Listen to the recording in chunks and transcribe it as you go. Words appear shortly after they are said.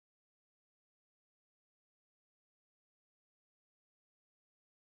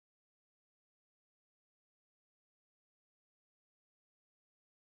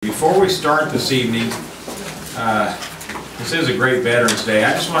Before we start this evening, this is a great Veterans Day.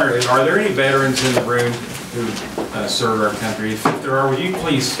 I just wonder, are there any veterans in the room who serve our country? If there are, would you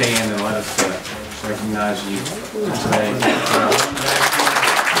please stand and let us recognize you today?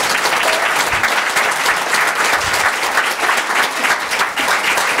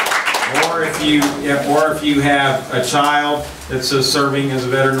 Or if you have a child that's serving as a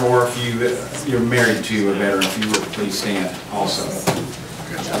veteran, or if you're married to a veteran, if you would please stand also.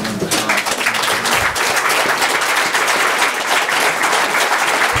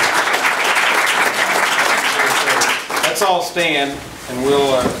 Let's all stand and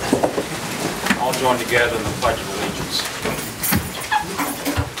we'll all join together in the Pledge of Allegiance.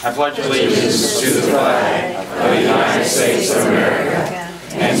 I pledge allegiance to the flag of the United States of America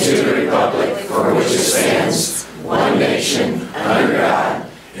and to the republic for which it stands, one nation, under God,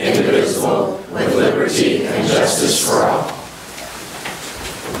 indivisible, with liberty and justice for all.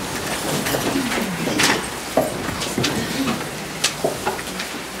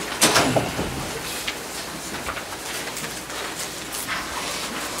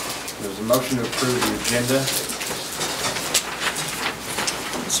 There's a motion to approve the agenda.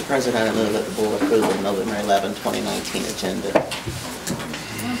 Mr. President, I move that the board approve the November 11, 2019 agenda.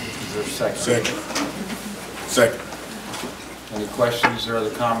 Is there a second? Second. Any questions or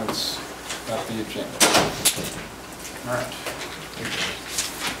other comments about the agenda? All right.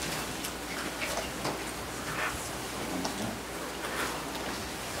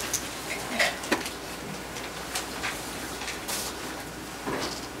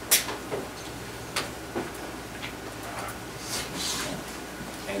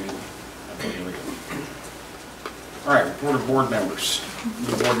 All right, report of board members.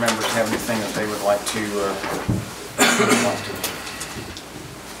 Do the board members have anything that they would like to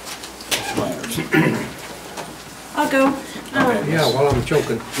I'll go. Yeah, while I'm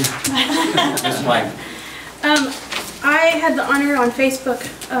choking. Ms. Lang. I had the honor on Facebook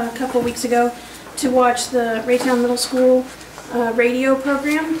a couple weeks ago to watch the Raytown Middle School radio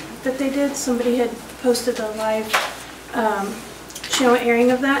program that they did. Somebody had posted a live show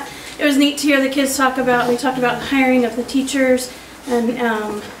airing of that. It was neat to hear the kids talk about, we talked about the hiring of the teachers and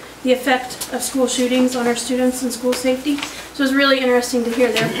the effect of school shootings on our students and school safety. So it was really interesting to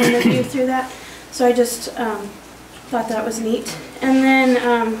hear their point of view through that. So I just thought that was neat. And then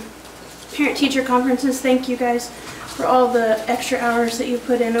parent-teacher conferences, thank you guys for all the extra hours that you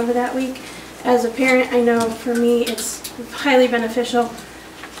put in over that week. As a parent, I know for me it's highly beneficial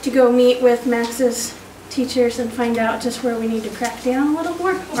to go meet with Max's teachers and find out just where we need to crack down a little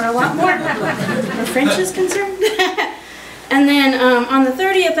more, or a lot more, where French is concerned. And then on the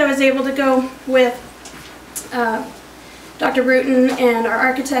 30th, I was able to go with Dr. Bruton and our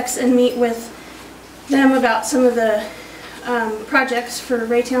architects and meet with them about some of the projects for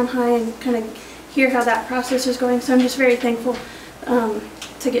Raytown High and kind of hear how that process is going. So I'm just very thankful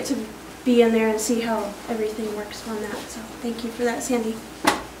to get to be in there and see how everything works on that. So thank you for that, Sandy.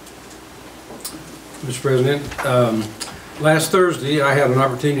 Mr. President, last Thursday I had an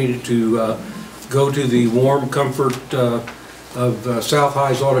opportunity to go to the warm comfort of South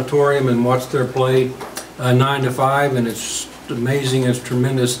High's auditorium and watch their play 9 to 5, and it's amazing, it's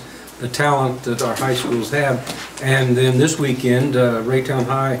tremendous the talent that our high schools have. And then this weekend, Raytown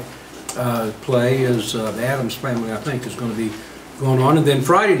High play is the Adams family, I think, is going to be going on. And then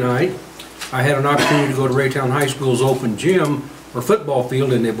Friday night, I had an opportunity to go to Raytown High School's open gym or football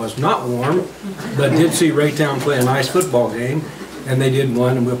field, and it was not warm, but did see Raytown play a nice football game, and they did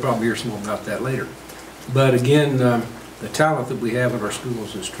win, and we'll probably hear some more about that later. But again, the talent that we have in our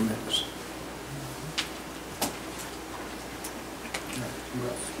schools is tremendous.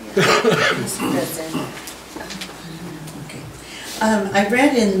 Okay. I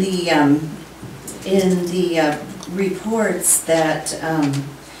read in the reports that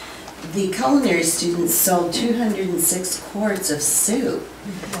the culinary students sold 206 quarts of soup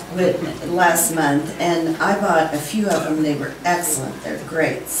last month, and I bought a few of them. They were excellent. They're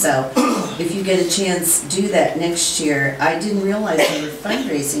great. So if you get a chance, do that next year. I didn't realize they were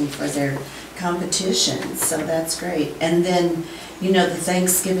fundraising for their competition, so that's great. And then, you know, the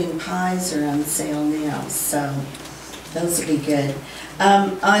Thanksgiving pies are on sale now, so those will be good.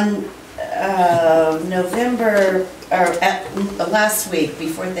 On November, or last week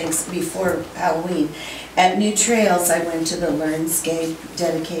before Halloween, at New Trails, I went to the Learnscape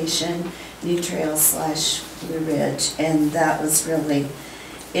dedication, New Trails / Blue Ridge, and that was really,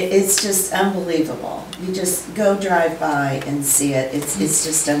 it's just unbelievable. You just go drive by and see it. It's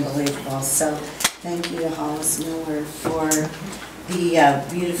just unbelievable. So thank you to Hollis Miller for the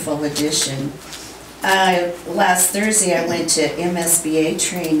beautiful addition. Last Thursday, I went to MSBA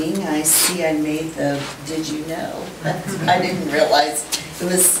training. I see I made the, did you know? I didn't realize it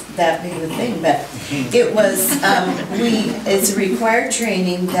was that big of a thing, but it was, it's a required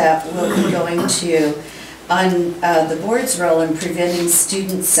training that we'll be going to on the board's role in preventing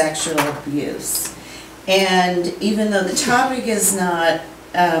student sexual abuse. And even though the topic is not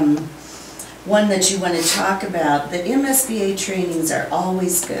one that you want to talk about, the MSBA trainings are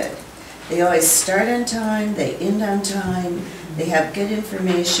always good. They always start on time, they end on time, they have good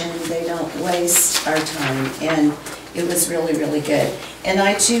information, they don't waste our time, and it was really, really good. And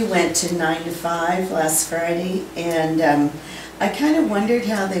I too went to 9 to 5 last Friday, and I kind of wondered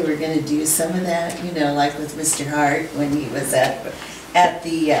how they were going to do some of that, you know, like with Mr. Hart when he was at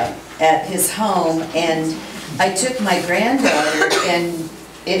his home, and I took my granddaughter, and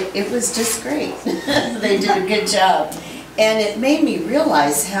it was just great. They did a good job. And it made me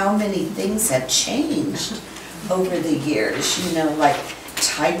realize how many things have changed over the years, you know, like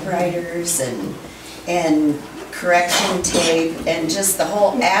typewriters and correction tape and just the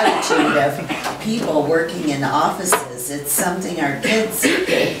whole attitude of people working in offices. It's something our kids,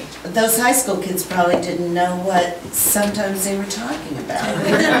 those high school kids probably didn't know what sometimes they were talking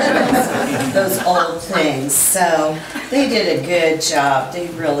about. Those old things. So they did a good job. They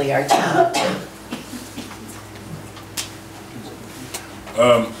really are talented.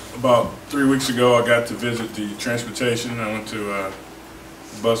 About 3 weeks ago, I got to visit the transportation. I went to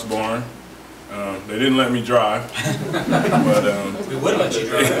bus barn. They didn't let me drive, but we would let you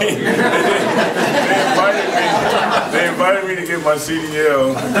drive. They invited me to get my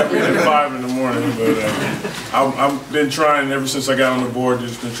CDL at 5 in the morning. But I've been trying ever since I got on the board.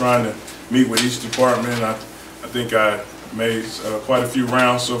 Just been trying to meet with each department. I think I made quite a few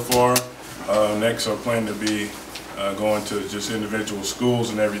rounds so far. Next, I plan to be going to just individual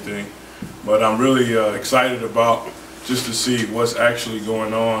schools and everything. But I'm really excited about just to see what's actually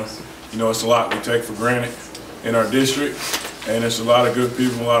going on. You know, it's a lot we take for granted in our district, and it's a lot of good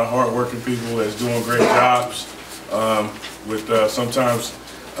people, a lot of hard-working people that's doing great jobs with sometimes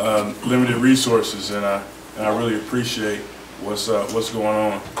limited resources, and I really appreciate what's going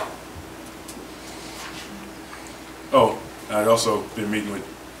on. Oh, I've also been meeting with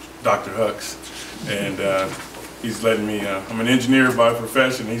Dr. Hux, and he's letting me, I'm an engineer by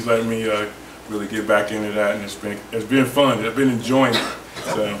profession, he's letting me really get back into that, and it's been fun. I've been enjoying it.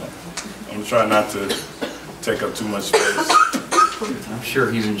 So I'm gonna try not to take up too much space. I'm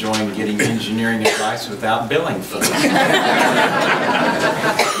sure he's enjoying getting engineering advice without billing for it.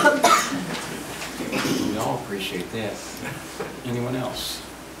 We all appreciate that. Anyone else?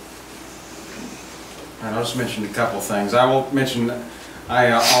 All right, I'll just mention a couple things. I will mention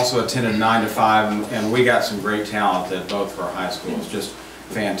I also attended 9 to 5, and we got some great talent at both of our high schools. Just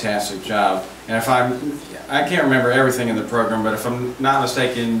fantastic job. And if I can't remember everything in the program, but if I'm not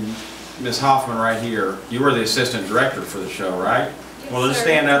mistaken, Ms. Hoffman right here, you were the assistant director for the show, right? Yes, well, just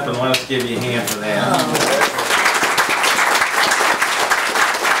stand up and let us give you a hand for that.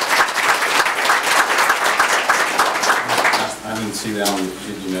 I didn't see that on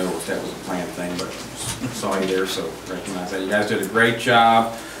Did You Know if that was a planned thing, but I saw you there, so recognize that. You guys did a great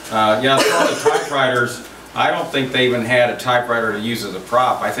job. Yeah, as far as the typewriters, I don't think they even had a typewriter to use as a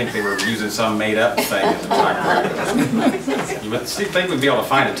prop. I think they were using some made-up thing as a typewriter. You would think we'd be able to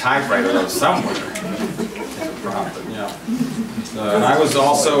find a typewriter though somewhere as a prop, but yeah. And I was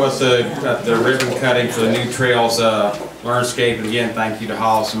also at the ribbon cutting for the new Trails Learnscape, and again, thank you to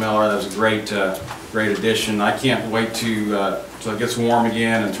Hollis Miller. That was a great addition. I can't wait till it gets warm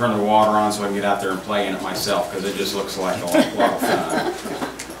again and turn the water on so I can get out there and play in it myself, because it just looks like a lot of fun.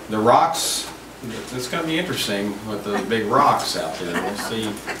 The rocks. It's going to be interesting with the big rocks out there. We'll see.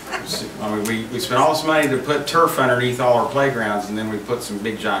 I mean, we spent all this money to put turf underneath all our playgrounds, and then we put some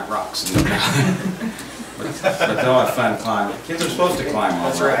big giant rocks in there. but they'll have fun climbing. Kids are supposed to climb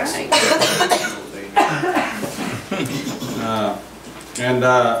all the rocks.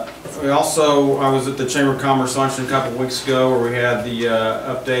 We also, I was at the Chamber of Commerce luncheon a couple weeks ago where we had the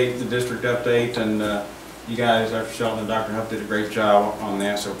update, the district update, and you guys, Dr. Shelton and Dr. Huff, did a great job on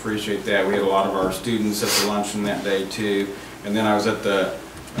that, so appreciate that. We had a lot of our students at the luncheon that day too. And then I was at the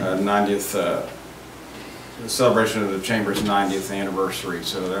 90th the celebration of the Chamber's 90th anniversary,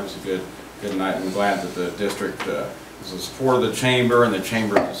 so that was a good night. I'm glad that the district is in support of the Chamber, and the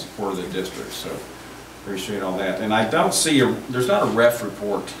Chamber is in support of the district, so appreciate all that. And I don't see there's not a ref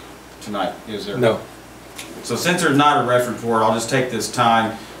report tonight, is there? No. So since there's not a ref report, I'll just take this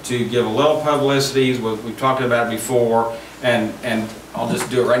time to give a little publicity. We've talked about it before, And I'll just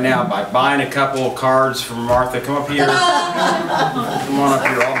do it right now by buying a couple of cards from Martha. Come up here. Come on up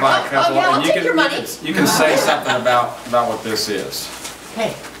here. I'll buy a couple. Yeah, I'll and you take can, your money. You can say something about what this is.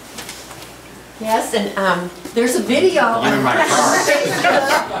 Okay. Yes, and there's a video. Give me my card.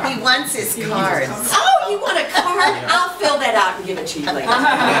 He wants his cards. Oh, you want a card? I'll fill that out and give it to you later. Tell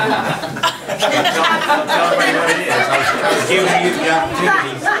everybody what it is. I was giving you the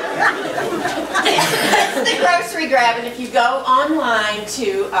opportunity. It's the grocery grab, and if you go online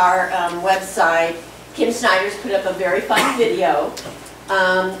to our website, Kim Snyder's put up a very fun video.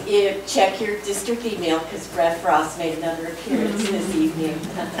 Check your district email, because Brett Frost made another appearance this evening.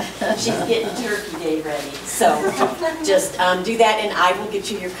 She's getting Turkey Day ready. So just do that, and I will get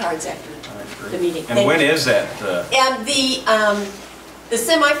you your cards after the meeting. And when is that? And the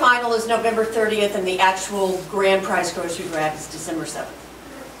semifinal is November 30th, and the actual grand prize grocery grab is December 7th.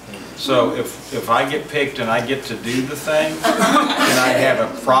 So if I get picked and I get to do the thing, can I have a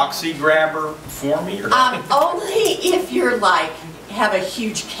proxy grabber for me? Or Only if you're like, have a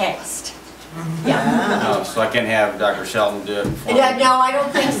huge cast. Yeah. no, so I can have Dr. Shelton do it for me? No, I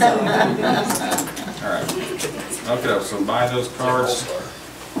don't think so. All right. Okay, so buy those cards.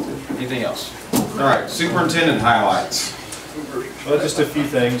 Anything else? All right, superintendent highlights. Well, just a few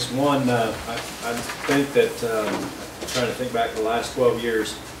things. One, I think that, I'm trying to think back the last 12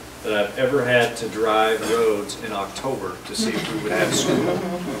 years, that I've ever had to drive roads in October to see if we would have school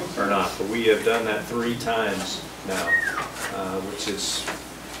or not. But we have done that 3 times now, which is a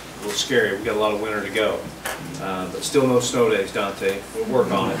little scary. We've got a lot of winter to go. But still no snow days, Dante. We'll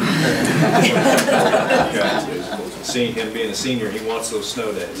work on it. Seeing him being a senior, he wants those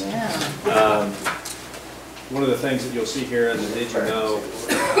snow days. One of the things that you'll see here in the Did You Know,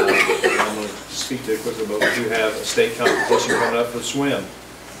 I'm going to speak to it quickly, but we do have a state competition coming up for swim.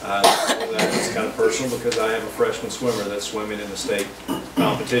 That's kind of personal because I have a freshman swimmer that's swimming in the state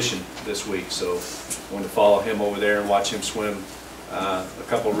competition this week. So I want to follow him over there and watch him swim a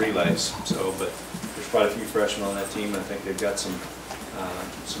couple relays. So, but there's quite a few freshmen on that team, and I think they've got some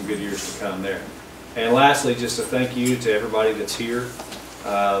good years to come there. And lastly, just a thank you to everybody that's here.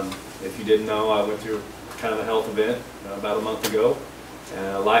 If you didn't know, I went through kind of a health event about a month ago,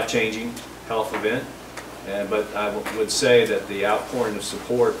 a life-changing health event. But I would say that the outpouring of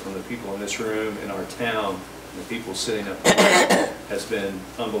support from the people in this room, in our town, and the people sitting up there has been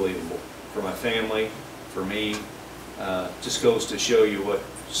unbelievable. For my family, for me, just goes to show you what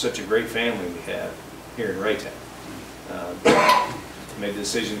such a great family we have here in Raytown. Made the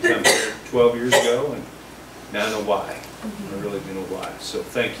decision to come here 12 years ago, and now I know why. I really do know why. So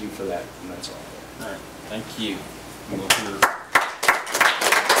thank you for that, and that's all. All right, thank you. We'll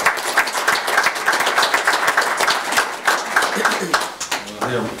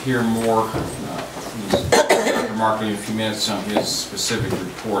hear more from Dr. Mark in a few minutes on his specific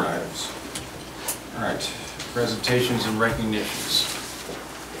report items. All right, presentations and recognitions.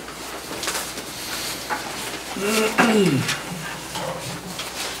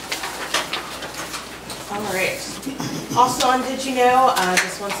 All right. Also on Did You Know,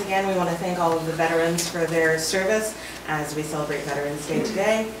 just once again, we want to thank all of the veterans for their service as we celebrate Veterans Day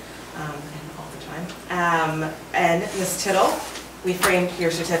today and all the time. And Ms. Tittle, we framed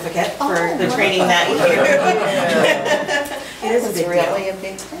your certificate for the training that year. It is a big really deal. a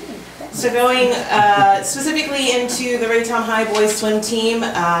big thing. So going specifically into the Raytown High boys swim team,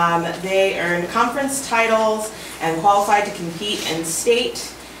 they earned conference titles and qualified to compete in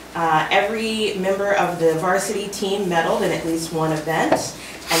state. Every member of the varsity team medaled in at least one event,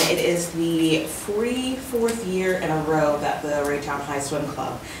 and it is the 44th year in a row that the Raytown High Swim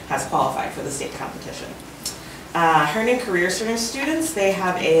Club has qualified for the state competition. Herndon Career Center students, they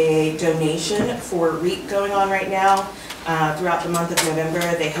have a donation for REAP going on right now. Throughout the month of November,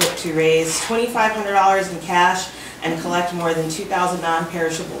 they hope to raise $2,500 in cash and collect more than 2,000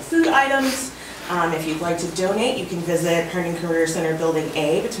 non-perishable food items. If you'd like to donate, you can visit Herndon Career Center Building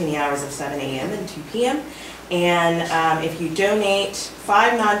A between the hours of 7 a.m. and 2 p.m. And if you donate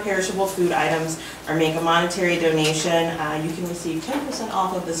 5 non-perishable food items or make a monetary donation, you can receive 10%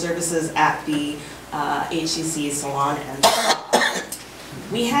 off of the services at the HCC salon and spa.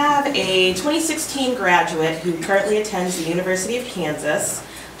 We have a 2016 graduate who currently attends the University of Kansas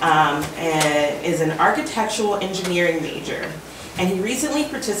and is an architectural engineering major. And he recently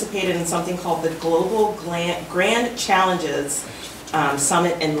participated in something called the Global Grand Challenges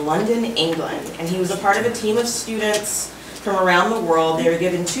Summit in London, England. And he was a part of a team of students from around the world. They were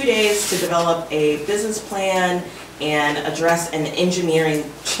given 2 days to develop a business plan and address an engineering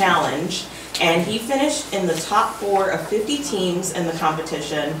challenge. And he finished in the top 4 of 50 teams in the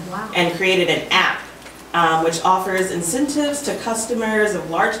competition. Wow. And created an app which offers incentives to customers of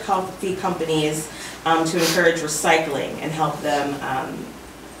large coffee companies to encourage recycling and help them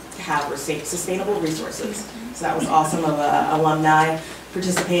have sustainable resources. So that was awesome of alumni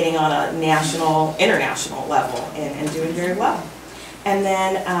participating on a national, international level and doing very well. And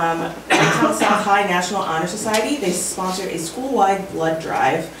then Raytown South High National Honor Society, they sponsored a school-wide blood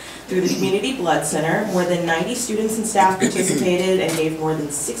drive through the Community Blood Center. More than 90 students and staff participated and gave more than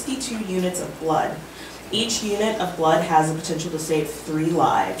 62 units of blood. Each unit of blood has the potential to save 3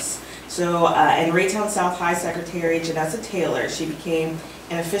 lives. So, and Raytown South High Secretary Janessa Taylor, she became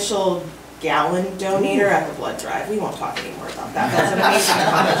an official gallon donator at the blood drive. We won't talk anymore about that. That's an amazing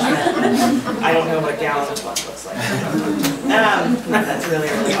accomplishment. I don't know what a gallon of blood looks like. That's really,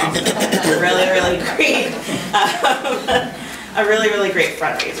 really awesome. Really, really great. A really, really great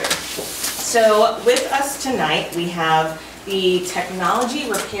fundraiser. So with us tonight, we have the technology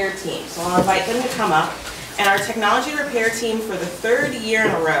repair team. So I'll invite them to come up. And our technology repair team, for the 3rd year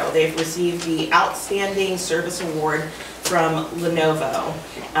in a row, they've received the Outstanding Service Award from Lenovo.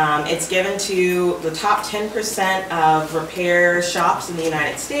 It's given to the top 10% of repair shops in the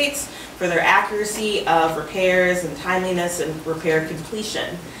United States for their accuracy of repairs and timeliness and repair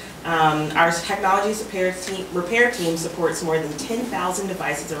completion. Our technology repair team supports more than 10,000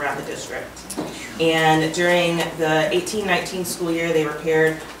 devices around the district. And during the 18-19 school year, they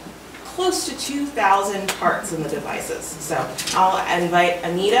repaired close to 2,000 parts in the devices. So I'll invite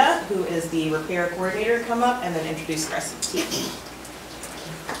Anita, who is the repair coordinator, to come up and then introduce the rest of the team.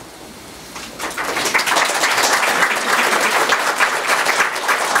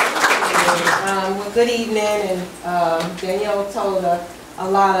 Well, good evening, and Danielle told a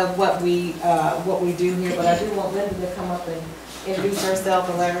lot of what we do here, but I do want Linda to come up and introduce herself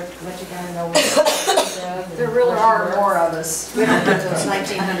and let you guys know what she does. There really are more of us. We don't get those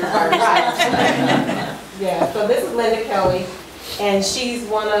 1,900 hours. Right. Yeah, so this is Linda Kelly, and she's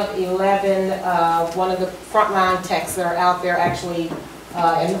one of 11, one of the frontline techs that are out there actually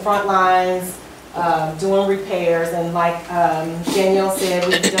in the front lines doing repairs. And like Danielle said,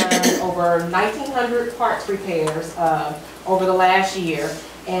 we've done over 1,900 parts repairs over the last year.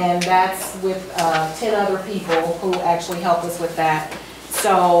 And that's with 10 other people who actually help us with that.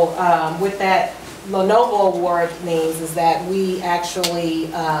 So with that Lenovo award means is that we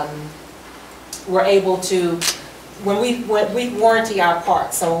actually were able to, when we warranty our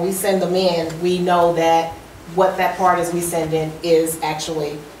parts, so when we send them in, we know that what that part is we send in is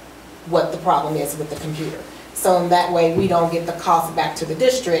actually what the problem is with the computer. So in that way we don't get the cost back to the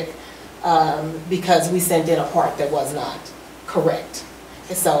district because we sent in a part that was not correct.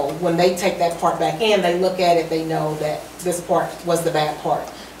 So when they take that part back in, they look at it, they know that this part was the bad part.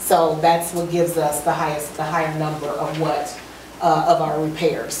 So that's what gives us the higher number of what of our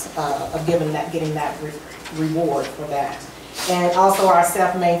repairs, of getting that reward for that. And also our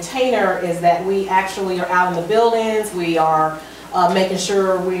self-maintainer is that we actually are out in the buildings. We are making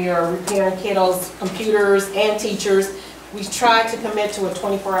sure we are repairing kiddos' computers and teachers. We try to commit to a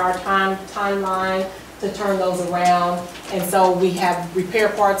 24-hour timeline to turn those around. And so we have repair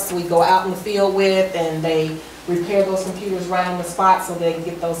parts we go out in the field with, and they repair those computers right on the spot so they can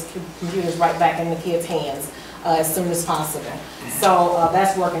get those computers right back in the kids' hands as soon as possible. So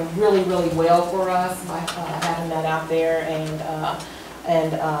that's working really, really well for us by having that out there.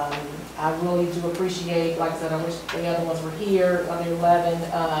 And I really do appreciate, like I said, I wish the other ones were here, other 11.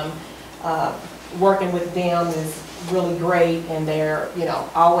 Working with them is really great, and they're, you know,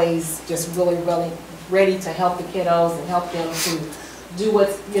 always just really, really ready to help the kiddos and help them to do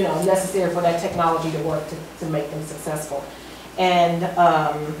what's, you know, necessary for that technology to work to make them successful. And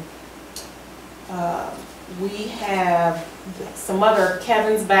we have some other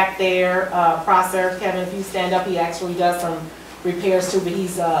Kevin's back there, Prosser. Kevin, if you stand up, he actually does some repairs too, but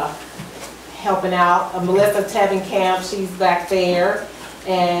he's helping out. Melissa Tevenkamp, she's back there.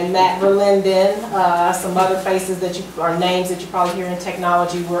 And Matt Verlinden, some other faces that are names that you probably hear in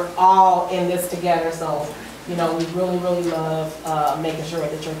technology. We're all in this together, so you know, we really, really love making sure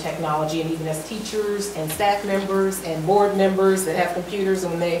that your technology, and even as teachers and staff members and board members that have computers,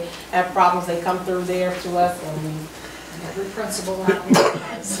 and when they have problems, they come through there to us, and we every principal out there.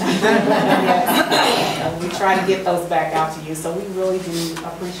 and we try to get those back out to you. So we really do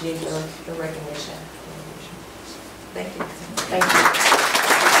appreciate the recognition. Thank you. Thank you.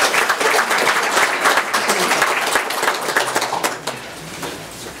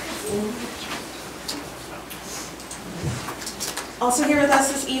 Also here with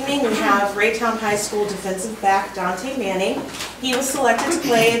us this evening, we have Raytown High School defensive back Dante Manning. He was selected to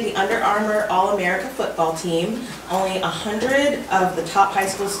play the Under Armour All-America football team. Only 100 of the top high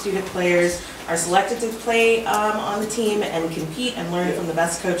school student players are selected to play on the team and compete and learn from the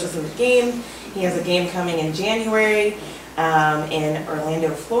best coaches in the game. He has a game coming in January in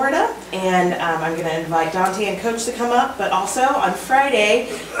Orlando, Florida, and I'm going to invite Dante and Coach to come up, but also on Friday,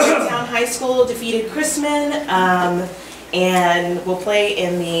 Raytown High School defeated Chrisman, and we'll play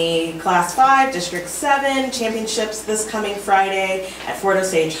in the Class 5, District 7 championships this coming Friday at Fort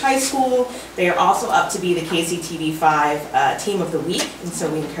Osage High School. They are also up to be the KCTV 5 Team of the Week, and so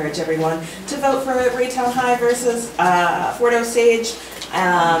we encourage everyone to vote for Raytown High versus Fort Osage,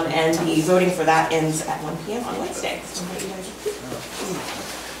 and the voting for that ends at 1 p.m. on Wednesday. So what do you guys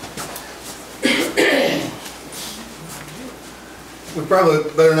We probably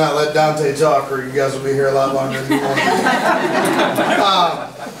better not let Dante talk, or you guys will be here a lot longer than you want.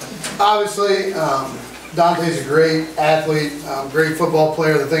 Obviously, Dante's a great athlete, great football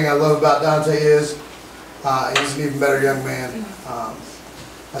player. The thing I love about Dante is he's an even better young man.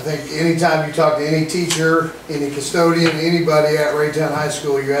 I think anytime you talk to any teacher, any custodian, anybody at Raytown High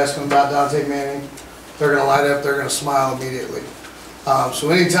School, you ask them about Dante Manning, they're going to light up, they're going to smile immediately. So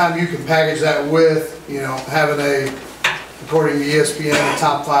anytime you can package that with, you know, having a, according to ESPN, the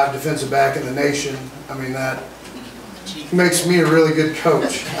top 5 defensive back in the nation, I mean, that makes me a really good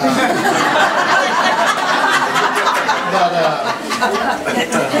coach.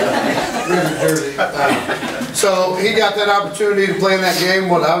 So he got that opportunity to play in that game.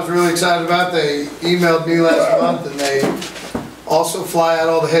 What I was really excited about, they emailed me last month, and they also fly out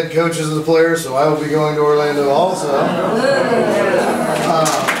all the head coaches of the players, so I will be going to Orlando also.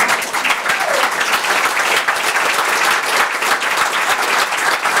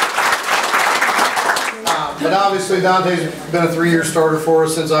 But obviously Dante's been a 3-year starter for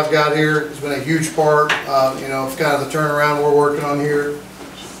us since I've got here. It's been a huge part, you know, of kind of the turnaround we're working on here.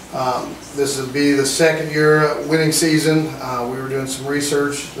 This will be the 2nd year winning season. We were doing some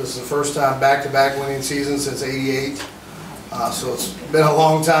research. This is the first time back-to-back winning season since '88. So it's been a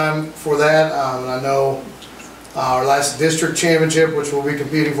long time for that. And I know our last district championship, which we'll be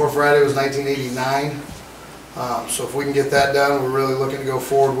competing for Friday, was 1989. So if we can get that done, we're really looking to go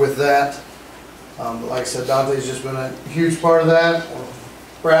forward with that. But like I said, Dante's just been a huge part of that. We're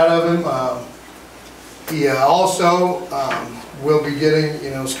proud of him. He also will be getting, you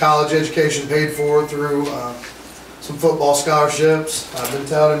know, his college education paid for through some football scholarships. I've been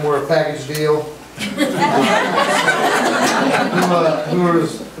telling him we're a package deal.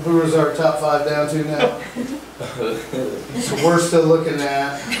 Who is our top 5 down to now? So we're still looking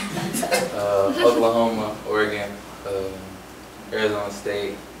at Oklahoma, Oregon, Arizona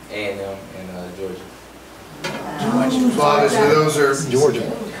State, A&M, and Georgia. So obviously those are Georgia.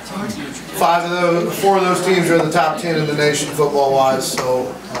 4 of those teams are in the top 10 in the nation football wise.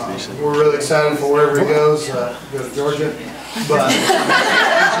 So we're really excited for wherever he goes. Go to Georgia, but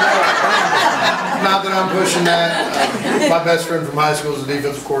not that I'm pushing that. My best friend from high school is the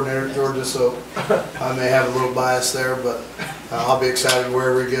defensive coordinator at Georgia, so I may have a little bias there, but I'll be excited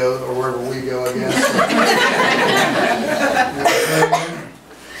wherever we go, or wherever we go, I guess.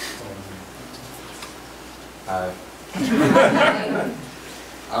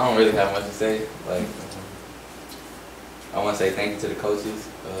 I don't really have much to say. Like, I want to say thank you to the coaches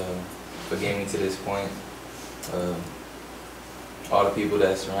for getting me to this point. All the people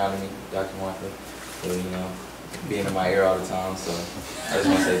that surrounded me, Dr. Martha, for, you know, being in my ear all the time. So I just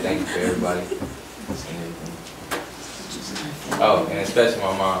want to say thank you for everybody and everything. Oh, and especially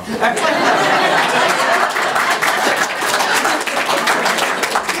my mom.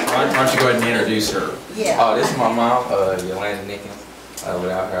 Why don't you go ahead and introduce her? Yeah. Oh, this is my mom, Yolanda Nickens.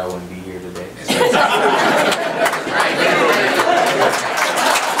 Without her, I wouldn't be here today.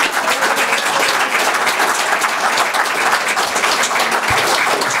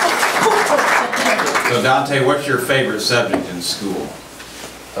 So Dante, what's your favorite subject in school?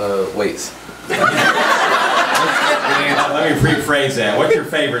 Weights. Let me rephrase that. What's your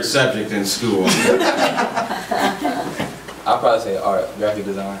favorite subject in school? I'll probably say art, graphic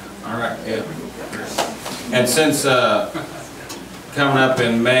design. All right, good. And since coming up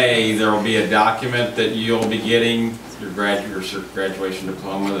in May, there will be a document that you'll be getting, your graduation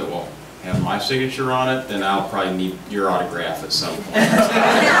diploma, that will have my signature on it. Then I'll probably need your autograph at some point. All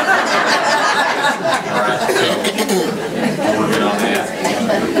right, so we'll work on that.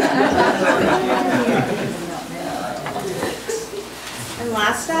 And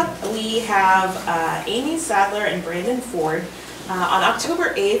last up, we have Amy Sadler and Brandon Ford. On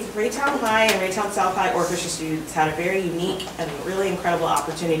October 8th, Raytown High and Raytown South High orchestra students had a very unique and really incredible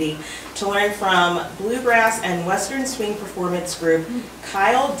opportunity to learn from bluegrass and western swing performance group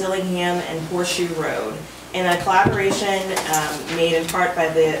Kyle Dillingham and Horseshoe Road in a collaboration made in part by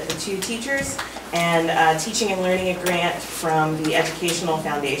the two teachers and Teaching and Learning a grant from the Educational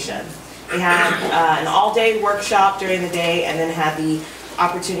Foundation. They had an all-day workshop during the day and then had the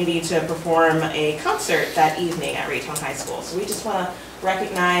opportunity to perform a concert that evening at Raytown High School. So we just want to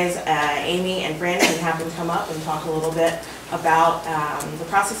recognize Amy and Brandon and have them come up and talk a little bit about the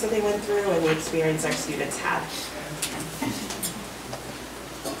process that they went through and the experience our students had.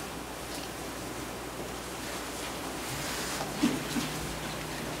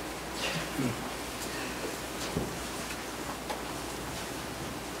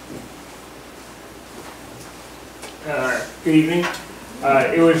 Good evening.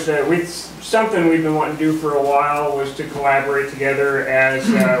 It was something we've been wanting to do for a while, was to collaborate together as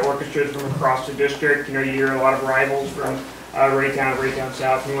orchestras from across the district. You know, you hear a lot of rivals from Raytown, Raytown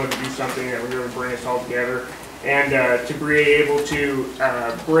South. We wanted to do something that would really bring us all together, and to be able to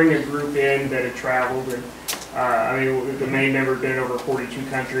bring a group in that had traveled. And I mean, the main member had been in over 42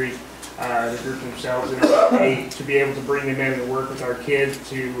 countries. The group themselves, and to be able to bring them in and work with our kids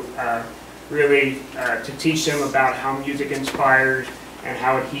to really to teach them about how music inspires and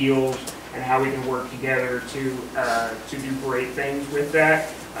how it heals and how we can work together to do great things with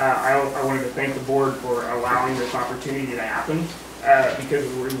that. I wanted to thank the board for allowing this opportunity to happen because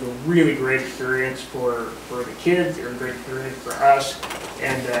it was a really great experience for the kids. It was a great experience for us,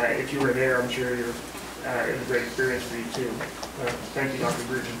 and if you were there, I'm sure it was a great experience for you too. Thank you, Dr.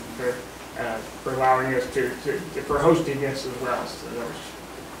 Gruden, for allowing us for hosting this as well. So that was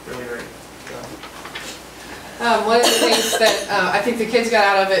really great. One of the things that I think the kids got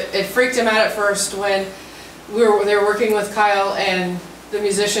out of it, it freaked them out at first when they were working with Kyle and the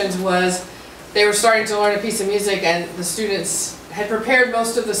musicians, was they were starting to learn a piece of music and the students had prepared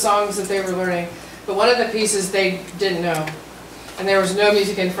most of the songs that they were learning, but one of the pieces they didn't know. And there was no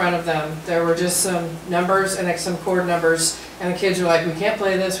music in front of them. There were just some numbers and some chord numbers, and the kids were like, we can't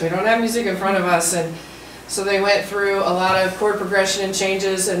play this, we don't have music in front of us. And so they went through a lot of chord progression and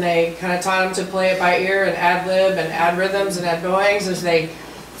changes, and they kind of taught them to play it by ear and ad-lib and add rhythms and add bowings as they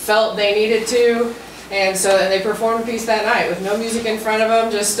felt they needed to. And so they performed a piece that night with no music in front of them,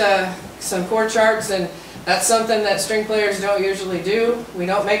 just some chord charts, and that's something that string players don't usually do. We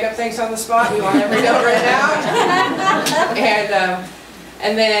don't make up things on the spot. We want every note right now.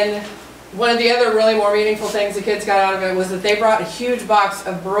 And then one of the other really more meaningful things the kids got out of it was that they brought a huge box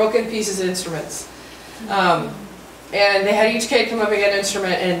of broken pieces of instruments. And they had each kid come up and get an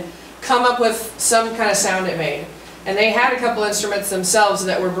instrument and come up with some kind of sound it made. And they had a couple instruments themselves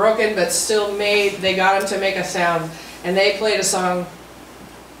that were broken but still they got them to make a sound. And they played a song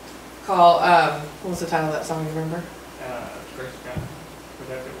called, what was the title of that song, you remember?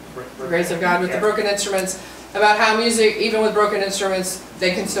 Grace of God, with the broken instruments, about how music, even with broken instruments,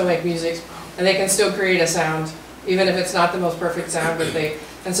 they can still make music and they can still create a sound, even if it's not the most perfect sound. But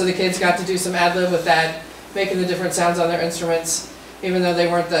and so the kids got to do some ad-lib with that, making the different sounds on their instruments, even though they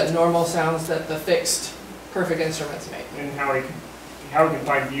weren't the normal sounds that the fixed, perfect instruments make. And how we can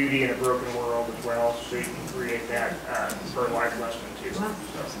find beauty in a broken world as well, so you can create that for a life lesson too. Wow.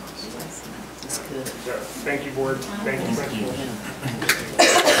 So thank you, board. Thank you, principals.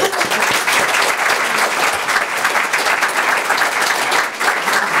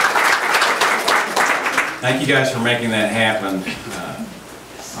 Thank you guys for making that happen.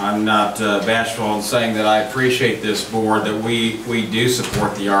 I'm not bashful in saying that I appreciate this board, that we do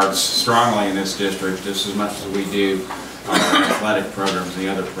support the arts strongly in this district, just as much as we do athletic programs and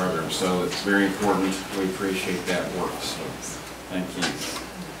the other programs. So it's very important. We appreciate that work. So thank you.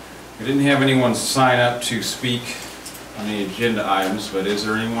 We didn't have anyone sign up to speak on the agenda items, but is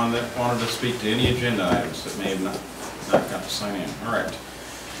there anyone that wanted to speak to any agenda items that may have not got to sign in? All right.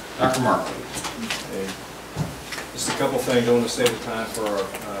 Dr. Mark. Okay. Just a couple things. I want to save the time for our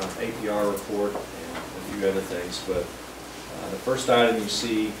APR report and a few other things, but the first item you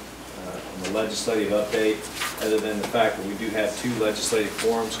see on the legislative update, other than the fact that we do have 2 legislative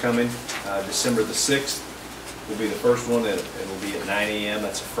forums coming, December the 6th will be the first one. It will be at 9 a.m.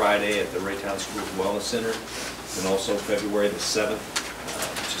 That's a Friday at the Raytown Schools Wellness Center. And also February the 7th,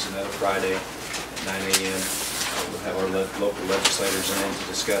 which is another Friday at 9 a.m. We'll have our local legislators in to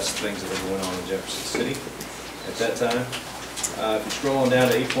discuss things that are going on in Jefferson City at that time. If you're scrolling down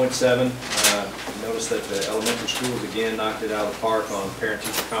to 8.7, notice that the elementary schools again knocked it out of the park on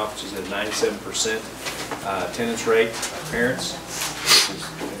parent-teacher conferences at 97% attendance rate of parents, which is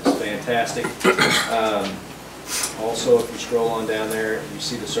fantastic. Also, if you scroll on down there, you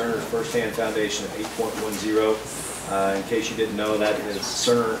see the Cerner First Hand Foundation at 8.10. In case you didn't know, that is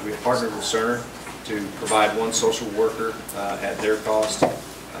Cerner. We partnered with Cerner to provide one social worker at their cost,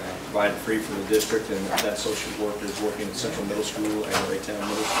 provided free for the district, and that social worker is working at Central Middle School and Raytown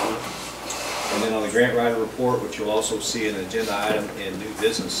Middle School. And then on the grant writer report, which you'll also see an agenda item in new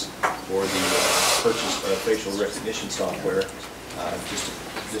business for the purchase of facial recognition software.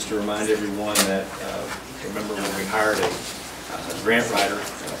 Just to remind everyone that, remember when we hired a grant writer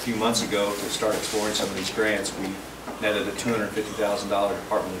a few months ago to start exploring some of these grants, we netted a $250,000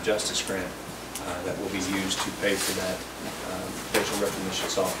 Department of Justice grant that will be used to pay for that facial recognition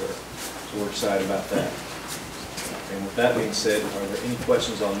software. So we're excited about that. And with that being said, are there any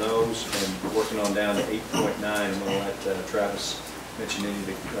questions on those? And we're working on down to 8.9, and we'll let Travis mention any of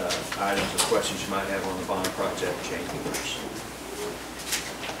the items or questions you might have on the bond project change orders.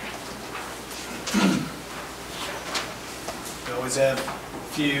 We always have a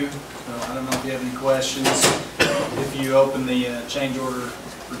few, so I don't know if you have any questions. If you open the change order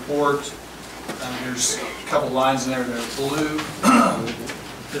report, there's a couple lines in there that are blue.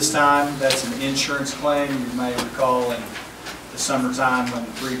 This time, that's an insurance claim. You may recall in the summertime when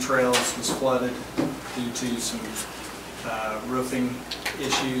Three Trails was flooded due to some roofing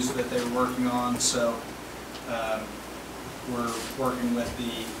issues that they were working on. So we're working with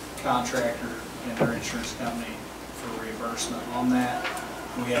the contractor and their insurance company for reimbursement on that.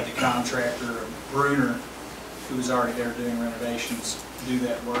 We had the contractor, Bruner, who was already there doing renovations, do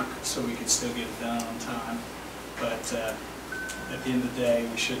that work so we could still get it done on time. But at the end of the day,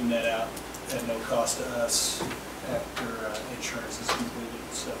 we should net out at no cost to us after insurance is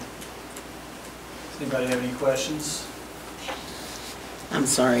completed. So, does anybody have any questions? I'm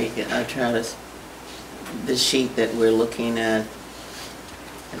sorry, Travis. The sheet that we're looking at.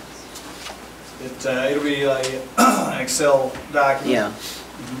 It'll be like an Excel document. Yeah.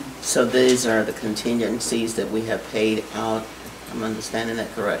 So these are the contingencies that we have paid out. I'm understanding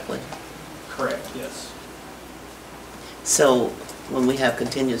that correctly? Correct, yes. So when we have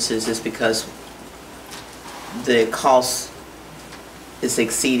contingencies, it's because the cost is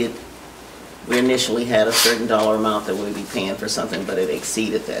exceeded. We initially had a certain dollar amount that we'd be paying for something, but it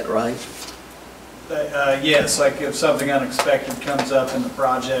exceeded that, right? Yes, like if something unexpected comes up in the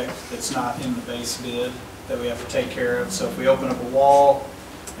project that's not in the base bid that we have to take care of. So if we open up a wall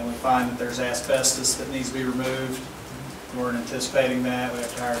and we find that there's asbestos that needs to be removed, we weren't anticipating that, we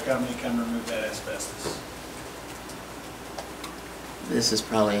have to hire a company to come remove that asbestos. This is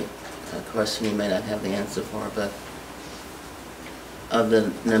probably a question you may not have the answer for, but of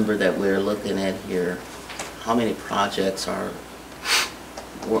the number that we're looking at here, how many projects are,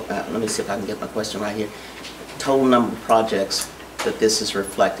 let me see if I can get my question right here. Total number of projects that this is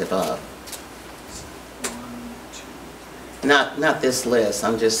reflective of. Not this list,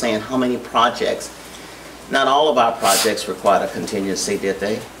 I'm just saying how many projects. Not all of our projects required a contingency, did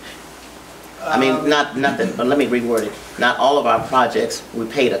they? I mean, not that, but let me reword it. Not all of our projects we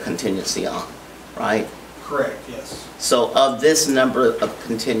paid a contingency on, right? Correct, yes. So of this number of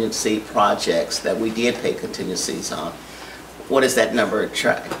contingency projects that we did pay contingencies on, what is that number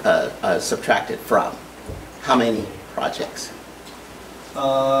subtracted from? How many projects?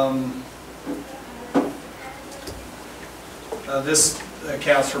 This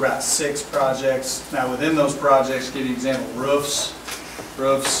accounts for about 6 projects. Now within those projects, to give you an example, roofs.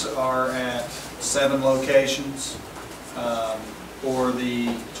 Roofs are at 7 locations. For the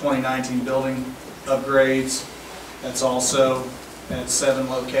 2019 building upgrades, that's also at 7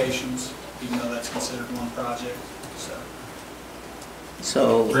 locations, even though that's considered one project.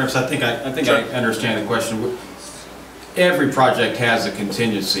 So perhaps I think I understand the question. Every project has a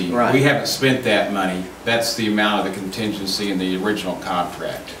contingency. Right. We haven't spent that money. That's the amount of the contingency in the original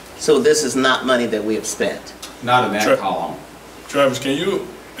contract. So this is not money that we have spent? Not in that column. Travis, can you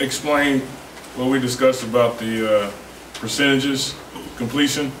explain what we discussed about the percentages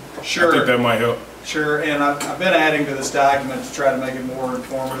completion? Sure. I think that might help. Sure, and I've been adding to this document to try to make it more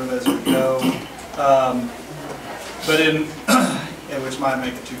informative as we go. But which might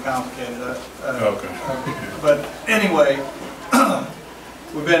make it too complicated. Okay. But anyway,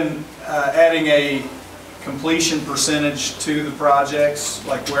 we've been adding a completion percentage to the projects,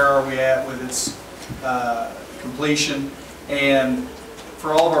 like where are we at with its completion. And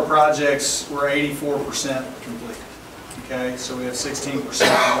for all of our projects, we're 84% complete. Okay, so we have 16%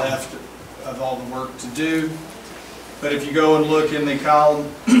 left of all the work to do. But if you go and look in the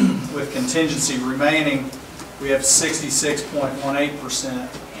column with contingency remaining, we have 66.18%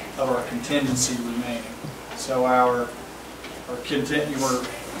 of our contingency remaining. So we're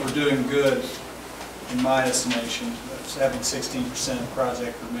doing good in my estimation, that's having 16% of the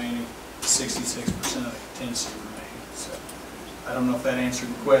project remaining, 66% of the contingency remaining. So I don't know if that answered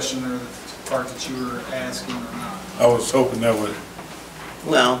the question or the part that you were asking or not. I was hoping that would.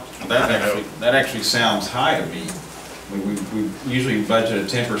 Well, That actually sounds high to me. We usually budget a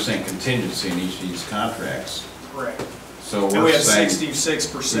 10% contingency in each of these contracts. Correct. So And we we're have saying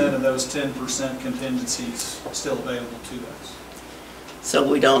 66% of those 10% contingencies still available to us. so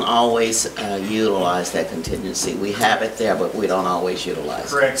we don't always utilize that contingency. We have it there, but we don't always utilize it.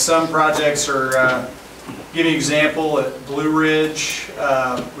 Correct. Some projects are, give you an example, at Blue Ridge,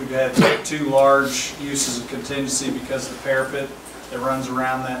 we've had 2 large uses of contingency because of the parapet that runs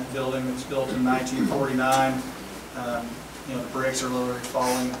around that building that was built in 1949. You know, the bricks are literally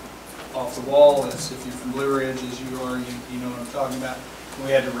falling off the wall. As if you're from Blue Ridge, as you are, you know what I'm talking about.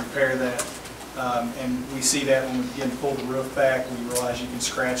 We had to repair that. And we see that when we begin to pull the roof back, we realize you can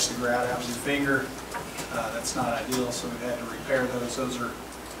scratch the grout out with your finger. That's not ideal, so we had to repair those. Those are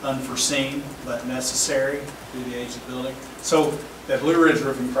unforeseen, but necessary due to the age of the building. So that Blue Ridge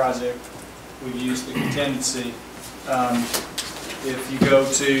roofing project, we used the contingency. If you go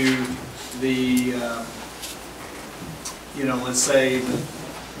to the, you know, let's say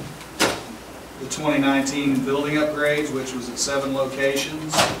the 2019 building upgrades, which was at 7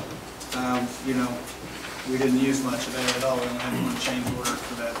 locations, you know, we didn't use much of that at all. We only had 1 change order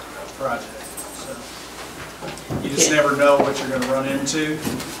for that project. So you just never know what you're going to run into.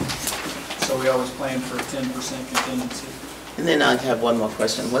 So we always plan for a 10% contingency. And then I have one more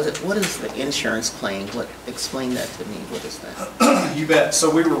question. What is the insurance claim? Explain that to me. What is that? You bet.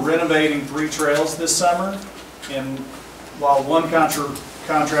 So we were renovating 3 trails this summer, and while one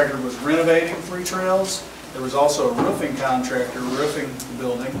contractor was renovating 3 trails, there was also a roofing contractor roofing the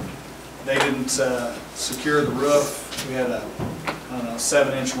building. They didn't secure the roof. We had a, I don't know,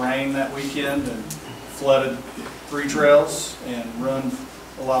 7-inch rain that weekend and flooded 3 trails and ruined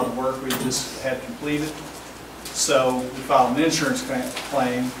a lot of the work we just had completed. So we filed an insurance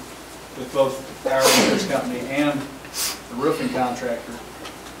claim with both our insurance company and the roofing contractor,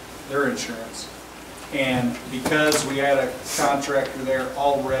 their insurance. And because we had a contractor there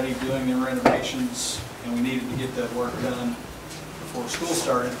already doing the renovations and we needed to get that work done before school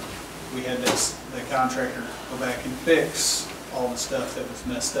started, we had the contractor go back and fix all the stuff that was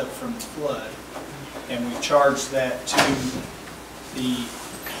messed up from the flood. And we charged that to the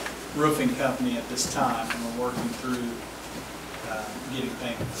roofing company at this time, and we're working through getting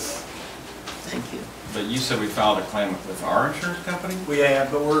payment for that. Thank you. But you said we filed a claim with our insurance company? We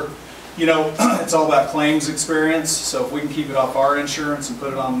have, but we're, you know, it's all about claims experience, so if we can keep it off our insurance and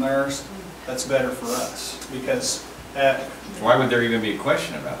put it on theirs, that's better for us, because why would there even be a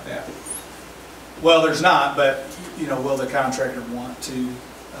question about that? Well, there's not, but, you know, will the contractor want to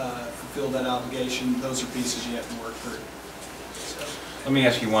fulfill that obligation? Those are pieces you have to work through. Let me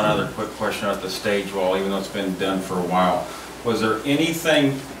ask you one other quick question about the stage wall, even though it's been done for a while. Was there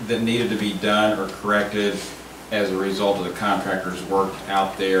anything that needed to be done or corrected as a result of the contractor's work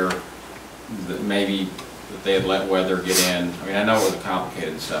out there that maybe that they had let weather get in? I mean, I know it was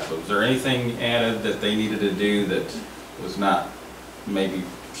complicated stuff, but was there anything added that they needed to do that was not, maybe we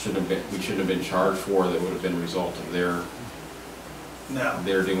shouldn't have been charged for, that would have been a result of their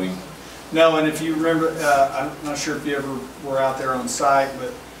doing? No, and if you remember, I'm not sure if you ever were out there on site,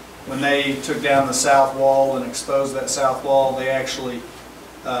 but when they took down the south wall and exposed that south wall, they actually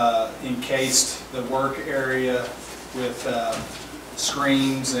encased the work area with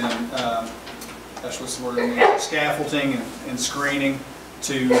screens and, that's what's the word, scaffolding and screening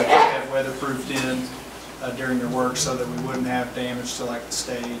to get that weatherproofed in during their work so that we wouldn't have damage to like the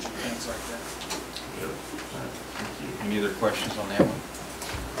stage and things like that. Any other questions on that one?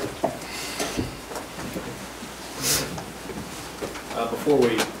 Before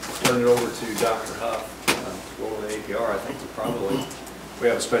we turn it over to Dr. Huff to go over the APR, I think we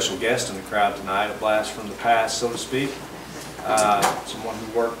have a special guest in the crowd tonight, a blast from the past, so to speak. Someone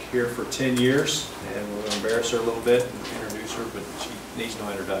who worked here for 10 years, and we're going to embarrass her a little bit and introduce her, but she needs no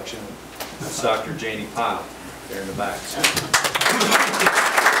introduction. That's Dr. Janie Pyle, there in the back.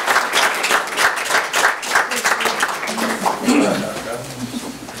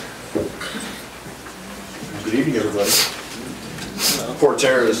 Good evening, everybody. Poor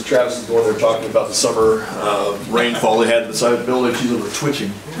Tara, as Travis is going there talking about the summer rainfall they had to the side of the building, she's over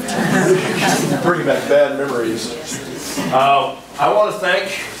twitching. Bringing back bad memories. I want to thank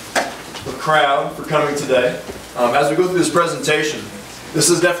the crowd for coming today. As we go through this presentation, this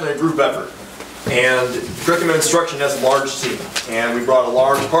is definitely a group effort. And Curriculum Instruction has a large team, and we brought a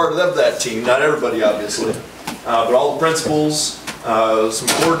large part of that team, not everybody obviously, but all the principals, some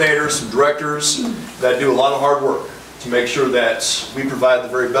coordinators, some directors that do a lot of hard work to make sure that we provide the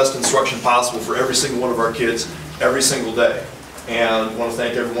very best instruction possible for every single one of our kids every single day. And I want to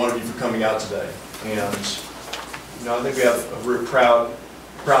thank every one of you for coming out today. And I think we have a very proud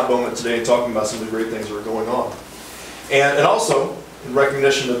moment today in talking about some of the great things that are going on. And also, in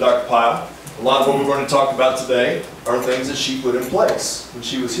recognition of Dr. Pyle, a lot of what we're going to talk about today are things that she put in place when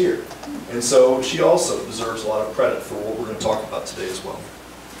she was here. And so she also deserves a lot of credit for what we're going to talk about today as well.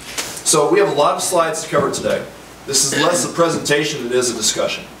 So we have a lot of slides to cover today. This is less a presentation than it is a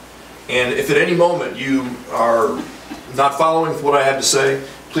discussion. And if at any moment you are not following with what I have to say,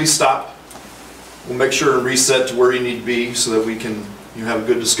 please stop. We'll make sure and reset to where you need to be so that we can have a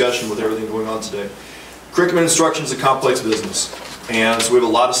good discussion with everything going on today. Curriculum instruction is a complex business. And so we have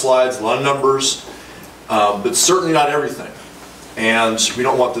a lot of slides, a lot of numbers, but certainly not everything. And we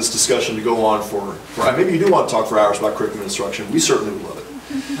don't want this discussion to go on for maybe you do want to talk for hours about curriculum instruction. We certainly would love it.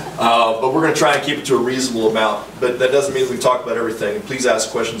 But we're going to try and keep it to a reasonable amount. But that doesn't mean that we talk about everything. And please ask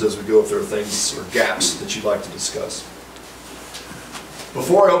questions as we go if there are things or gaps that you'd like to discuss.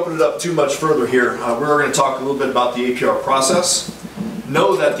 Before I open it up too much further here, we're going to talk a little bit about the APR process.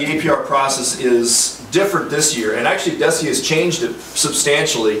 Know that the APR process is different this year, and actually DESE has changed it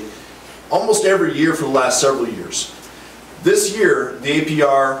substantially almost every year for the last several years. This year, the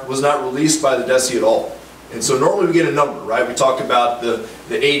APR was not released by the DESE at all. And so normally we get a number, right? We talk about the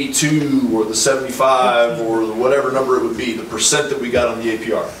 82 or the 75 or whatever number it would be, the percent that we got on the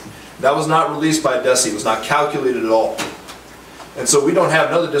APR. That was not released by DESE. It was not calculated at all. And so we don't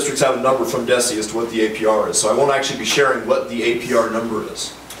have, none of the districts have a number from DESE as to what the APR is. So I won't actually be sharing what the APR number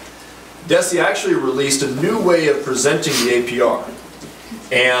is. DESE actually released a new way of presenting the APR.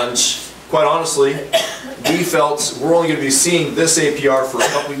 And quite honestly, we felt we're only going to be seeing this APR for a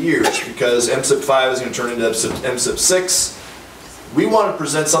couple of years because MSIP 5 is going to turn into MSIP 6. We want to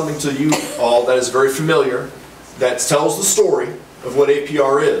present something to you all that is very familiar, that tells the story of what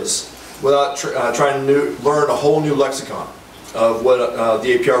APR is, without trying to learn a whole new lexicon of what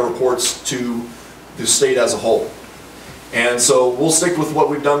the APR reports to the state as a whole. And so we'll stick with what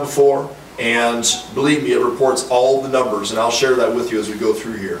we've done before, and believe me, it reports all the numbers, and I'll share that with you as we go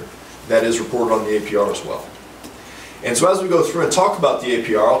through here. That is reported on the APR as well. And so as we go through and talk about the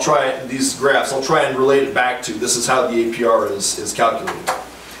APR, I'll try these graphs, I'll try and relate it back to this is how the APR is calculated.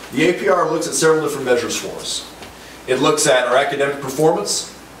 The APR looks at several different measures for us. It looks at our academic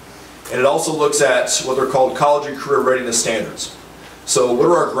performance, and it also looks at what are called college and career readiness standards. So what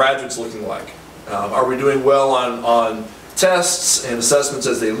are our graduates looking like? Are we doing well on tests and assessments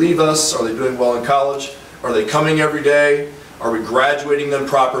as they leave us? Are they doing well in college? Are they coming every day? Are we graduating them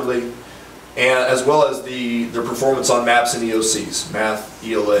properly? And as well as their performance on MAPS and EOCs, math,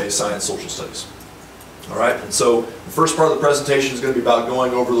 ELA, science, social studies. All right, and so the first part of the presentation is going to be about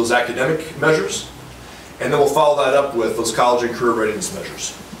going over those academic measures, and then we'll follow that up with those college and career readiness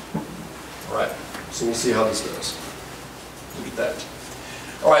measures. All right, so we'll see how this goes. Look at that.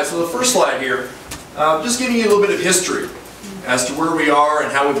 All right, so the first slide here, just giving you a little bit of history as to where we are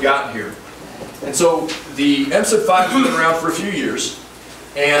and how we've gotten here. And so the MSIP 5 has been around for a few years,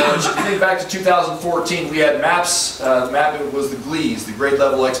 and if you think back to 2014, we had MAPS. MAP was the GLEs, the grade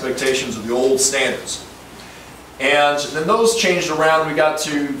level expectations of the old standards. And then those changed around. We got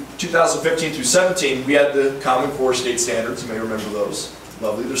to 2015 through 17, we had the Common Core state standards. You may remember those.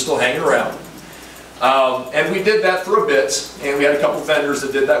 Lovely, they're still hanging around. And we did that for a bit, and we had a couple vendors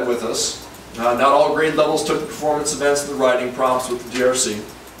that did that with us. Not all grade levels took the performance events and the writing prompts with the DRC.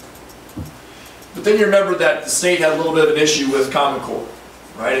 But then you remember that the state had a little bit of an issue with Common Core,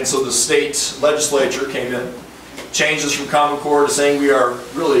 right? And so the state legislature came in, changed us from Common Core to saying we are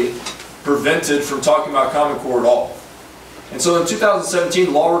really prevented from talking about Common Core at all. And so in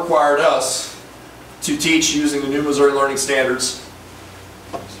 2017, law required us to teach using the new Missouri Learning Standards,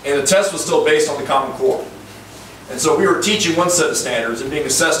 and the test was still based on the Common Core. And so we were teaching one set of standards and being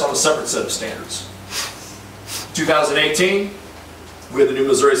assessed on a separate set of standards. 2018, we had the new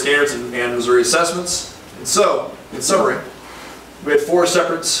Missouri Standards and Missouri Assessments. And so, in summary, we had 4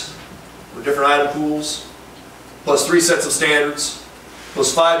 separate or different item pools, plus 3 sets of standards,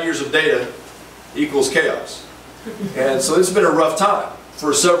 plus 5 years of data equals chaos. And so it's been a rough time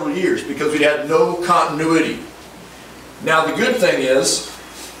for several years because we had no continuity. Now the good thing is,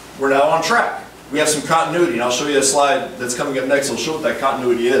 we're now on track. We have some continuity, and I'll show you a slide that's coming up next. It'll show what that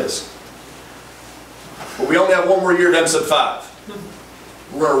continuity is. But we only have one more year at MSIP 5.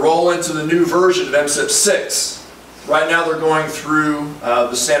 We're going to roll into the new version of MSIP 6. Right now they're going through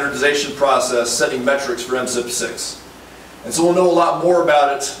the standardization process, setting metrics for MSIP 6. And so we'll know a lot more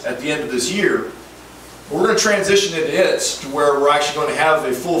about it at the end of this year. We're going to transition into it to where we're actually going to have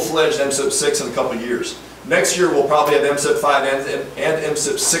a full-fledged MSIP 6 in a couple of years. Next year we'll probably have MSIP 5 and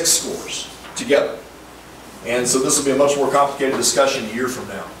MSIP 6 scores together. And so this will be a much more complicated discussion a year from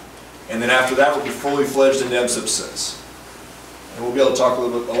now. And then after that we'll be fully fledged into MSIP 6. And we'll be able to talk a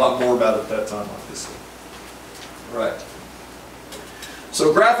lot more about it at that time, obviously. Right.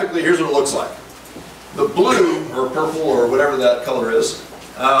 So graphically, here's what it looks like. The blue, or purple, or whatever that color is,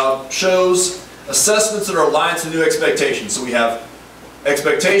 shows assessments that are aligned to new expectations. So we have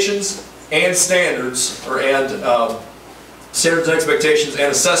expectations and standards, standards and expectations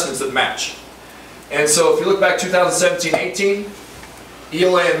and assessments that match. And so if you look back 2017-18,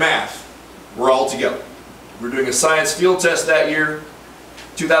 ELA and math were all together. We were doing a science field test that year.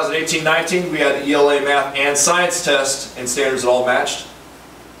 2018-19, we had the ELA, math, and science test and standards that all matched.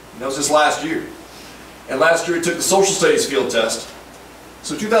 And that was just last year. And last year we took the social studies field test.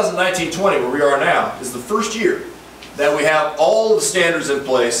 So 2019-20, where we are now, is the first year that we have all of the standards in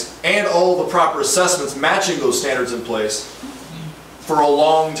place and all of the proper assessments matching those standards in place for a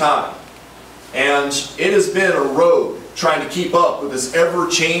long time. And it has been a road trying to keep up with this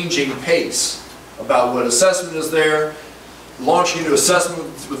ever-changing pace about what assessment is there, launching into assessment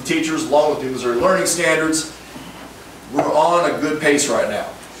with teachers along with the Missouri Learning Standards. We're on a good pace right now.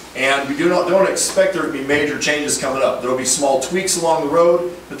 And we don't expect there to be major changes coming up. There will be small tweaks along the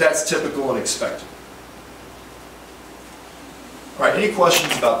road, but that's typical and expected. All right, any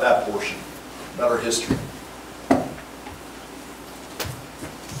questions about that portion, about our history?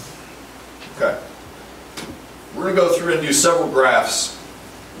 Okay. We're going to go through and do several graphs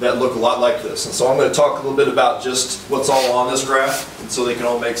that look a lot like this. And so I'm going to talk a little bit about just what's all on this graph, and so they can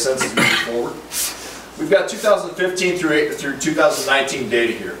all make sense as we move forward. We've got 2015 through 2019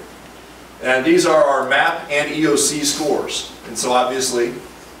 data here. And these are our MAP and EOC scores. And so obviously,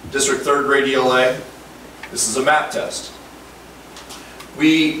 District 3rd grade ELA, this is a MAP test.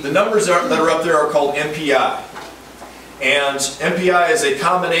 The numbers that are up there are called MPI. And MPI is a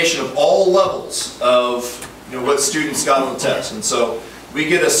combination of all levels of what students got on the test. And so we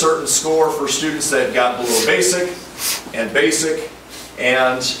get a certain score for students that got below basic,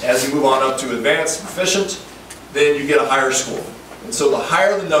 and as you move on up to advanced, proficient, then you get a higher score. And so the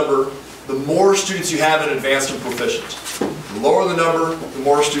higher the number, the more students you have in advanced and proficient. The lower the number, the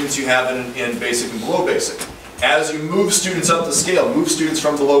more students you have in basic and below basic. As you move students up the scale, move students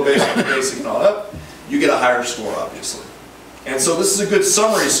from below basic to basic and on up, you get a higher score, obviously. And so this is a good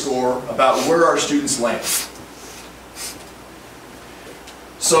summary score about where our students land.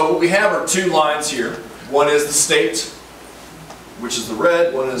 So what we have are two lines here. One is the state, which is the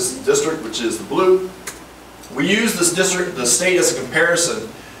red. One is the district, which is the blue. We use the state as a comparison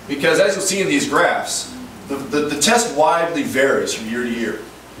because, as you'll see in these graphs, the test widely varies from year to year.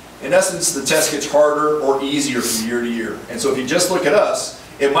 In essence, the test gets harder or easier from year to year. And so if you just look at us,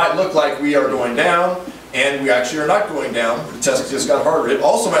 it might look like we are going down, and we actually are not going down. The test just got harder. It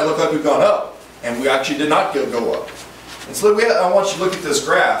also might look like we've gone up, and we actually did not go up. And so the way I want you to look at this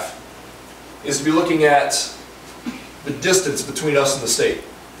graph is to be looking at the distance between us and the state.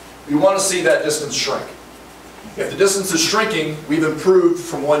 We want to see that distance shrink. If the distance is shrinking, we've improved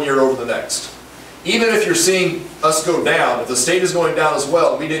from one year over the next. Even if you're seeing us go down, if the state is going down as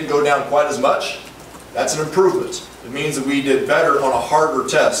well, and we didn't go down quite as much, that's an improvement. It means that we did better on a harder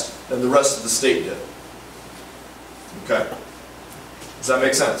test than the rest of the state did. Okay. Does that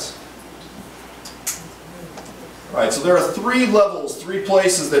make sense? All right, so there are three levels, three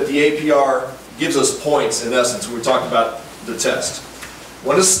places that the APR gives us points, in essence, when we talk about the test.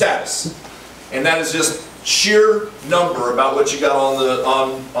 One is status, and that is just sheer number about what you got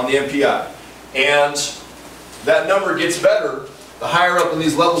on the MPI. And that number gets better the higher up in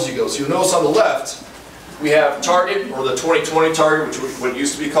these levels you go. So you'll notice on the left, we have target, or the 2020 target, which is what it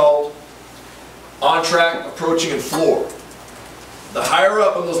used to be called, on track, approaching, and floor. The higher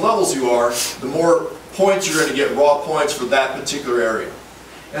up on those levels you are, the more points you're going to get, raw points for that particular area.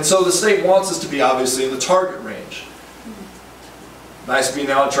 And so the state wants us to be obviously in the target range. Nice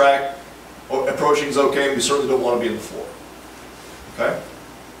being on track, approaching is okay, we certainly don't want to be in the floor. Okay?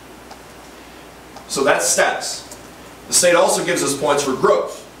 So that's status. The state also gives us points for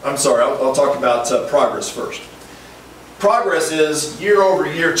growth. I'm sorry, I'll talk about progress first. Progress is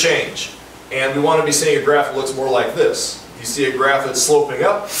year-over-year change. And we want to be seeing a graph that looks more like this. If you see a graph that's sloping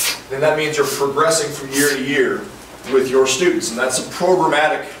up, then that means you're progressing from year to year with your students. And that's a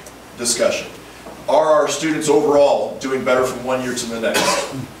programmatic discussion. Are our students overall doing better from one year to the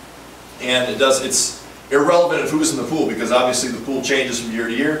next? And it's irrelevant of who's in the pool, because obviously the pool changes from year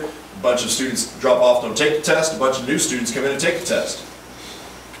to year. A bunch of students drop off, don't take the test. A bunch of new students come in and take the test.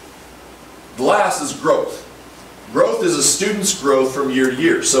 The last is growth. Growth is a student's growth from year to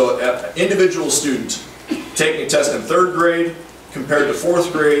year. So an individual student taking a test in 3rd grade compared to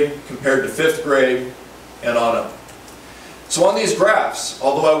 4th grade, compared to 5th grade, and on up. So on these graphs,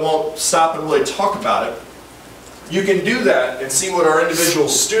 although I won't stop and really talk about it, you can do that and see what our individual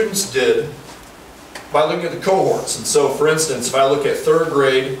students did by looking at the cohorts. And so, for instance, if I look at 3rd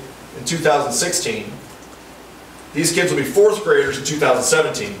grade in 2016, these kids will be 4th graders in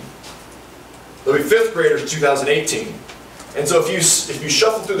 2017. They'll be 5th graders in 2018. And so if you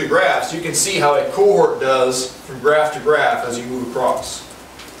shuffle through the graphs, you can see how a cohort does from graph to graph as you move across.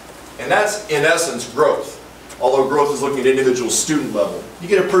 And that's, in essence, growth. Although growth is looking at individual student level. You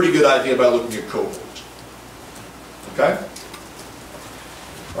get a pretty good idea by looking at cohort. Okay?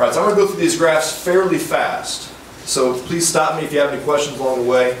 All right, so I'm going to go through these graphs fairly fast. So please stop me if you have any questions along the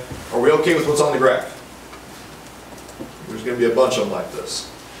way. Are we okay with what's on the graph? There's going to be a bunch of them like this.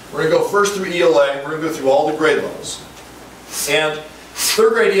 We're going to go first through ELA. We're going to go through all the grade levels. And 3rd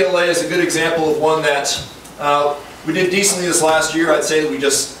grade ELA is a good example of one that we did decently this last year. I'd say that we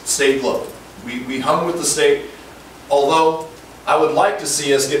just stayed low. We hung with the state, although I would like to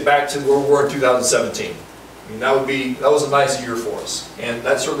see us get back to where we were in 2017. I mean, that was a nice year for us, and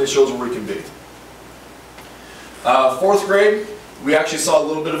that certainly shows where we can be. 4th grade, we actually saw a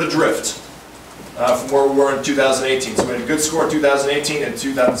little bit of a drift from where we were in 2018. So we had a good score in 2018 and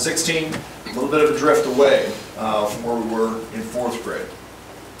 2016, a little bit of a drift away from where we were in 4th grade.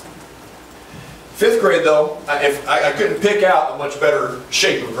 5th grade, though, I couldn't pick out a much better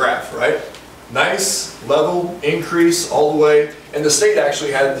shape of graph, right? Nice, level, increase all the way, and the state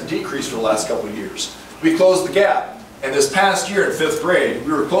actually had the decrease for the last couple of years. We closed the gap, and this past year in 5th grade,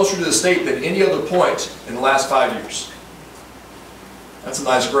 we were closer to the state than any other point in the last 5 years. That's a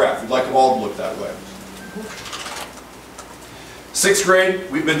nice graph. We'd like them all to look that way. 6th grade,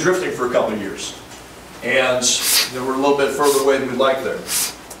 we've been drifting for a couple of years, and we're a little bit further away than we'd like there.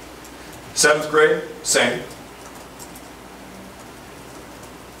 7th grade, same.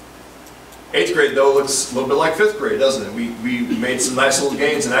 8th grade, though, looks a little bit like 5th grade, doesn't it? We made some nice little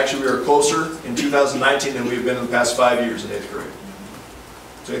gains, and actually we were closer in 2019 than we've been in the past 5 years in 8th grade.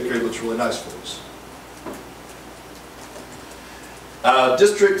 So 8th grade looks really nice for us.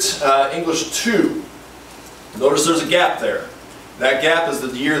 District English 2. Notice there's a gap there. That gap is the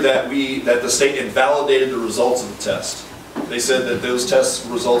year that the state invalidated the results of the test. They said that those test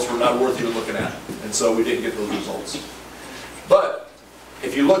results were not worth even looking at, and so we didn't get those results. But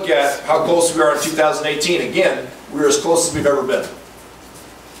if you look at how close we are in 2018, again, we're as close as we've ever been.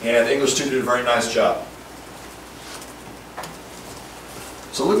 And English 2 did a very nice job.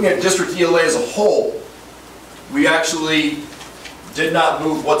 So looking at District ELA as a whole, we actually did not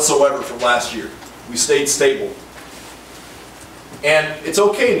move whatsoever from last year. We stayed stable. And it's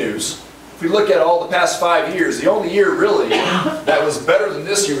okay news. If we look at all the past 5 years, the only year really that was better than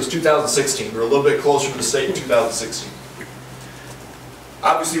this year was 2016. We were a little bit closer to the state in 2016.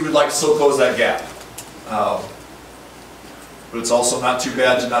 Obviously, we'd like to still close that gap. But it's also not too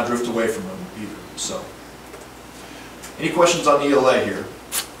bad to not drift away from them either. So, any questions on ELA here?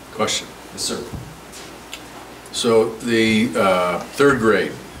 Question. Yes, sir. So the 3rd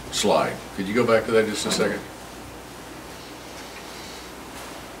grade slide, could you go back to that just a second?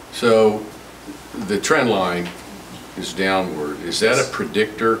 So the trend line is downward. Is that a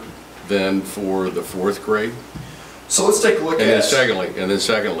predictor then for the 4th grade? So let's take a look at it. And then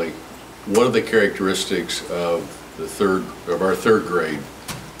secondly, what are the characteristics of our 3rd grade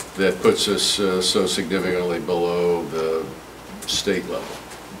that puts us so significantly below the state level?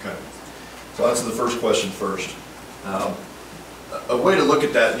 Okay. So that's the first question first. A way to look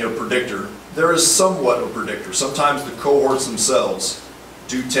at that, predictor, there is somewhat of a predictor. Sometimes the cohorts themselves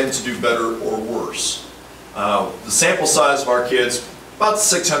do tend to do better or worse. The sample size of our kids, about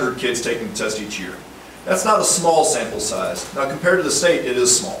 600 kids taking the test each year. That's not a small sample size. Now compared to the state, it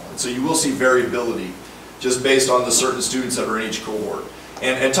is small. And so you will see variability just based on the certain students that are in each cohort.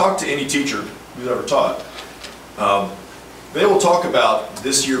 And talk to any teacher who's ever taught. They will talk about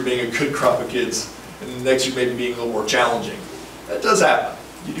this year being a good crop of kids and the next year maybe being a little more challenging. That does happen.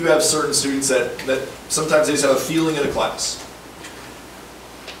 You do have certain students that sometimes they just have a feeling in a class.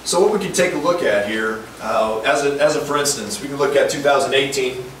 So what we can take a look at here, as a for instance, we can look at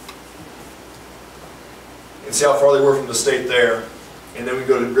 2018 and see how far they were from the state there, and then we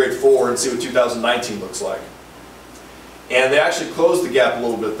go to grade 4 and see what 2019 looks like. And they actually closed the gap a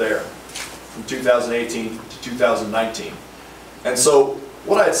little bit there from 2018 to 2019. And so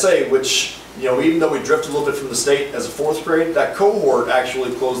what I'd say, which, even though we drift a little bit from the state as a 4th grade, that cohort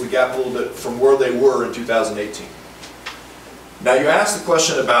actually closed the gap a little bit from where they were in 2018. Now you asked the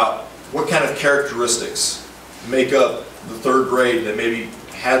question about what kind of characteristics make up the third grade that maybe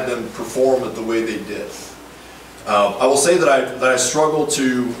had them perform it the way they did. I will say that I struggle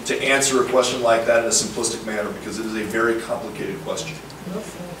to answer a question like that in a simplistic manner because it is a very complicated question.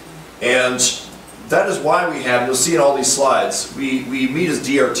 And that is why we have, you'll see in all these slides, we meet as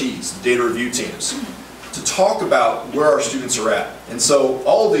DRTs, data review teams, to talk about where our students are at. And so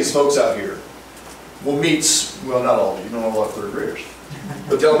all of these folks out here will meet, well, not all of you, don't have a lot of third graders,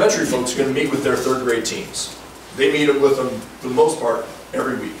 but the elementary folks are going to meet with their third grade teams. They meet with them for the most part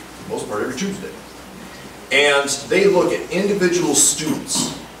every week, for the most part every Tuesday. And they look at individual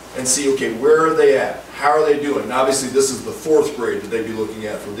students and see, okay, where are they at? How are they doing? And obviously this is the fourth grade that they'd be looking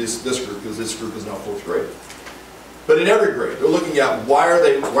at for this group, because this group is now fourth grade. But in every grade, they're looking at why are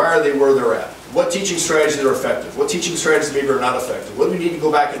they where they're at? What teaching strategies are effective? What teaching strategies maybe are not effective? What do we need to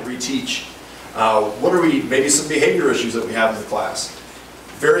go back and reteach? What are maybe some behavior issues that we have in the class?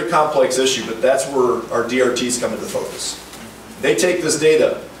 Very complex issue, but that's where our DRTs come into focus. They take this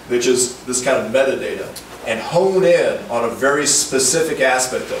data, which is this kind of metadata, and hone in on a very specific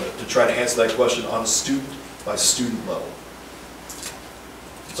aspect of it to try to answer that question on a student-by-student level.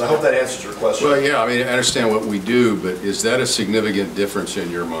 So I hope that answers your question. Well, yeah, I mean, I understand what we do, but is that a significant difference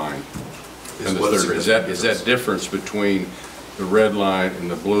in your mind? In the third grade? Is that difference between the red line and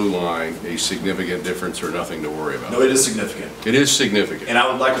the blue line a significant difference or nothing to worry about? No, it is significant. It is significant. And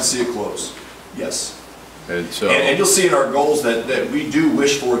I would like to see it close. Yes. And so, and you'll see in our goals that we do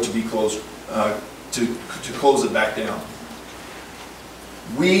wish for it to be close, to close it back down.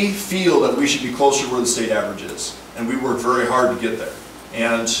 We feel that we should be closer to where the state average is, and we work very hard to get there.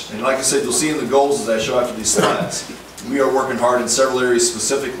 And like I said, you'll see in the goals as I show after these slides, we are working hard in several areas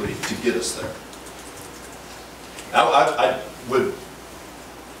specifically to get us there. I would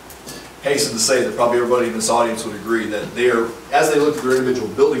hasten to say that probably everybody in this audience would agree that they are, as they look at their individual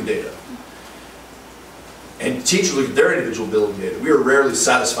building data, and teachers look at their individual building data, we are rarely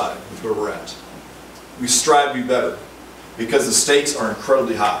satisfied with where we're at. We strive to be better because the stakes are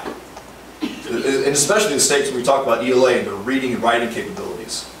incredibly high. And especially the stakes when we talk about ELA and their reading and writing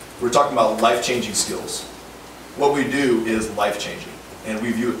capabilities. We're talking about life-changing skills. What we do is life-changing, and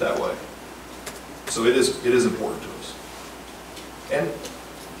we view it that way. So it is important to us. And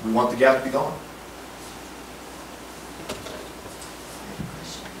we want the gap to be gone.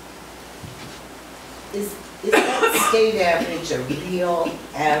 Is that state average a real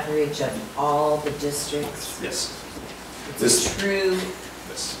average of all the districts? Yes. It's a true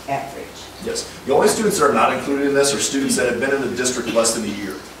average? Yes. The only students that are not included in this are students that have been in the district less than a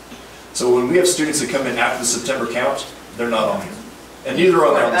year. So when we have students that come in after the September count, they're not on here. And neither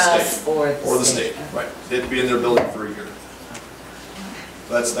are they on the state. Or the state. Right. They'd be in their building for a year.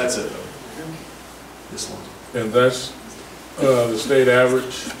 That's it though. This one. And that's the state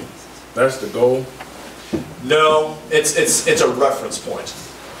average? That's the goal? No, it's a reference point.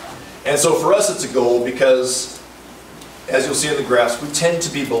 And so for us it's a goal because, as you'll see in the graphs, we tend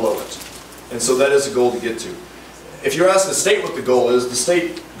to be below it. And so that is a goal to get to. If you're asking the state what the goal is, the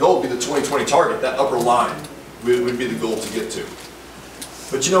state goal would be the 2020 target. That upper line would be the goal to get to.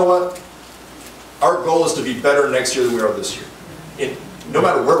 But you know what? Our goal is to be better next year than we are this year. No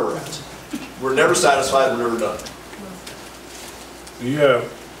matter where we're at. We're never satisfied, we're never done. Yeah,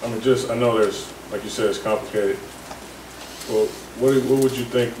 I know there's, like you said, it's complicated. Well, what would you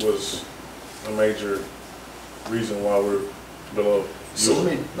think was a major reason why we're below? So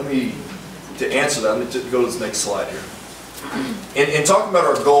let me to answer that, let me go to this next slide here. In talking about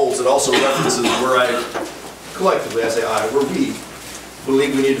our goals, it also references where collectively, I say where we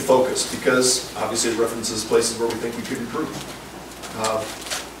believe we need to focus, because obviously it references places where we think we could improve.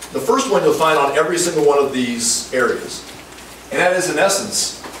 The first one you'll find on every single one of these areas, and that is in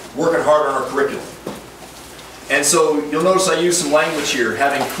essence, working hard on our curriculum. And so you'll notice I use some language here,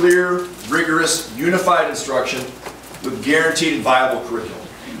 having clear, rigorous, unified instruction with guaranteed and viable curriculum.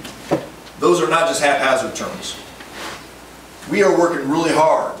 Those are not just haphazard terms. We are working really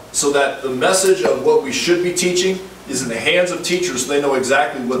hard so that the message of what we should be teaching is in the hands of teachers so they know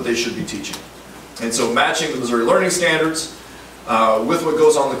exactly what they should be teaching. And so matching the Missouri Learning Standards with what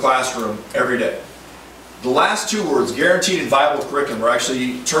goes on in the classroom every day. The last two words, guaranteed and viable curriculum, are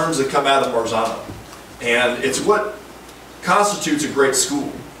actually terms that come out of Marzano. And it's what constitutes a great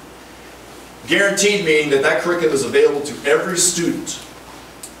school. Guaranteed meaning that that curriculum is available to every student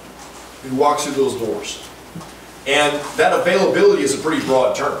who walks through those doors. And that availability is a pretty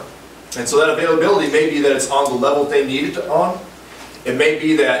broad term. And so that availability may be that it's on the level they need it on. It may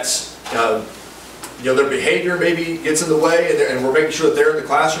be that their behavior maybe gets in the way and we're making sure that they're in the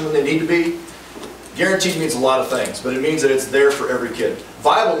classroom when they need to be. Guaranteed means a lot of things, but it means that it's there for every kid.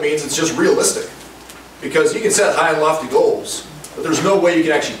 Viable means it's just realistic. Because you can set high and lofty goals, but there's no way you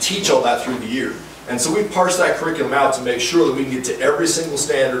can actually teach all that through the year. And so we parse that curriculum out to make sure that we can get to every single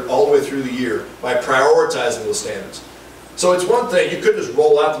standard all the way through the year by prioritizing those standards. So it's one thing, you could just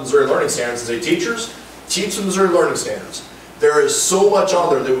roll out the Missouri Learning Standards and say, teachers, teach the Missouri Learning Standards. There is so much on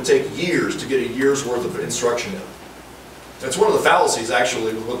there that would take years to get a year's worth of instruction in. That's one of the fallacies,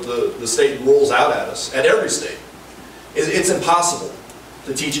 actually, with what the state rolls out at us, at every state. It's impossible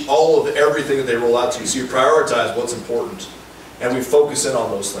to teach all of everything that they roll out to you. So you prioritize what's important, and we focus in on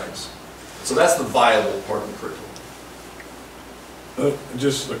those things. So that's the viable part of the curriculum.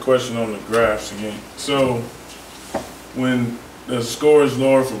 Just a question on the graphs again. So when the score is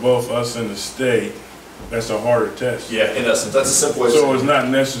lower for both us and the state, that's a harder test. Yeah, in essence, that's a simple way to say it. So it's not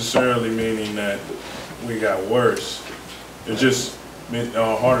necessarily meaning that we got worse. It's just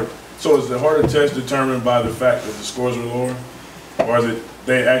harder. So is the harder test determined by the fact that the scores are lower? Or is it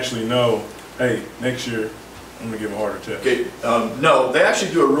they actually know, hey, next year I'm going to give a harder test? Okay, no, they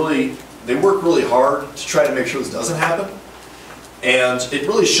actually they work really hard to try to make sure this doesn't happen. And it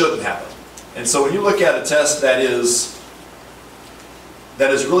really shouldn't happen. And so when you look at a test that has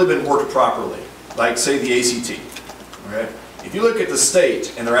really been worked properly, like say the ACT, right? If you look at the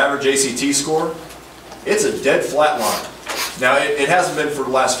state and their average ACT score, it's a dead flat line. Now, it hasn't been for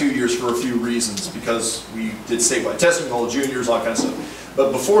the last few years for a few reasons, because we did statewide testing, all the juniors, all that kind of stuff.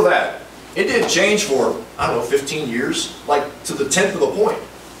 But before that, it didn't change for, I don't know, 15 years, like to the 10th of a point.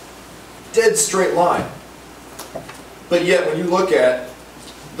 Dead straight line. But yet, when you look at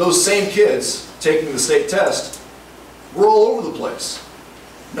those same kids taking the state test, we're all over the place.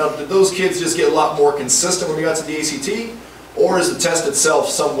 Now, did those kids just get a lot more consistent when we got to the ACT, or is the test itself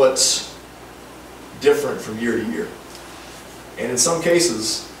somewhat different from year to year? And in some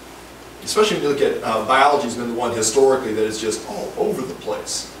cases, especially when you look at biology has been the one historically that is just all over the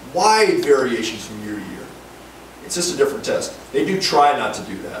place. Wide variations from year to year. It's just a different test. They do try not to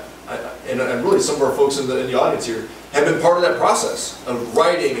do that. And really some of our folks in the audience here have been part of that process of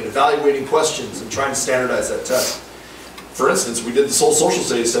writing and evaluating questions and trying to standardize that test. For instance, we did this whole social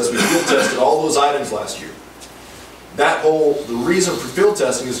studies test. We field tested all those items last year. The reason for field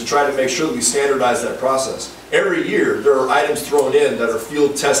testing is to try to make sure that we standardize that process. Every year, there are items thrown in that are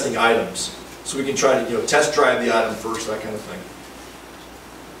field testing items. So we can try to, test drive the item first, that kind of thing.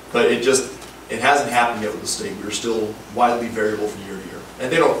 But it hasn't happened yet with the state. We're still widely variable from year to year.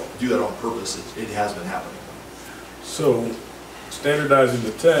 And they don't do that on purpose. It has been happening. So standardizing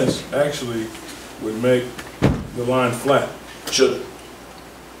the test actually would make the line flat. Should.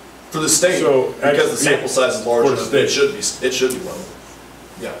 For the state, so because the sample size is large enough, it should be level.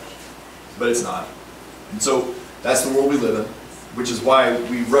 Yeah, but it's not. And so that's the world we live in, which is why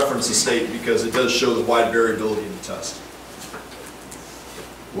we reference the state, because it does show the wide variability in the test.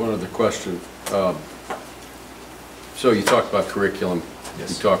 One other question. So you talked about curriculum.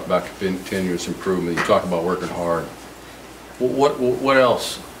 Yes. You talked about continuous improvement. You talked about working hard. What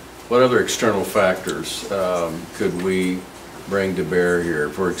else? What other external factors could we bring to bear here?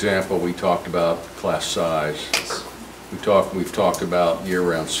 For example, we talked about class size. We've talked about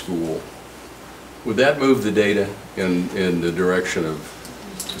year-round school. Would that move the data in the direction of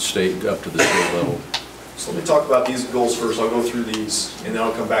the state, up to the state level? So let me talk about these goals first. I'll go through these, and then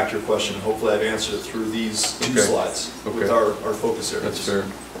I'll come back to your question. Hopefully I've answered it through these two slides with our focus areas. That's fair.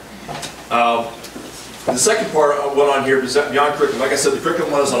 The second part I went on here is beyond curriculum. Like I said, the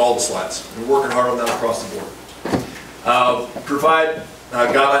curriculum one is on all the slides. We're working hard on that across the board. Provide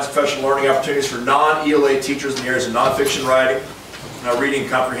guidelines of professional learning opportunities for non-ELA teachers in the areas of nonfiction writing, reading,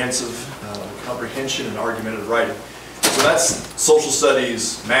 comprehension, and argumentative writing. So that's social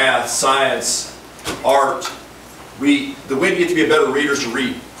studies, math, science, art. The way to get to be a better reader is to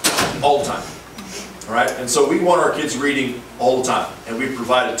read all the time. All right? And so we want our kids reading all the time. And we've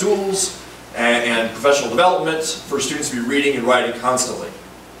provided tools and professional development for students to be reading and writing constantly.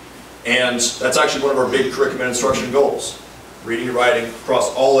 And that's actually one of our big curriculum and instruction goals. Reading and writing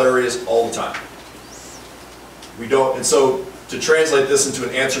across all areas all the time. And so to translate this into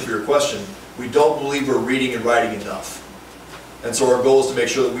an answer for your question, we don't believe we're reading and writing enough. And so our goal is to make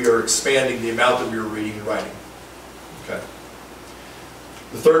sure that we are expanding the amount that we are reading and writing. Okay.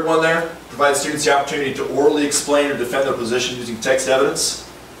 The third one there, provide students the opportunity to orally explain or defend their position using text evidence,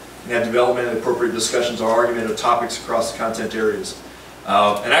 and have development and appropriate discussions or argument of topics across the content areas.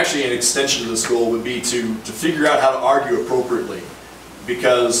 And actually an extension of this goal would be to figure out how to argue appropriately,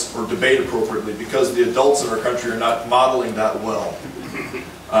 or debate appropriately, because the adults in our country are not modeling that well.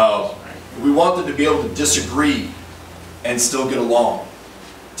 We want them to be able to disagree and still get along,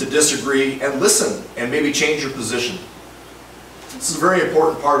 to disagree and listen and maybe change your position. This is a very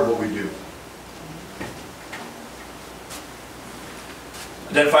important part of what we do.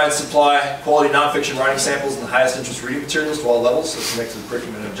 Identify and supply quality nonfiction writing samples and the highest interest reading materials to all levels that connect to the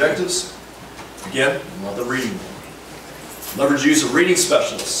curriculum and objectives. Again, we want the reading. Leverage use of reading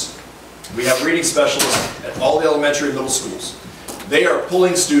specialists. We have reading specialists at all the elementary and middle schools. They are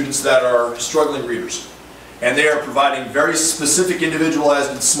pulling students that are struggling readers, and they are providing very specific,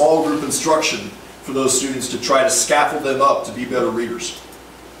 individualized, and small group instruction for those students to try to scaffold them up to be better readers.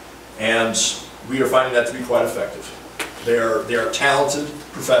 And we are finding that to be quite effective. They are talented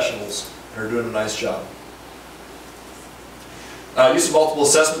professionals and are doing a nice job. Use of multiple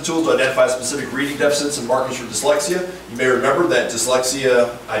assessment tools to identify specific reading deficits and markers for dyslexia. You may remember that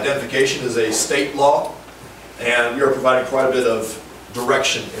dyslexia identification is a state law, and we are providing quite a bit of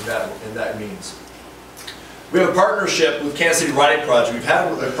direction in that means. We have a partnership with Kansas City Writing Project. We've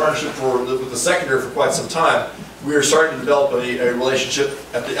had a partnership with the secondary for quite some time. We are starting to develop a relationship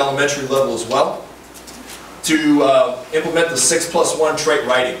at the elementary level as well to implement the 6+1 trait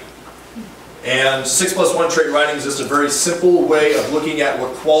writing. And 6+1 trait writing is just a very simple way of looking at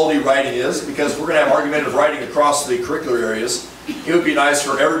what quality writing is, because we're going to have argumentative writing across the curricular areas. It would be nice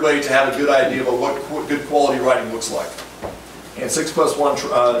for everybody to have a good idea about what good quality writing looks like. And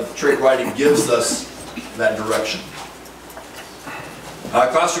 6+1 trait writing gives us that direction.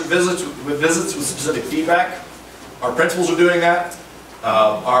 Classroom visits with specific feedback. Our principals are doing that.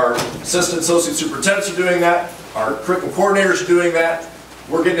 Our assistant associate superintendents are doing that. Our curriculum coordinators are doing that.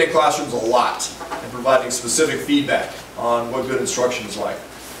 We're getting in classrooms a lot and providing specific feedback on what good instruction is like.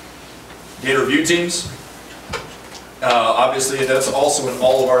 Data review teams. Obviously, that's also in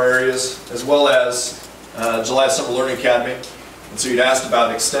all of our areas, as well as July Summer Learning Academy. And so you'd asked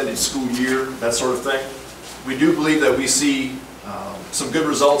about extended school year, that sort of thing. We do believe that we see some good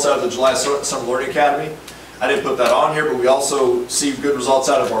results out of the July Summer Learning Academy. I didn't put that on here, but we also see good results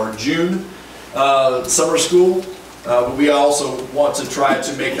out of our June summer school. But we also want to try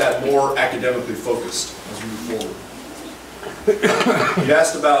to make that more academically focused as we move forward. You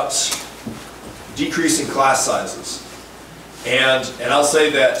asked about decreasing class sizes. And I'll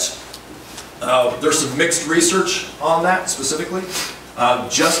say that there's some mixed research on that specifically.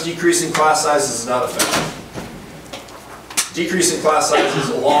 Just decreasing class sizes is not effective. Decreasing class sizes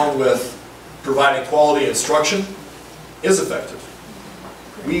along with providing quality instruction is effective.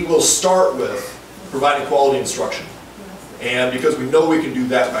 We will start with providing quality instruction, and because we know we can do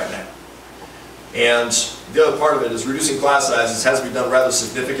that right now. And the other part of it is reducing class sizes has to be done rather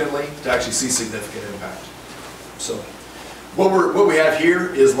significantly to actually see significant impact. So what we have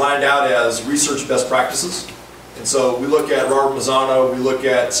here is lined out as research best practices. And so we look at Robert Mazzano, we look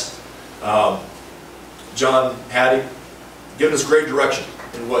at John Hattie, giving us great direction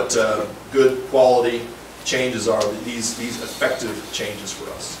in what good quality changes are, these effective changes for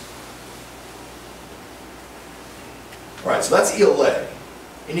us. All right, so that's ELA.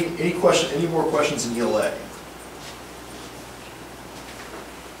 Any more questions in ELA?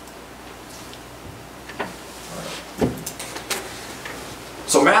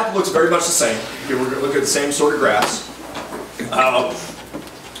 So math looks very much the same. Okay, we're going to look at the same sort of graphs.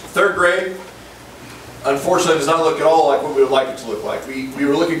 Third grade, unfortunately, does not look at all like what we would like it to look like. We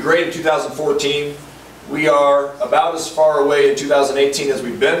were looking great in 2014. We are about as far away in 2018 as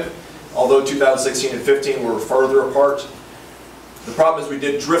we've been, although 2016 and 15 were farther apart. The problem is we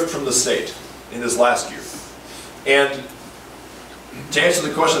did drift from the state in this last year. And to answer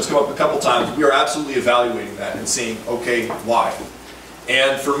the question that's come up a couple times, we are absolutely evaluating that and seeing, okay, why?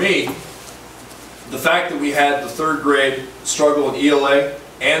 And for me, the fact that we had the third grade struggle in ELA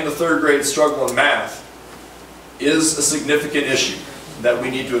and the third grade struggle in math is a significant issue that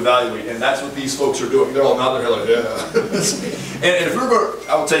we need to evaluate, and that's what these folks are doing. They're all nodding their head like, yeah. And if we were going to,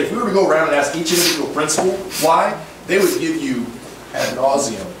 I will tell you, if we were to go around and ask each individual principal why, they would give you ad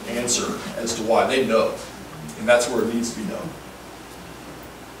nauseum answer as to why. They know, and that's where it needs to be known.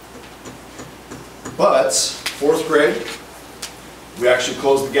 But fourth grade, we actually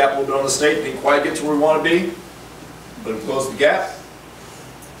closed the gap a little bit on the state. Didn't quite get to where we want to be, but we closed the gap.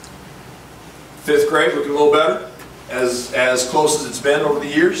 Fifth grade, looking a little better, as close as it's been over the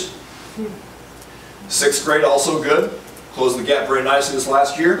years. Sixth grade, also good. Closed the gap very nicely this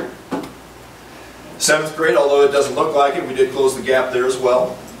last year. Seventh grade, although it doesn't look like it, we did close the gap there as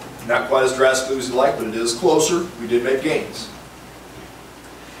well. Not quite as drastically as you'd like, but it is closer. We did make gains.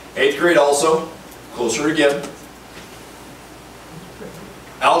 Eighth grade also, closer again.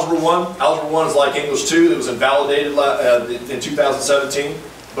 Algebra 1 is like English 2 that was invalidated in 2017,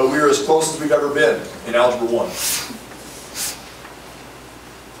 but we are as close as we've ever been in Algebra 1.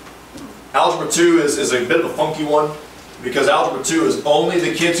 Algebra 2 is a bit of a funky one, because Algebra 2 is only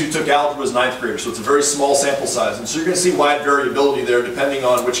the kids who took Algebra as 9th graders, so it's a very small sample size. And so you're going to see wide variability there depending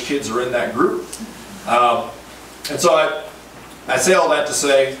on which kids are in that group. And so I say all that to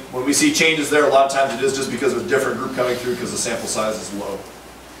say, when we see changes there, a lot of times it is just because of a different group coming through because the sample size is low.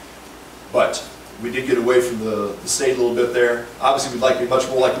 But we did get away from the state a little bit there. Obviously, we'd like to be much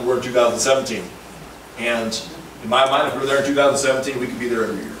more like we were in 2017. And in my mind, if we were there in 2017, we could be there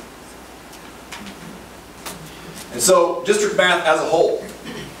every year. And so, district math as a whole,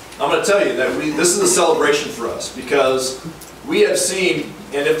 I'm going to tell you that this is a celebration for us, because we have seen,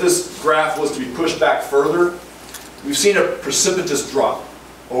 and if this graph was to be pushed back further, we've seen a precipitous drop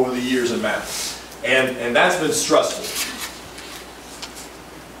over the years in math. And that's been stressful.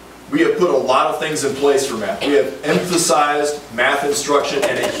 We have put a lot of things in place for math. We have emphasized math instruction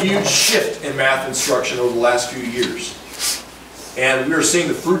and a huge shift in math instruction over the last few years. And we are seeing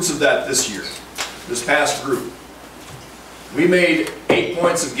the fruits of that this year, this past group. We made 8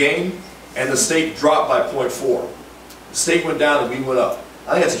 points of gain, and the state dropped by 0.4. The state went down and we went up.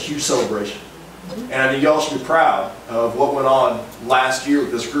 I think that's a huge celebration. And I think y'all should be proud of what went on last year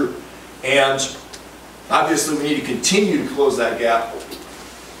with this group. And obviously we need to continue to close that gap.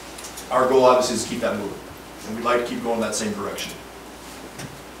 Our goal obviously is to keep that moving. And we'd like to keep going in that same direction.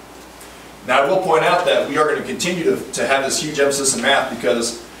 Now I will point out that we are going to continue to have this huge emphasis in math,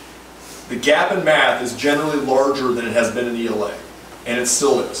 because the gap in math is generally larger than it has been in ELA. And it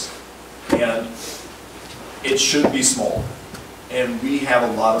still is. And it should be smaller. And we have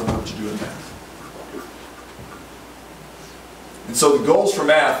a lot of work to do in math. And so the goals for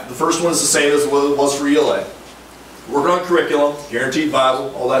math, the first one is the same as what it was for ELA. Working on curriculum, guaranteed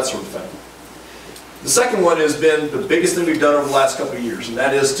Bible, all that sort of thing. The second one has been the biggest thing we've done over the last couple of years, and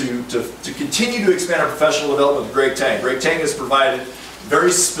that is to continue to expand our professional development with Greg Tang. Greg Tang has provided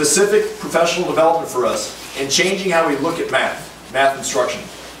very specific professional development for us in changing how we look at math instruction.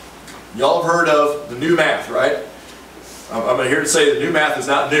 Y'all have heard of the new math, right? I'm here to say the new math is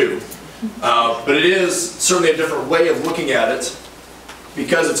not new, but it is certainly a different way of looking at it,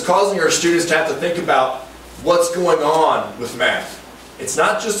 because it's causing our students to have to think about what's going on with math. It's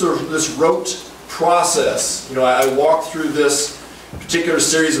not just this rote process. You know, I walk through this particular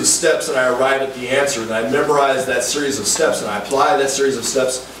series of steps and I arrive at the answer, and I memorize that series of steps and I apply that series of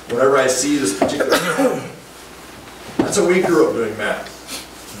steps whenever I see this particular. That's how we grew up doing math.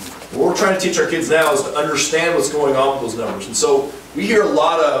 What we're trying to teach our kids now is to understand what's going on with those numbers. And so we hear a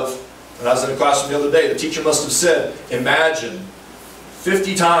lot of, and I was in a classroom the other day, the teacher must have said, imagine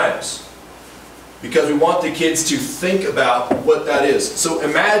 50 times. Because we want the kids to think about what that is. So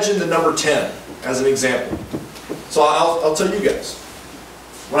imagine the number 10 as an example. So I'll tell you guys.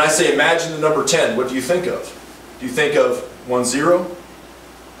 When I say imagine the number 10, what do you think of? Do you think of 10?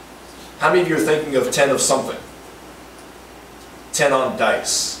 How many of you are thinking of 10 of something? 10 on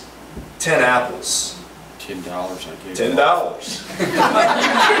dice. 10 apples. $10, I gave $10.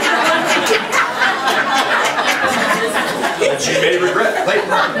 That you may regret later.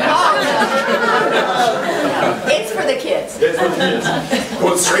 It's for the kids. It's for the kids.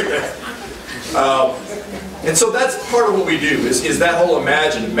 Going straight there. And so that's part of what we do, is that whole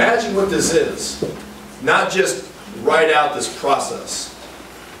imagine. Imagine what this is. Not just write out this process.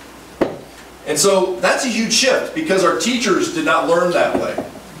 And so that's a huge shift, because our teachers did not learn that way.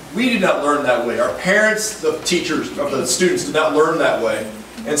 We did not learn that way. Our parents, the teachers, of the students did not learn that way.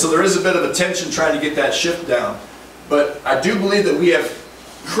 And so there is a bit of a tension trying to get that shift down. But I do believe that we have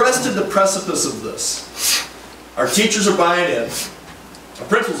crested the precipice of this. Our teachers are buying in. Our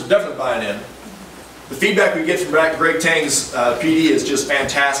principals are definitely buying in. The feedback we get from Greg Tang's PD is just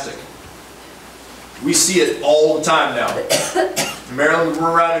fantastic. We see it all the time now. In Maryland,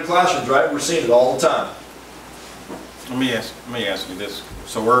 we're around in classrooms, right? We're seeing it all the time. Let me ask you this.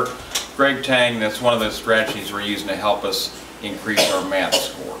 So Greg Tang, that's one of the strategies we're using to help us increase our math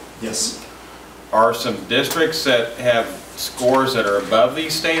score. Yes. Are some districts that have scores that are above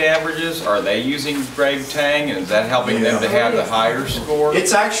these state averages, are they using Greg Tang, and is that helping them to have the higher score?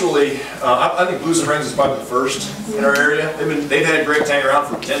 It's actually, I think Blue Springs is probably the first in our area. They've had Greg Tang around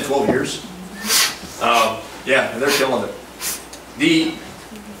for 10, 12 years. Yeah, and they're killing it. The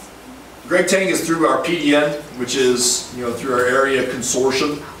Greg Tang is through our PDN, which is through our area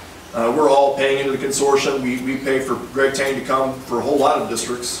consortium. We're all paying into the consortium. We pay for Greg Tang to come for a whole lot of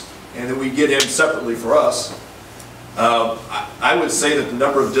districts, and then we get him separately for us. I would say that the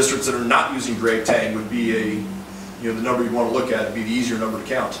number of districts that are not using Greg Tang would be the number you want to look at. It'd be the easier number to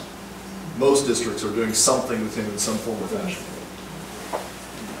count. Most districts are doing something with him in some form or fashion.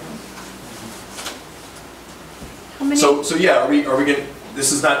 How many? So yeah, are we going?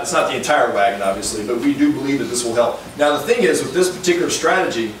 this is not, it's not the entire wagon, obviously, but we do believe that this will help. Now, the thing is, with this particular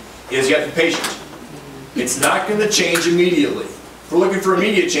strategy, is you have to be patient. It's not going to change immediately. If we're looking for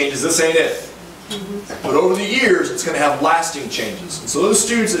immediate changes, this ain't it. But over the years, it's going to have lasting changes. And so those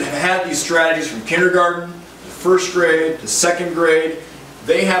students that have had these strategies from kindergarten to first grade to second grade,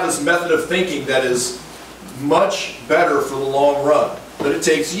 they have this method of thinking that is much better for the long run. But it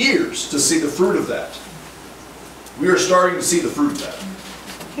takes years to see the fruit of that. We are starting to see the fruit of that.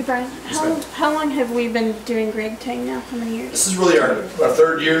 Hey Brian, how long have we been doing grade tang now? How many years? This is really our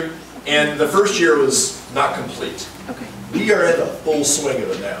third year, and the first year was not complete. Okay. We are in the full swing of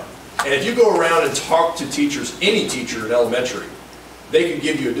it now. And if you go around and talk to teachers, any teacher in elementary, they can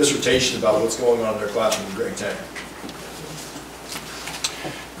give you a dissertation about what's going on in their classroom with grade tang.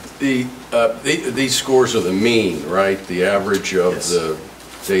 These scores are the mean, right? The average of the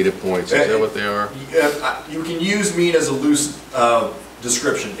data points, is that what they are? You can use mean as a loose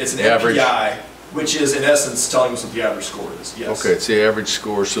description. It's an average MPI, which is in essence telling us what the average score is. Yes. Okay, it's the average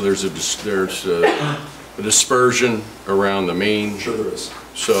score, so there's a dispersion around the mean. Sure there is.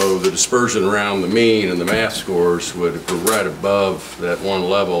 So the dispersion around the mean and the math scores would, if we're right above that one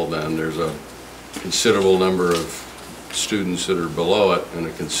level, then there's a considerable number of students that are below it and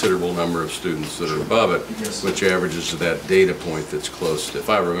a considerable number of students that are above it, yes, which averages to that data point that's close to, if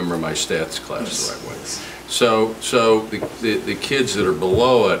I remember my stats class the right way. So the kids that are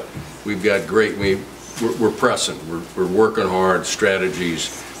below it, we've got great, we're pressing, we're working hard,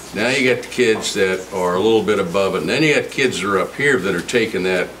 strategies. Now you got the kids that are a little bit above it, and then you got kids that are up here that are taking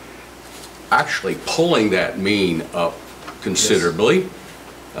that, actually pulling that mean up considerably, yes,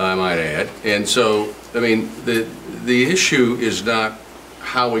 I might add. And so, I mean, the issue is not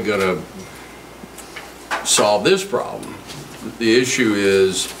how we're going to solve this problem. The issue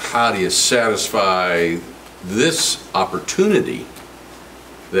is how do you satisfy this opportunity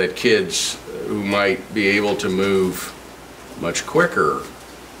that kids who might be able to move much quicker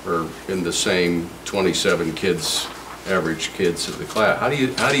or in the same 27 kids, average kids of the class. How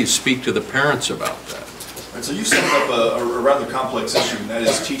do you speak to the parents about that? Right, so you summed up a rather complex issue, and that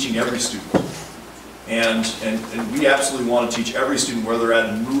is teaching every student. And we absolutely want to teach every student where they're at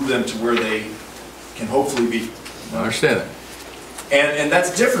and move them to where they can hopefully be. I understand that. And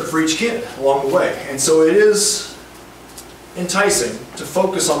that's different for each kid along the way. And so it is enticing to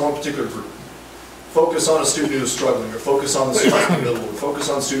focus on one particular group. Focus on a student who is struggling, or focus on the student in the middle, or focus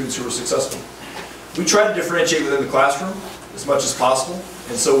on students who are successful. We try to differentiate within the classroom as much as possible,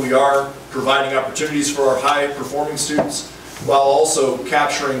 and so we are providing opportunities for our high-performing students while also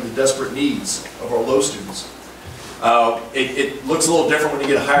capturing the desperate needs of our low students. It looks a little different when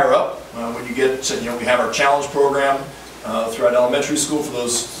you get higher up. When you get to, we have our challenge program throughout elementary school for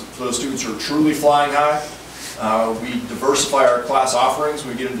those students who are truly flying high. We diversify our class offerings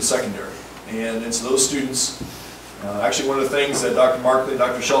when we get into secondary. And so those students, actually one of the things that Dr. Markley and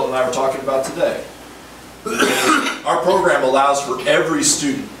Dr. Shelton and I were talking about today, our program allows for every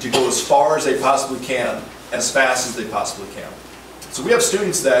student to go as far as they possibly can, as fast as they possibly can. So we have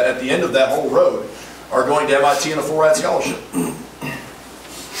students that at the end of that whole road are going to MIT on a full-ride scholarship.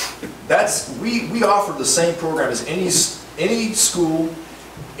 We offer the same program as any school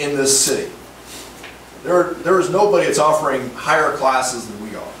in this city. There is nobody that's offering higher classes than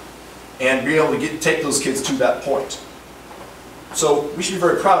we are, and be able to take those kids to that point. So we should be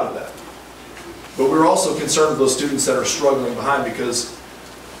very proud of that. But we're also concerned with those students that are struggling behind, because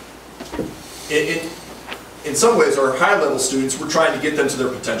in some ways our high-level students, we're trying to get them to their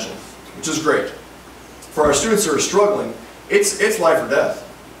potential, which is great. For our students that are struggling, it's life or death.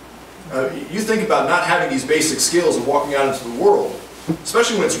 You think about not having these basic skills and walking out into the world,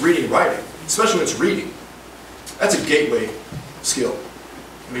 especially when it's reading and writing, especially when it's reading. That's a gateway skill.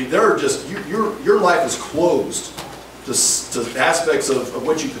 I mean, there are just, your life is closed to aspects of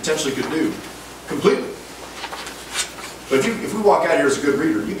what you potentially could do completely. But if we walk out here as a good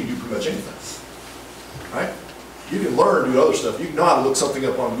reader, you can do pretty much anything, right? You can learn and do other stuff. You can know how to look something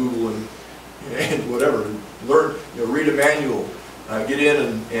up on Google and whatever, and learn, read a manual, get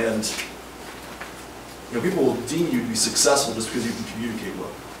in and people will deem you to be successful just because you can communicate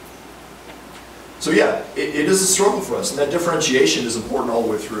well. So yeah, it is a struggle for us, and that differentiation is important all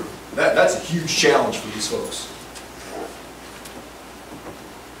the way through. That's a huge challenge for these folks.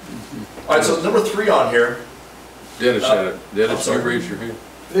 All right, so number 3 on here. Dennis, Dennis, you raise your hand.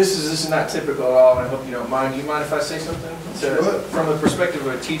 This is not typical at all, and I hope you don't mind. Do you mind if I say something? From the perspective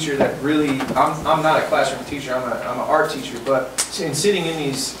of a teacher that really, I'm not a classroom teacher, I'm an art teacher, but in sitting in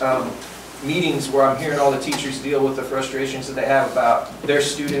these meetings where I'm hearing all the teachers deal with the frustrations that they have about their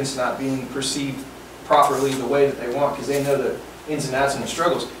students not being perceived properly the way that they want, because they know that ins and outs and the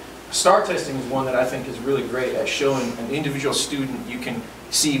struggles. STAR testing is one that I think is really great at showing an individual student. You can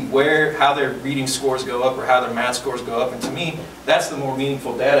see how their reading scores go up or how their math scores go up, and to me, that's the more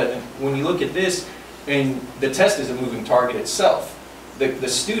meaningful data. And when you look at this, and the test is a moving target itself. The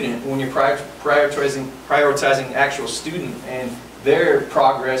student, when you're prioritizing the actual student and their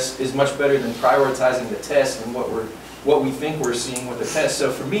progress is much better than prioritizing the test and what we think we're seeing with the test.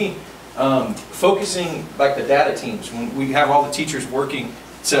 So for me, focusing like the data teams, when we have all the teachers working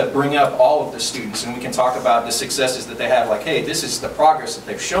to bring up all of the students and we can talk about the successes that they have, like, hey, this is the progress that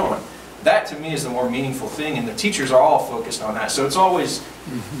they've shown. That to me is the more meaningful thing, and the teachers are all focused on that. So it's always,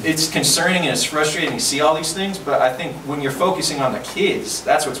 it's concerning and it's frustrating to see all these things, but I think when you're focusing on the kids,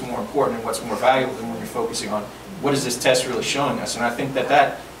 that's what's more important and what's more valuable than when you're focusing on what is this test really showing us. And I think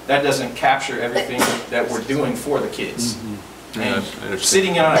that doesn't capture everything that we're doing for the kids. And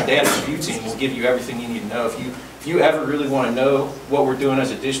sitting in on a data review team will give you everything you need to know. If you ever really want to know what we're doing as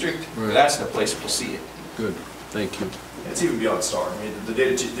a district, that's the place to see it. Good, thank you. It's even beyond STAR. I mean, the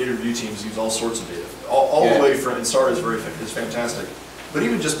data review teams use all sorts of data. All the way from, and STAR is fantastic, but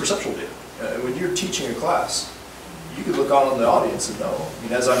even just perceptual data. When you're teaching a class, you could look on the audience and know. I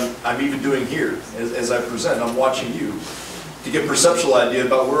mean, as I'm even doing here, as I present, I'm watching you to get a perceptual idea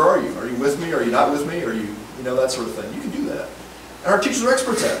about where are you? Are you with me? Are you not with me? Are you, that sort of thing. You can do that. And our teachers are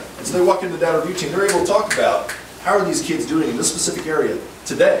experts at it. And so they walk into the data review team, they're able to talk about how are these kids doing in this specific area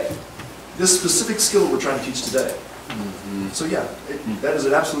today, this specific skill we're trying to teach today. So yeah, that is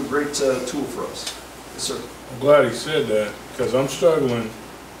an absolute great tool for us. Yes, sir. I'm glad he said that, because I'm struggling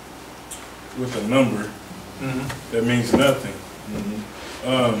with a number that means nothing.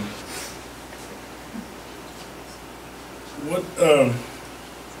 I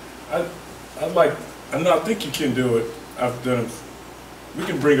think you can do it. I've done it. We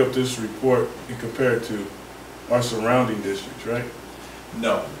can bring up this report and compare it to our surrounding districts, right?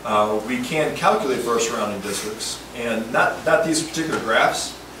 No, we can calculate for our surrounding districts, and not these particular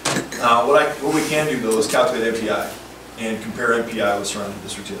graphs. What we can do though is calculate MPI and compare MPI with surrounding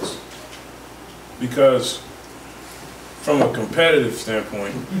districts. Yes. Because from a competitive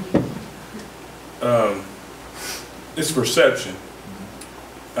standpoint, it's perception.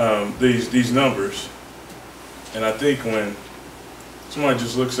 These numbers, and I think when somebody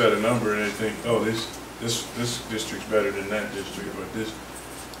just looks at a number and they think, oh, this district's better than that district, but this,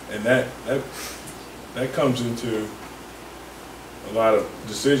 and that comes into a lot of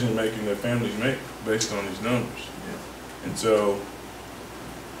decision making that families make based on these numbers. Yeah. And so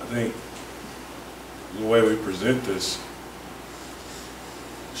I think the way we present this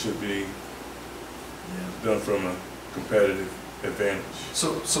should be done from a competitive advantage.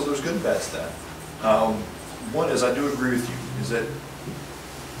 So there's good and bad to that. One is, I do agree with you, is that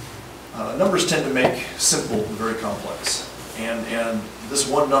numbers tend to make simple very complex. And this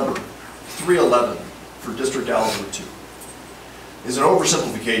one number, 311 for District Algebra 2, is an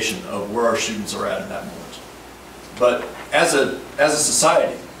oversimplification of where our students are at in that moment. But as a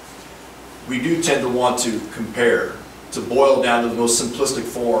society, we do tend to want to compare, to boil down to the most simplistic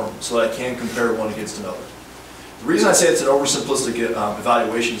form so that I can compare one against another. The reason I say it's an oversimplistic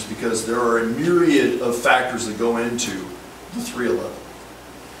evaluation is because there are a myriad of factors that go into the 311.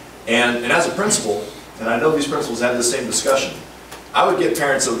 And as a principal, and I know these principals have the same discussion, I would get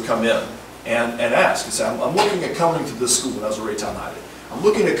parents that would come in and ask and say, I'm looking at coming to this school. When I was at Raytown High. I'm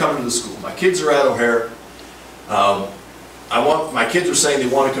looking at coming to the school. My kids are at O'Hare. My kids are saying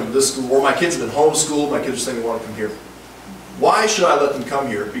they want to come to this school, or my kids have been homeschooled, my kids are saying they want to come here. Why should I let them come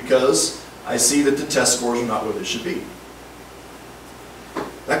here? Because I see that the test scores are not where they should be.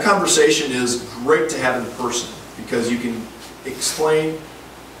 That conversation is great to have in person because you can explain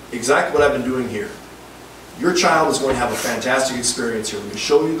exactly what I've been doing here. Your child is going to have a fantastic experience here. Let me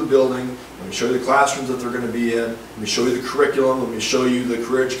show you the building, let me show you the classrooms that they're going to be in, let me show you the curriculum, let me show you the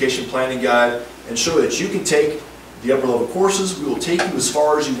career education planning guide, and show you that you can take the upper level courses. We will take you as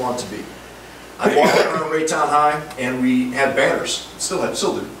far as you want to be. I walked around Raytown High and we had banners, still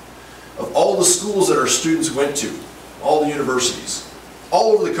do, of all the schools that our students went to, all the universities,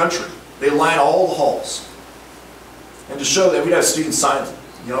 all over the country. They line all the halls. And to show that we'd have students sign them.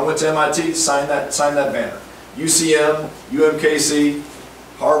 You know, I went to MIT, sign that banner. UCM, UMKC,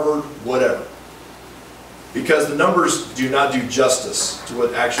 Harvard, whatever. Because the numbers do not do justice to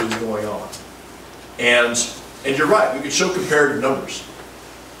what actually is going on. And you're right, we could show comparative numbers.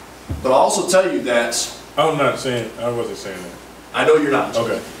 But I'll also tell you that... I wasn't saying that. I know you're not.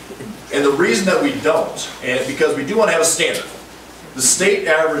 Okay. And the reason that we don't, and because we do want to have a standard. The state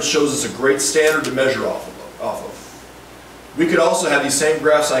average shows us a great standard to measure off of. We could also have these same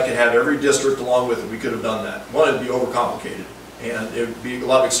graphs. I could have every district along with it. We could have done that. One, it'd be overcomplicated. and it would be a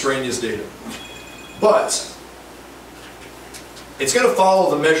lot of extraneous data. But it's going to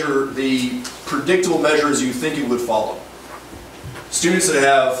follow the predictable measures you think it would follow. Students that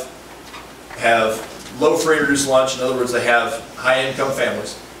have low free and reduced lunch, in other words, they have high income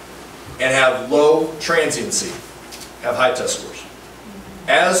families, and have low transiency, have high test scores.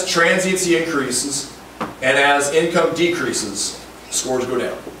 As transiency increases and as income decreases, scores go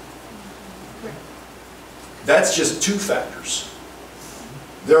down. That's just 2 factors.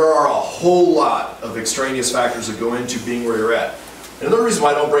 There are a whole lot of extraneous factors that go into being where you're at. And another reason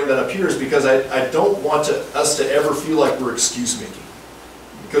why I don't bring that up here is because I don't want us to ever feel like we're excuse making.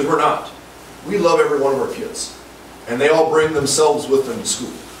 Because we're not. We love every one of our kids. And they all bring themselves with them to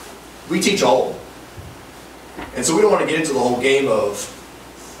school. We teach all of them. And so we don't want to get into the whole game of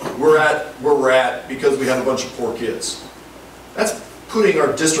we're at where we're at because we have a bunch of poor kids. That's putting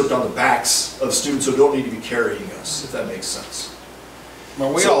our district on the backs of students who don't need to be carrying us, if that makes sense.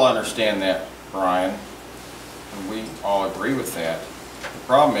 Well, we all understand that, Brian, and we all agree with that. The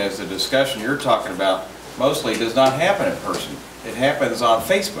problem is the discussion you're talking about mostly does not happen in person. It happens on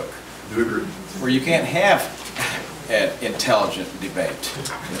Facebook, where you can't have an intelligent debate.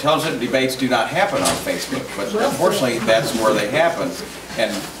 Intelligent debates do not happen on Facebook, but unfortunately that's where they happen.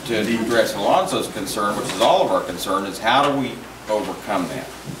 And to address Alonzo's concern, which is all of our concern, is how do we overcome that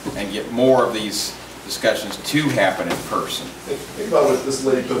and get more of these discussions to happen in person. Think about what this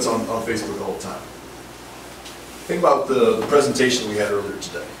lady puts on Facebook all the time. Think about the presentation we had earlier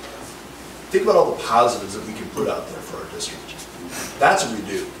today. Think about all the positives that we can put out there for our district. That's what we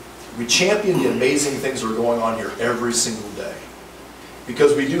do. We champion the amazing things that are going on here every single day.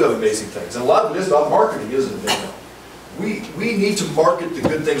 Because we do have amazing things. And a lot of it is about marketing, isn't it, Daniel? We need to market the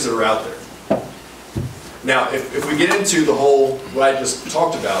good things that are out there. Now, if we get into the whole, what I just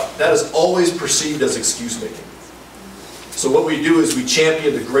talked about, that is always perceived as excuse making. So what we do is we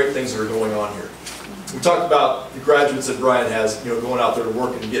champion the great things that are going on here. We talked about the graduates that Brian has, going out there to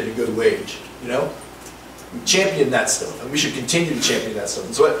work and getting a good wage, We champion that stuff, and we should continue to champion that stuff.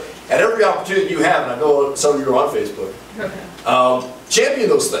 And so at every opportunity you have, and I know some of you are on Facebook, champion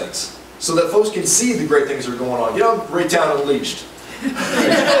those things so that folks can see the great things that are going on. Get on Raytown Unleashed. Did you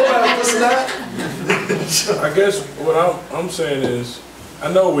know about this and that? I guess what I'm saying is,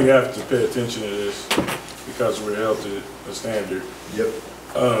 I know we have to pay attention to this because we're held to a standard. Yep.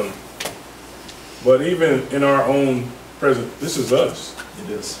 But even in our own present, this is us. It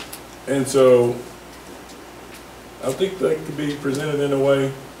is. And so I think that could be presented in a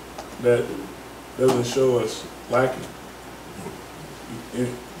way that doesn't show us lacking.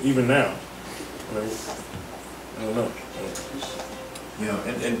 Even now. I don't know.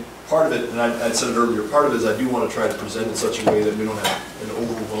 And part of it, and I said it earlier, part of it is I do want to try to present in such a way that we don't have an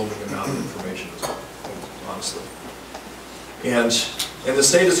overwhelming amount of information as well, honestly. And the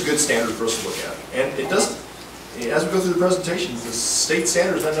state is a good standard for us to look at. And it doesn't, as we go through the presentations, the state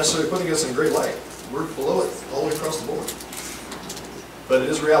standard is not necessarily putting us in a great light. We're below it all the way across the board. But it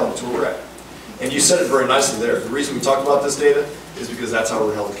is reality, it's where we're at. And you said it very nicely there. The reason we talk about this data is because that's how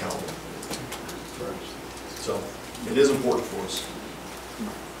we're held accountable. So it is important for us.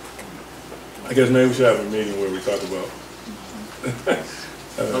 I guess maybe we should have a meeting where we talk about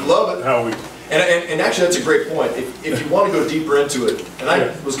I love it. How we... And actually, that's a great point. If you want to go deeper into it, and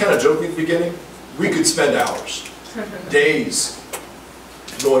I was kind of joking at the beginning, we could spend hours, days,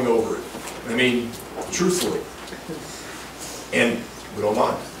 going over it. I mean, truthfully. And we don't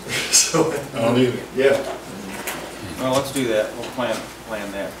mind. So, I don't either. Yeah. Well, let's do that. We'll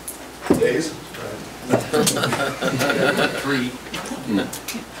plan that. Days? 3.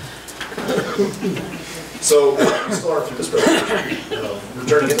 So, we still aren't through this presentation. We're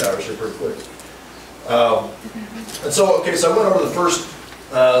turning into hours here pretty quick. And so, okay, so I went over the first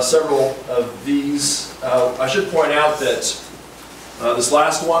several of these. I should point out that this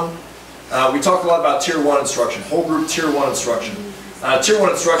last one, we talked a lot about Tier 1 instruction, whole group Tier 1 instruction. Tier 1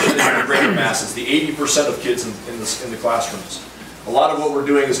 instruction is in the greater masses, the 80% of kids in the classrooms. A lot of what we're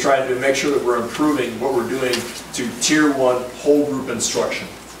doing is trying to make sure that we're improving what we're doing to Tier 1 whole group instruction.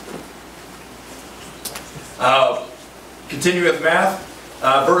 Continue with math,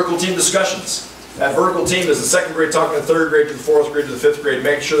 vertical team discussions. That vertical team is the 2nd grade talking to the 3rd grade to the 4th grade to the 5th grade,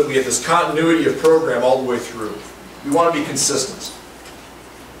 making sure that we have this continuity of program all the way through. We want to be consistent.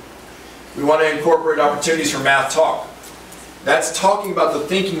 We want to incorporate opportunities for math talk. That's talking about the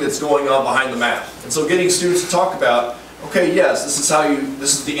thinking that's going on behind the math. And so getting students to talk about, okay, yes, this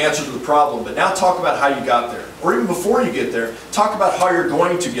is the answer to the problem, but now talk about how you got there. Or even before you get there, talk about how you're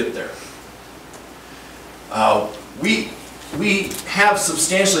going to get there. We have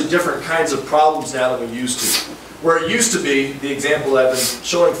substantially different kinds of problems now than we used to. Where it used to be, the example that I've been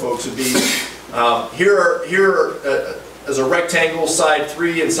showing folks would be, here is a rectangle, side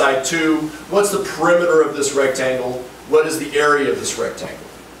 3 and side 2. What's the perimeter of this rectangle? What is the area of this rectangle?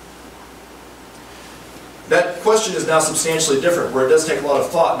 That question is now substantially different, where it does take a lot of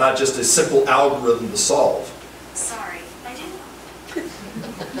thought, not just a simple algorithm to solve. Sorry, I didn't.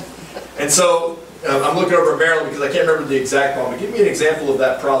 And so, I'm looking over at Marilyn because I can't remember the exact one, but give me an example of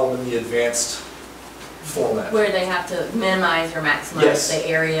that problem in the advanced format. Where they have to minimize or maximize the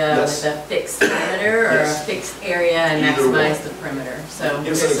area with a fixed perimeter or a fixed area and maximize the perimeter. So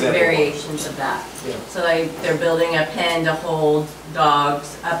there's some variations of that. Yeah. So they're building a pen to hold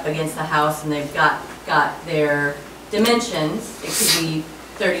dogs up against the house, and they've got their dimensions. It could be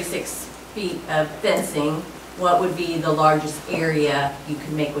 36 feet of fencing. What would be the largest area you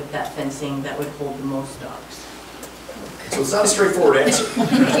could make with that fencing that would hold the most dogs? So it's not a straightforward answer. But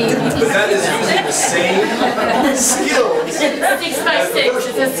that is using the same skills. 6 by 6,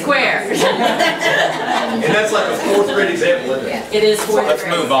 it's a square. And that's like a 4th grade example, isn't it? It is 4th grade. Let's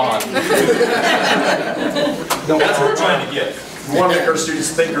move on. That's what we're trying to get. We want to make our students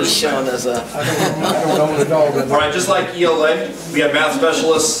thinkers. Showing us a. I don't own a dog. All right, just like ELA, we have math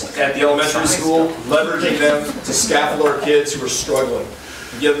specialists at the elementary school, leveraging them to scaffold our kids who are struggling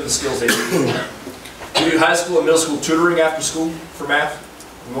and give them the skills they need. We do high school and middle school tutoring after school for math.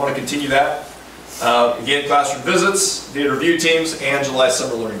 We want to continue that. Again, classroom visits, data review teams, and July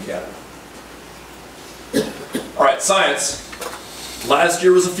Summer Learning Academy. All right, science. Last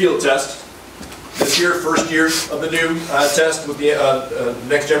year was a field test. This year, first year of the new test with the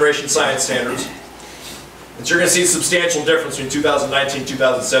next generation science standards. And so you're going to see a substantial difference between 2019 and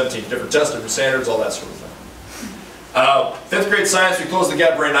 2017. Different tests, different standards, all that sort of thing. 5th grade science, we closed the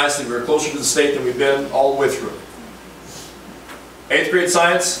gap very nicely. We were closer to the state than we've been all the way through. 8th grade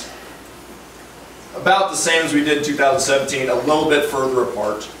science, about the same as we did in 2017, a little bit further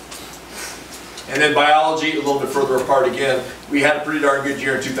apart. And then biology, a little bit further apart again. We had a pretty darn good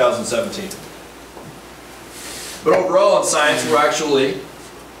year in 2017. But overall in science, we're actually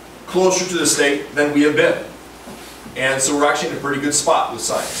closer to the state than we have been. And so we're actually in a pretty good spot with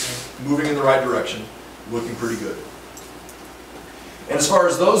science. Moving in the right direction, looking pretty good. And as far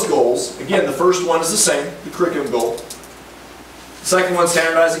as those goals, again, the first one is the same, the curriculum goal. The second one,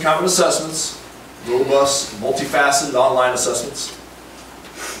 standardizing common assessments, robust, multifaceted online assessments.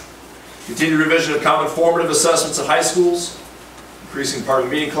 Continued revision of common formative assessments at high schools, increasing part of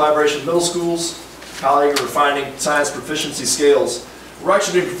the meeting collaboration in middle schools, piloting and refining science proficiency scales. We're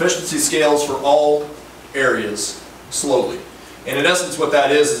actually doing proficiency scales for all areas slowly. And in essence what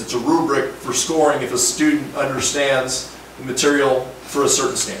that is it's a rubric for scoring if a student understands the material for a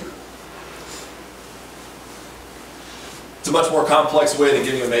certain standard. It's a much more complex way than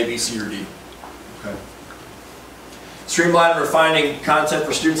giving them A, B, C, or D. Okay. Streamlining and refining content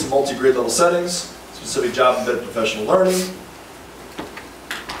for students in multi-grade level settings, specific job embedded professional learning,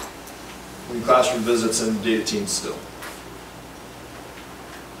 classroom visits and data teams still.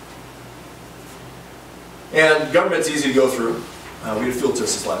 And government's easy to go through. We did field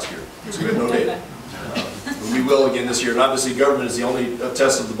tests this last year, so we have no data. We will again this year, and obviously government is the only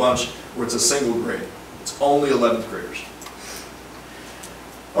test of the bunch where it's a single grade. It's only 11th graders.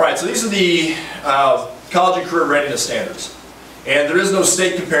 All right, so these are the college and career readiness standards. And there is no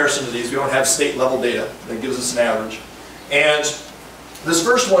state comparison to these. We don't have state level data that gives us an average. And this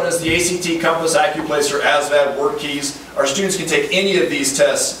first one is the ACT, Compass, AccuPlacer, ASVAB, WorkKeys. Our students can take any of these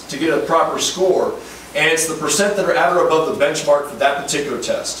tests to get a proper score, and it's the percent that are at or above the benchmark for that particular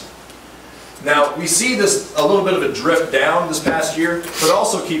test. Now, we see this a little bit of a drift down this past year, but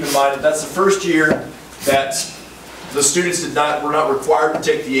also keep in mind that that's the first year that the students were not required to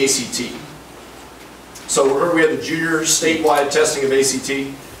take the ACT. So remember we had the junior statewide testing of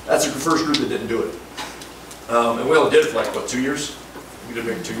ACT. That's the first group that didn't do it. And we only did it for like, what, 2 years? We did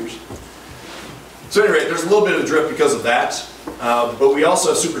maybe 2 years. So anyway, there's a little bit of a drift because of that. But we also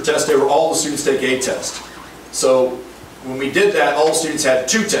have super test day where all the students take a test. So when we did that, all the students had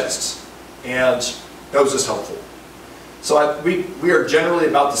 2 tests. And that was just helpful. So we are generally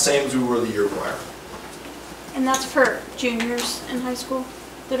about the same as we were the year prior. And that's for juniors in high school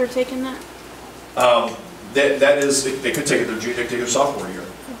that are taking that? That is, they could take it their junior, they could take it their sophomore year.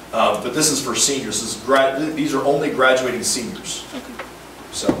 But this is for seniors. These are only graduating seniors. Okay.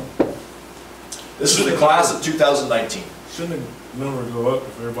 So this is the class of 2019. Shouldn't the number go up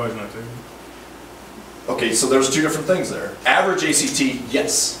if everybody's not taking it? Okay, so there's 2 different things there. Average ACT,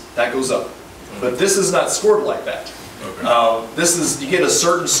 yes, that goes up. But this is not scored like that. Okay. This is, you get a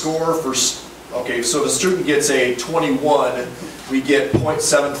certain score for, okay, so if a student gets a 21, we get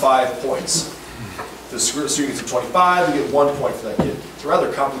 0.75 points. If the student gets a 25, you get 1 point for that kid. It's a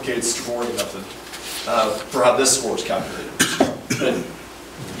rather complicated scoring method for how this score is calculated. But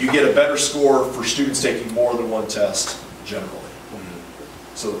you get a better score for students taking more than one test generally.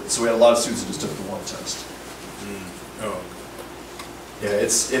 So we had a lot of students who just took the one test. Oh. Yeah,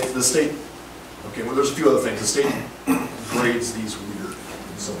 it's the state. Okay, well, there's a few other things. The state grades these weird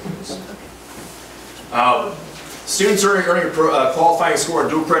in some ways. Students are earning a qualifying score in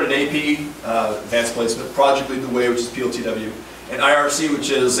dual credit AP, advanced placement, Project Lead the Way, which is PLTW, and IRC,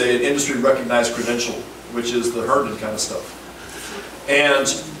 which is an industry recognized credential, which is the Herndon kind of stuff. And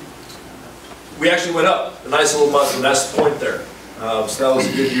we actually went up a nice little month, and that's the point there. So that was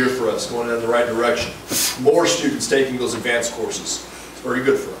a good year for us, going in the right direction. More students taking those advanced courses. It's very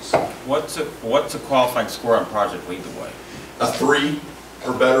good for us. What's a qualifying score on Project Lead the Way? A 3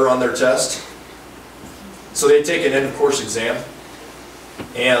 or better on their test. So they take an end of course exam,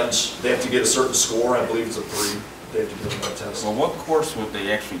 and they have to get a certain score. I believe it's a 3. They have to get on that test. Well, what course would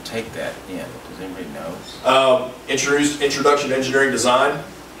they actually take that in? Does anybody know? Introduction to Engineering Design,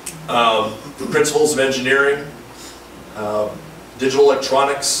 the Principles of Engineering, Digital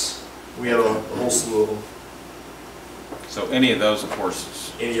Electronics. We have a whole slew of them. So any of those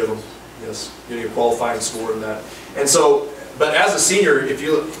courses? Any of them, yes. Getting a qualifying score in that. And so, but as a senior, if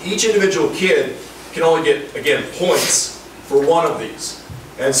you each individual kid can only get, again, points for one of these.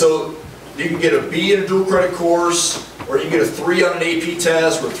 And so you can get a B in a dual credit course, or you can get a 3 on an AP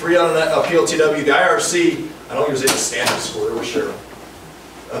test, or a 3 on a PLTW. The IRC, I don't think there's any standard score. There was Cheryl.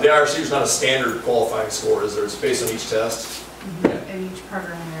 The IRC is not a standard qualifying score, is there? It's based on each test. In each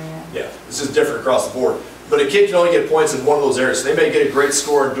program area. Yeah, this is different across the board. But a kid can only get points in one of those areas. So they may get a great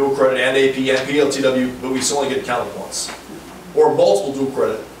score in dual credit and AP and PLTW, but we still only get counted once. Or multiple dual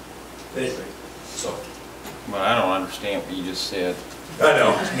credit, anything. So. Well, I don't understand what you just said. I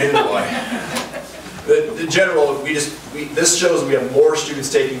know, neither do I. The general, this shows we have more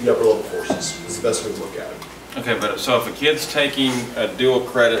students taking the upper level courses. Is the best way to look at it. Okay, but so if a kid's taking a dual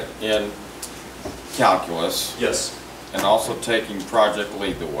credit in calculus. Yes. And also taking Project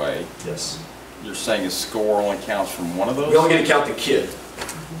Lead the Way. Yes. You're saying his score only counts from one of those? We only get to count the kid.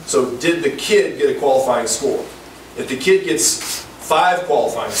 So did the kid get a qualifying score? If the kid gets 5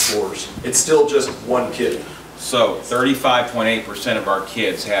 qualifying scores, it's still just one kid. So 35.8% of our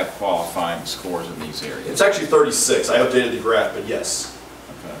kids have qualifying scores in these areas. It's actually 36. I updated the graph, but yes.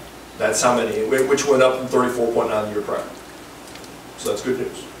 Okay. That's how many, which went up from 34.9 the year prior. So that's good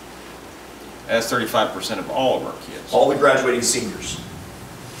news. That's 35% of all of our kids. All the graduating seniors.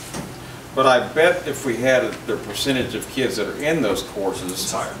 But I bet if we had the percentage of kids that are in those courses,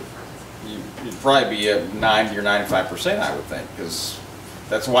 it's higher. You'd probably be at 90 or 95%, I would think, because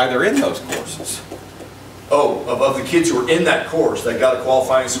that's why they're in those courses. Oh, of the kids who are in that course that got a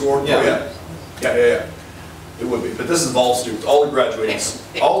qualifying score? Yeah. Oh, yeah. It would be. But this is all students, all the graduating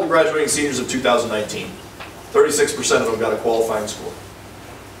seniors of 2019. 36% of them got a qualifying score.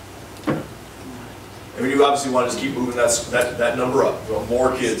 And we do obviously want to just keep moving that number up. We want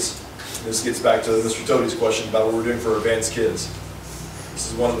more kids. This gets back to Mr. Tody's question about what we're doing for advanced kids.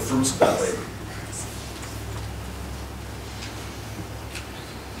 This is one of the fruits of that labor.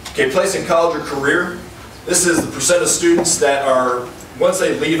 Okay, place in college or career. This is the percent of students that are, once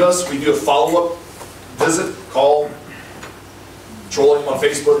they leave us, we do a follow-up visit, call, trolling them on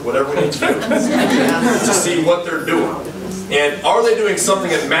Facebook, whatever we need to do, to see what they're doing. And are they doing something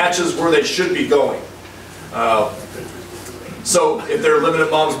that matches where they should be going? So if they're living in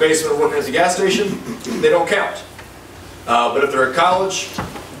mom's basement or working at the gas station, they don't count. But if they're at college,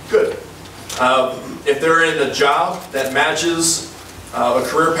 good. If they're in a job that matches a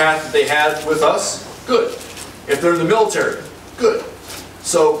career path that they had with us, good. If they're in the military, good.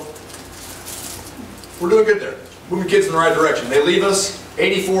 So we're doing good there. Moving kids in the right direction. They leave us,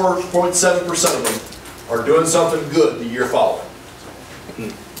 84.7% of them are doing something good the year following.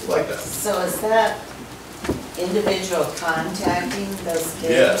 Like that. So is that individual contacting those kids?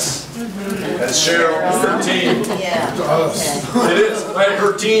 Yes. That's Cheryl, her team. Yeah. Okay. It is.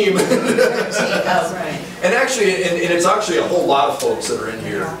 Her team. Oh, right. And actually, and it's actually a whole lot of folks that are in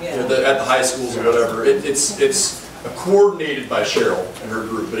here at the high schools or whatever. It's coordinated by Cheryl and her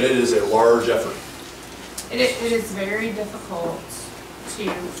group, but it is a large effort. It is very difficult to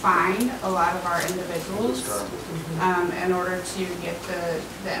find a lot of our individuals in order to get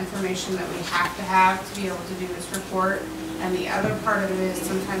the information that we have to be able to do this report. And the other part of it is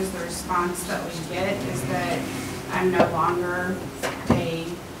sometimes the response that we get is that I'm no longer a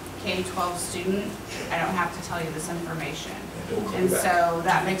K-12 student. I don't have to tell you this information. And so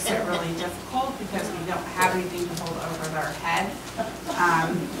that makes it really difficult because we don't have anything to hold over their head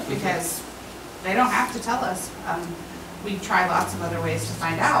because they don't have to tell us. We try lots of other ways to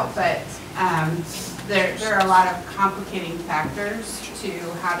find out, but there are a lot of complicating factors to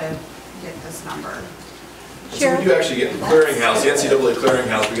how to get this number. So we do actually get the clearinghouse, the NCAA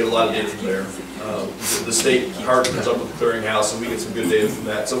clearinghouse, we get a lot of data from there. The state card comes up with the clearinghouse, and we get some good data from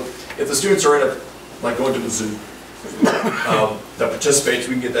that. So if the students are in a, like going to the zoo, that participates,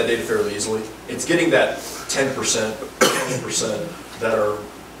 we can get that data fairly easily. It's getting that 10%, 20% that are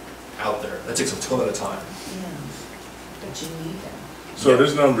out there. That takes a ton of time. Yeah, but you need them. So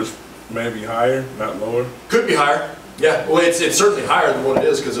this number's maybe higher, not lower? Could be higher. Yeah, well, it's certainly higher than what it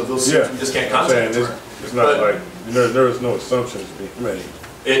is because of those students we just can't contact. It's not like, there is no assumptions being made.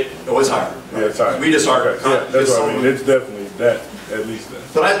 It was higher. Yeah, it's higher. We just are. Okay. Yeah, that's what I mean. It's definitely that, at least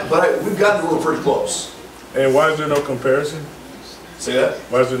that. But we've gotten a little pretty close. And why is there no comparison? Say that?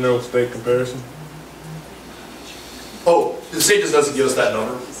 Why is there no state comparison? Oh, the state just doesn't give us that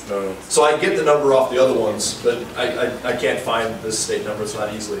number. No. So I get the number off the other ones, but I can't find this state number. It's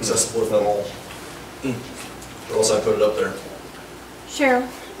not easily accessible if at all. Or else I put it up there. Cheryl,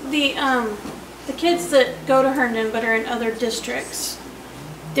 the kids that go to Herndon but are in other districts,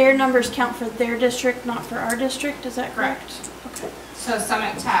 their numbers count for their district, not for our district, is that correct? Okay. So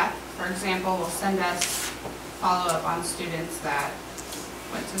Summit Tech, for example, will send us follow-up on students that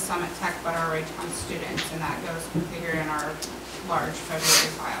went to Summit Tech but are Raytown students, and that goes configured in our large February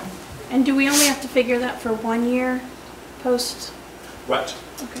file. And do we only have to figure that for 1 year post? Right.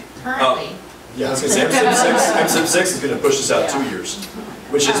 Okay. Currently. Yeah, I was going to say MSIP 6 is going to push this out 2 years,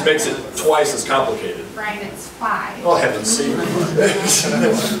 which just makes it twice as complicated. Brian, it's 5. Oh, heavens, see.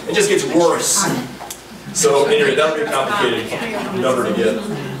 It just gets worse. So anyway, that'll be a complicated number to get.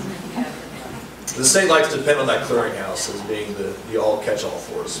 The state likes to depend on that clearinghouse as being the all catch-all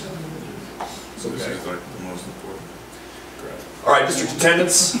for us. So this is like the most important. All right, district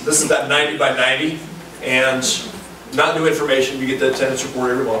attendance. This is that 90 by 90, and not new information. You get the attendance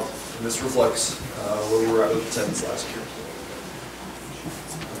report every month, and this reflects where we were at with attendance last year.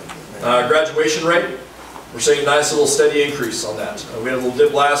 Graduation rate. We're seeing a nice little steady increase on that. We had a little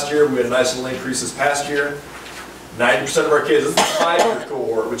dip last year. We had a nice little increase this past year. 90% of our kids, this is a 5-year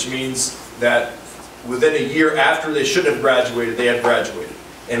cohort, which means that within a year after they should have graduated, they have graduated.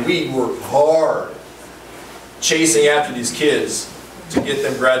 And we work hard chasing after these kids to get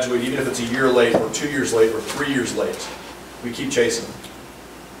them graduated, even if it's a year late or 2 years late or 3 years late. We keep chasing them.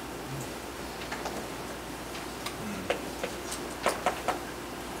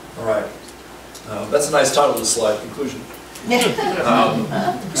 All right. That's a nice title of this slide, conclusion.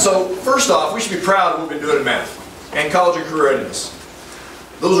 So first off, we should be proud of what we've been doing in math and college and career readiness.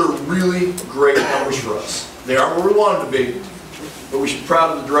 Those are really great numbers for us. They aren't where we want them to be, but we should be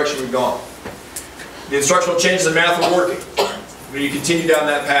proud of the direction we've gone. The instructional changes in math are working. We need to continue down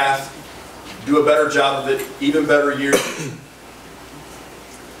that path, do a better job of it, even better year.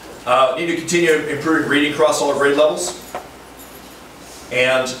 Need to continue improving reading across all grade levels.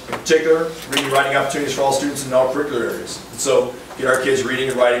 And in particular, reading and writing opportunities for all students in all curricular areas. And so get our kids reading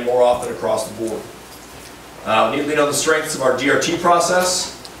and writing more often across the board. Need to lean on the strengths of our DRT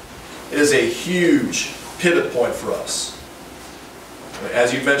process. It is a huge pivot point for us.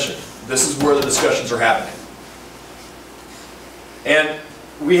 As you mentioned, this is where the discussions are happening. And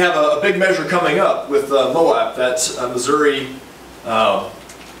we have a big measure coming up with MOAP, that's a Missouri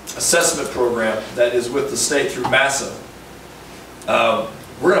assessment program that is with the state through MASSA.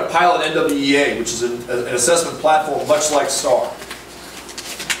 We're going to pilot NWEA, which is an assessment platform much like STAR.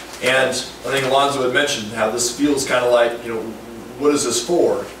 And I think Alonzo had mentioned how this feels kind of like, what is this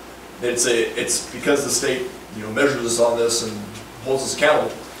for? It's because the state, measures us on this and holds us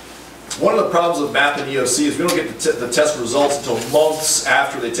accountable. One of the problems with MAP and EOC is we don't get the test results until months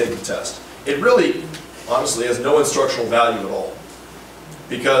after they take the test. It really, honestly, has no instructional value at all.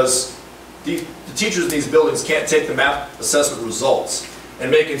 Because the teachers in these buildings can't take the MAP assessment results and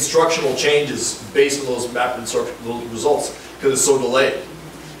make instructional changes based on those MAP instructional results because it's so delayed.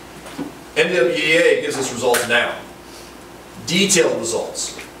 NWEA gives us results now. Detailed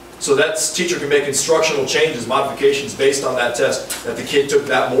results. So that teacher can make instructional changes, modifications based on that test that the kid took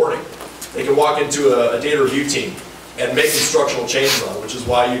that morning. They can walk into a data review team and make instructional changes on it, which is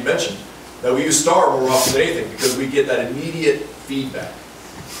why you mentioned that we use STAR more often than anything because we get that immediate feedback.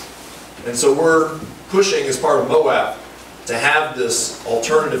 And so we're pushing as part of MOAP to have this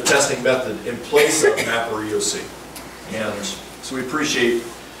alternative testing method in place of MAP or EOC. And so we appreciate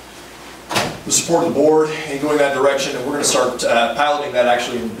the support of the board in going that direction, and we're going to start piloting that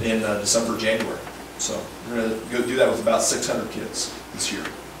actually in December, January. So we're going to go do that with about 600 kids this year.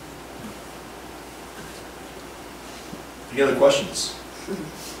 Any other questions?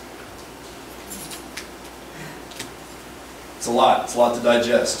 It's a lot to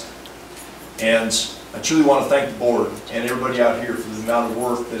digest. And I truly want to thank the board and everybody out here for the amount of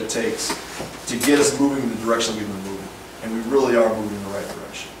work that it takes to get us moving in the direction we've been moving. And we really are moving in the right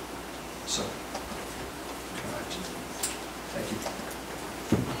direction. So, thank you.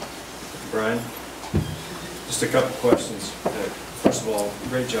 Brian, just a couple questions. First of all,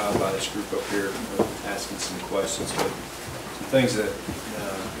 great job by this group up here of asking some questions, but some things that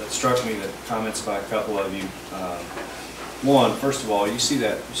struck me, that comments by a couple of you. One, first of all, you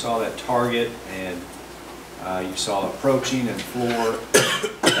saw that target, and you saw approaching and floor.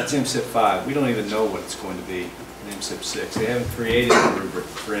 That's MSIP 5. We don't even know what it's going to be in MSIP 6. They haven't created a rubric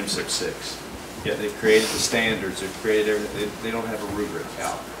for MSIP 6. Yet they've created the standards, they've created everything. They don't have a rubric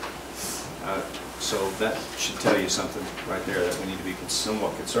out. So that should tell you something right there that we need to be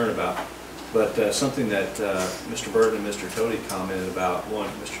somewhat concerned about. But something that Mr. Burton and Mr. Tody commented about, one,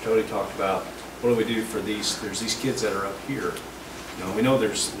 Mr. Tody talked about, what do we do for there's these kids that are up here. You know, we know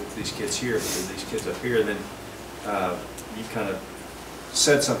there's these kids here, but there's these kids up here, and then you kind of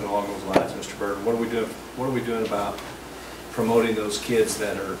said something along those lines, Mr. Burton. What are we doing about promoting those kids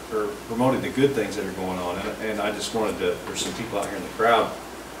that are, or promoting the good things that are going on? And I just wanted to, there's some people out here in the crowd,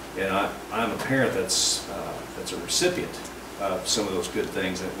 and I'm a parent that's a recipient of some of those good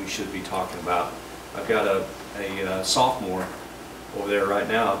things that we should be talking about. I've got a sophomore over there right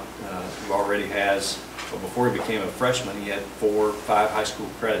now who already has, well, before he became a freshman, he had 4 or 5 high school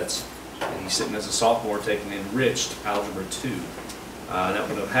credits. And he's sitting as a sophomore taking enriched Algebra 2. That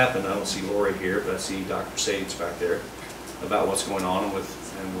wouldn't have happened. I don't see Lori here, but I see Dr. Sades back there about what's going on with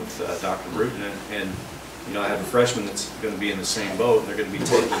Dr. Bruton. And you know, I have a freshman that's going to be in the same boat, and they're going to be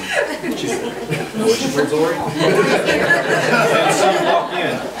taking. Where's Lori? And so you walk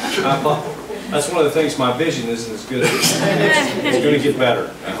in. That's one of the things. My vision isn't as good as it's going to get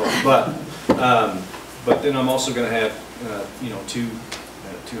better, I hope. But then I'm also going to have you know, two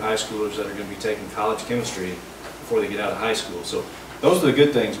high schoolers that are going to be taking college chemistry before they get out of high school. So those are the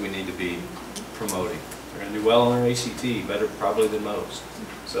good things we need to be promoting. They're going to do well on their ACT, better probably than most.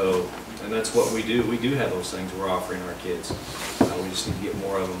 So, and that's what we do. We do have those things we're offering our kids. We just need to get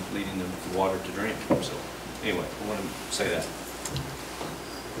more of them, leading them to water to drink. So anyway, I want to say that.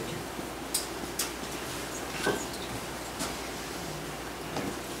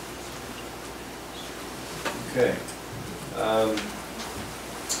 Okay.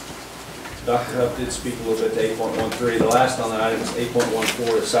 Dr. Huff did speak a little bit to 8.13. The last on the item is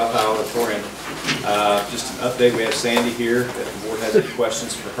 8.14, the South High Auditorium. Just an update, we have Sandy here. If the board has any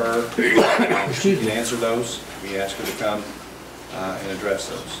questions for her, she can answer those. We ask her to come and address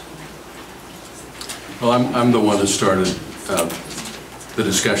those. Well, I'm the one that started the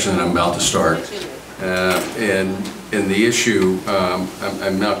discussion that I'm about to start. And the issue,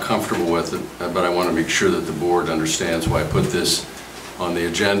 I'm not comfortable with it, but I want to make sure that the board understands why I put this on the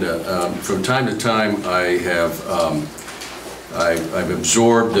agenda. From time to time, I've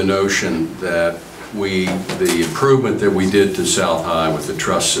absorbed the notion that the improvement that we did to South High with the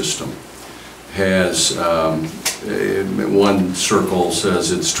truss system has, one circle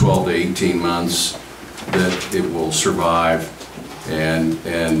says it's 12 to 18 months that it will survive. And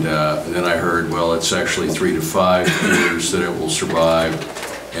then I heard, well, it's actually 3 to 5 years that it will survive.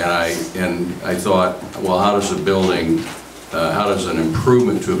 And I thought, well, how does an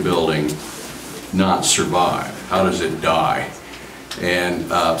improvement to a building not survive? How does it die? And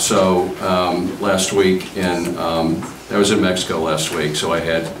so last week, I was in Mexico last week, so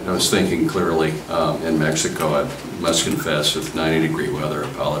I was thinking clearly in Mexico. I must confess, with 90-degree weather, I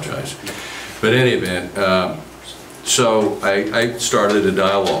apologize. But in any event, so I started a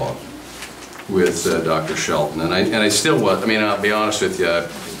dialogue with Dr. Shelton, and I still was. I mean, I'll be honest with you.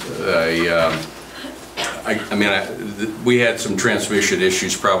 We had some transmission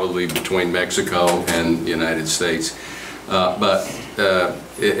issues probably between Mexico and the United States, but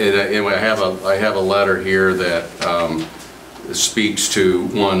anyway, I have a letter here that speaks to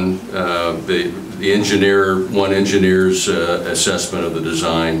the engineer's assessment of the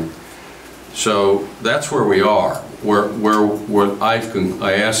design. So that's where we are. Where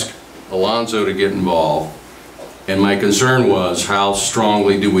I asked Alonzo to get involved, and my concern was how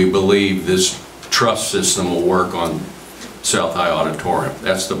strongly do we believe this truss system will work on South High Auditorium.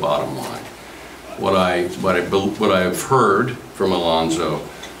 That's the bottom line. What I've heard from Alonzo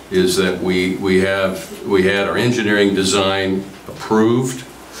is that we had our engineering design approved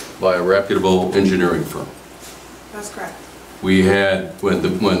by a reputable engineering firm. That's correct. We had, when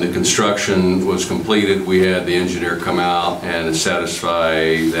the construction was completed, we had the engineer come out and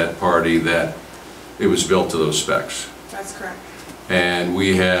satisfy that party that it was built to those specs. That's correct. And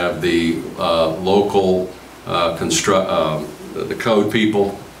we have the local the code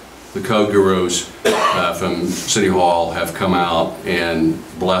people, the code gurus from City Hall have come out and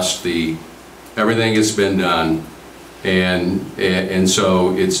blessed everything that's been done, and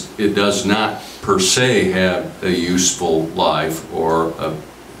so it does not per se have a useful life or a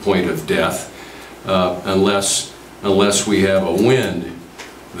point of death unless we have a wind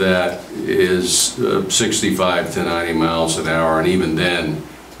that is 65 to 90 miles an hour, and even then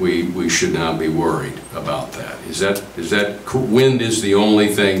we should not be worried about that. Is that wind is the only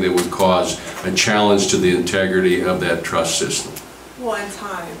thing that would cause a challenge to the integrity of that truss system? Well, and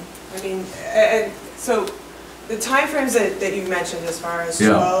time. I mean, so the timeframes that you mentioned as far as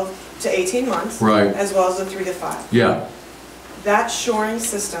 12 to 18 months, right, as well as the 3 to 5. Yeah. That shoring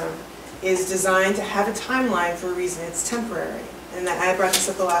system is designed to have a timeline for a reason. It's temporary. And I brought this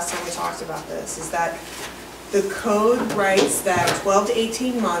up the last time we talked about this, is that the code writes that 12 to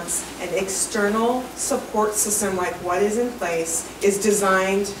 18 months, an external support system like what is in place is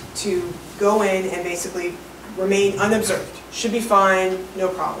designed to go in and basically remain unobserved. Should be fine, no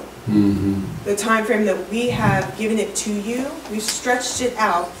problem. Mm-hmm. The time frame that we have given it to you, we've stretched it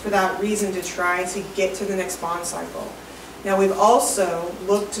out for that reason, to try to get to the next bond cycle. Now we've also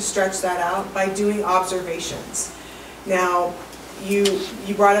looked to stretch that out by doing observations. Now, you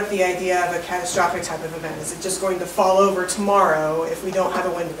brought up the idea of a catastrophic type of event. Is it just going to fall over tomorrow if we don't have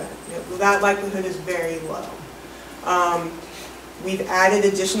a wind event? Well, that likelihood is very low. We've added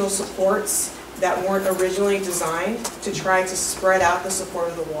additional supports that weren't originally designed to try to spread out the support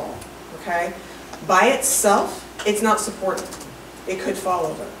of the wall, okay? By itself, it's not supported. It could fall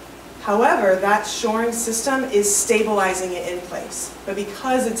over. However, that shoring system is stabilizing it in place. But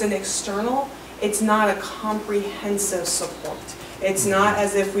because it's an external, it's not a comprehensive support. It's not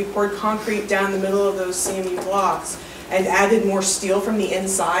as if we poured concrete down the middle of those CMU blocks and added more steel from the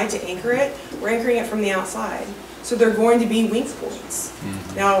inside to anchor it. We're anchoring it from the outside. So they're going to be weak points.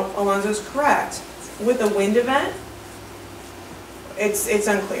 Mm-hmm. Now, Alonzo's correct. With a wind event, it's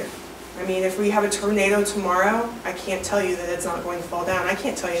unclear. I mean, if we have a tornado tomorrow, I can't tell you that it's not going to fall down. I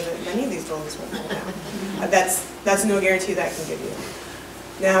can't tell you that many of these buildings won't fall down. That's no guarantee that I can give you.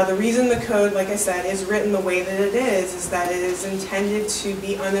 Now, the reason the code, like I said, is written the way that it is that it is intended to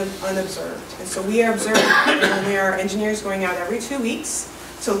be unobserved. And so we are observing, and there are engineers going out every 2 weeks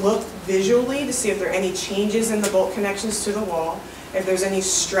to look visually to see if there are any changes in the bolt connections to the wall, if there's any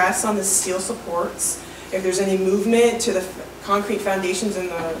stress on the steel supports, if there's any movement to the concrete foundations in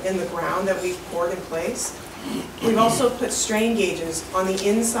the ground that we've poured in place. We've also put strain gauges on the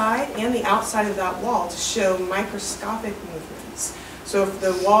inside and the outside of that wall to show microscopic movements. So if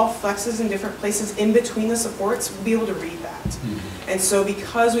the wall flexes in different places in between the supports, we'll be able to read that. Mm-hmm. And so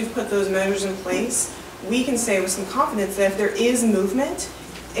because we've put those measures in place, we can say with some confidence that if there is movement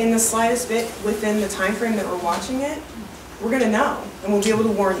in the slightest bit within the time frame that we're watching it, we're going to know, and we'll be able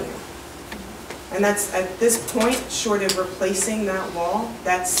to warn you. And that's, at this point, short of replacing that wall,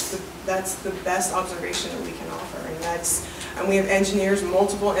 that's the best observation that we can offer. And we have engineers,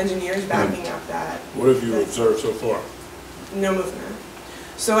 multiple engineers backing up that. What have you observed so far? No movement.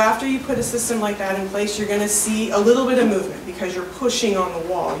 So after you put a system like that in place, you're going to see a little bit of movement because you're pushing on the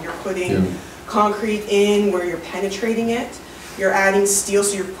wall. You're putting concrete in where you're penetrating it. You're adding steel,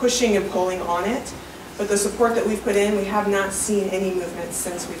 so you're pushing and pulling on it. But the support that we've put in, we have not seen any movement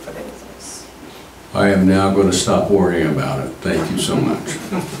since we put it in place. I am now going to stop worrying about it. Thank you so much.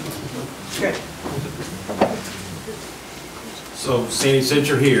 Good. So, Sandy, since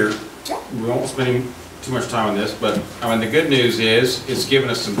you're here, we won't spend too much time on this, but I mean, the good news is it's given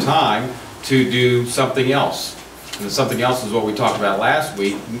us some time to do something else. And the something else is what we talked about last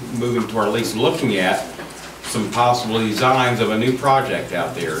week, moving toward at least looking at some possible designs of a new project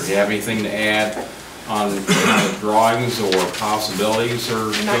out there. Do you have anything to add on drawings or possibilities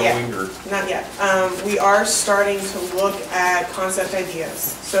or going? Not yet. We are starting to look at concept ideas.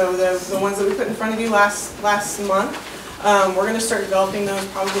 So the ones that we put in front of you last month, we're going to start developing those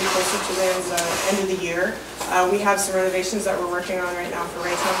probably closer to the end of the year. We have some renovations that we're working on right now for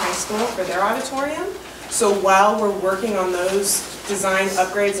Raytown High School for their auditorium. So while we're working on those design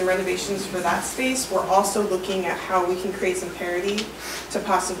upgrades and renovations for that space, we're also looking at how we can create some parity to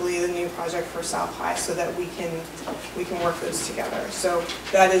possibly the new project for South High, so that we can work those together. So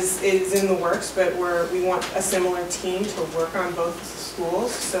that is in the works, but we want a similar team to work on both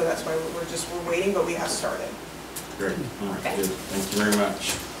schools. So that's why we're waiting, but we have started. Great. All right, good. Thank you very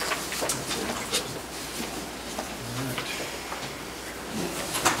much. All right.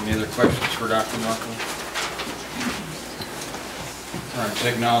 Any other questions for Dr. Knuckle? All right,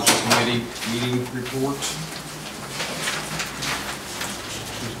 Technology Committee meeting report.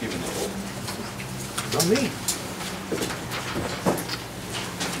 Who's giving it? Not me.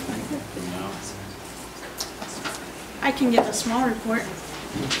 I can give a small report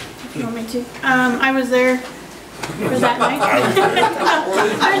if you want me to. I was there for that night.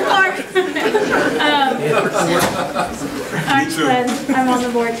 I'm glad I'm on the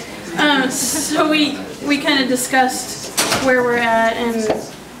board. So we kind of discussed where we're at and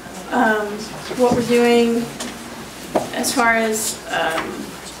what we're doing as far as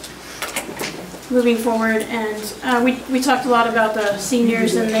moving forward, and we talked a lot about the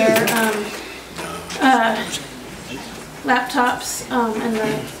seniors and their laptops and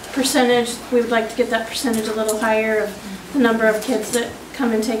the percentage. We would like to get that percentage a little higher of the number of kids that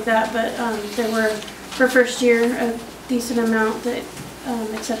come and take that, but there were, for first year, a decent amount that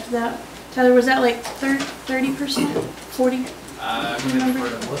accepted that. Tyler, was that like 30%? 40? I'm good for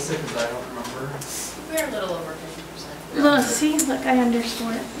Melissa because I don't remember. We're a little over 50%. Well, see, look, I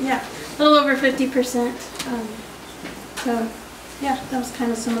underscore it. Yeah, a little over 50%. So, yeah, that was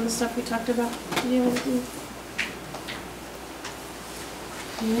kind of some of the stuff we talked about to deal with.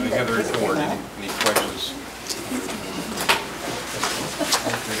 I have the report. Any questions?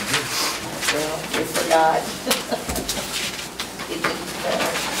 Well, we forgot.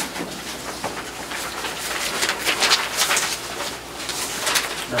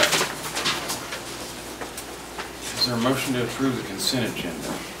 Right. Is there a motion to approve the consent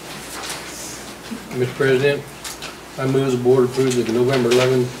agenda? Mr. President, I move the board approve the November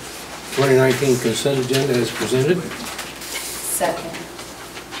 11, 2019 consent agenda as presented. Second.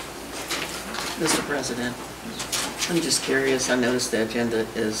 Mr. President, I'm just curious, I noticed the agenda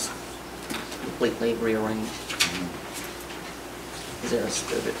is completely rearranged. Is there a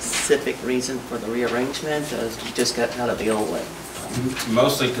specific reason for the rearrangement, or you just got out of the old way?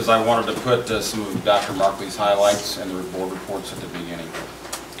 Mostly because I wanted to put some of Dr. Markley's highlights and the board reports at the beginning.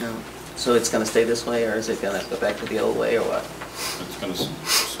 No. So it's going to stay this way, or is it going to go back to the old way, or what? It's going to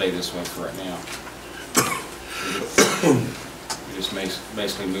stay this way for right now. We just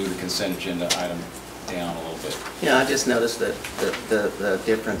basically move the consent agenda item down a little bit. Yeah, I just noticed that the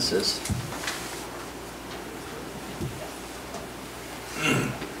differences.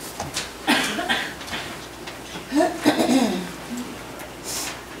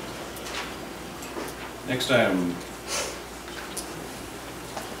 Next item,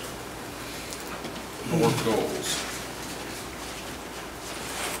 board goals.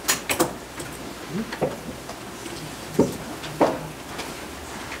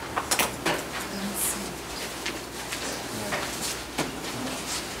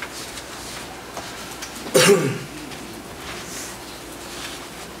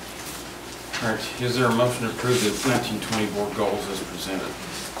 All right, is there a motion to approve the 1920 board goals as presented?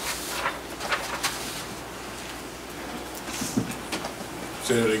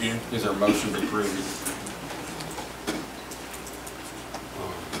 Say that again. Is there a motion to approve?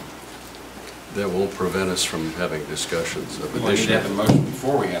 That won't prevent us from having discussions of Well, you need to have additional. the motion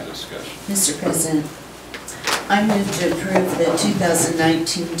before we have discussion. Mr. President, I move to approve the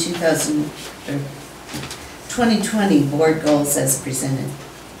 2020 board goals as presented.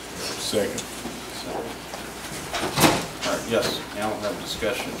 Second. All right, yes, now we'll have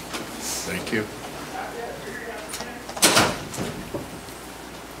discussion. Thank you.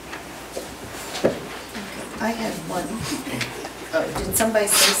 I had one. Oh, did somebody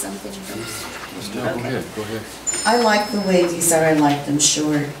say something first? No, go ahead, go ahead. I like the way these are, I like them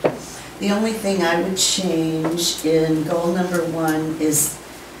short. The only thing I would change in goal number 1 is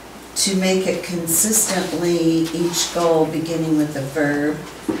to make it consistently each goal beginning with a verb.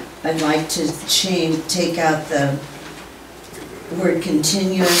 I'd like to take out the word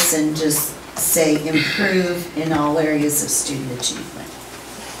continuous and just say improve in all areas of student achievement.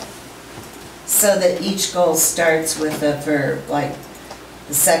 So that each goal starts with a verb, like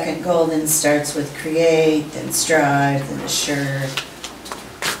the second goal then starts with create, then strive, then assure.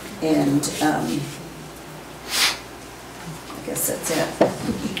 And I guess that's it.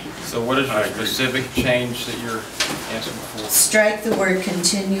 So what is your specific change that you're asking for? Strike the word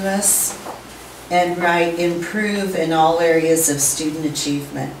continuous and write improve in all areas of student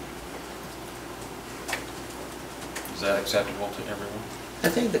achievement. Is that acceptable to everyone? I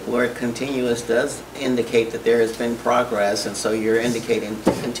think the word continuous does indicate that there has been progress, and so you're indicating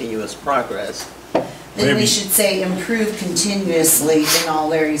continuous progress. Then we should say improve continuously in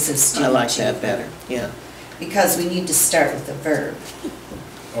all areas of I student like achievement. that better, yeah. Because we need to start with the verb.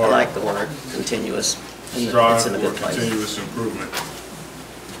 I like the word continuous. It's Strive in a for good place. continuous improvement.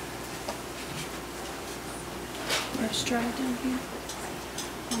 Or strive down here.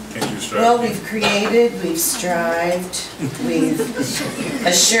 Can't use strategy. Well, we've created, we've strived, we've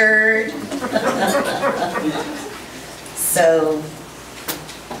assured. So,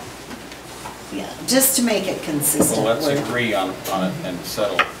 yeah, just to make it consistent. Well, let's agree on it and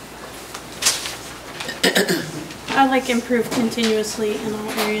settle. I like improve continuously in all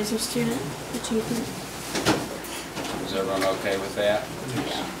areas of student achievement. Is everyone okay with that?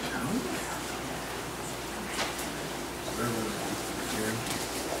 Yeah.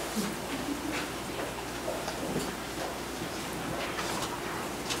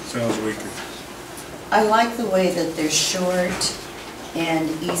 Sounds weaker. I like the way that they're short and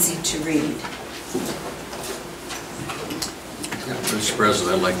easy to read. Mr.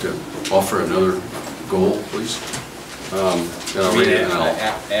 President, I'd like to offer another goal, please. And I'll read it and I'll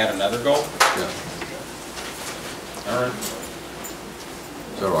add another goal? Yeah. All right.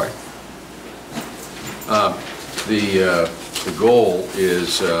 Is that all right? The goal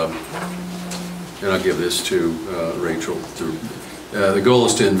is, and I'll give this to Rachel. The goal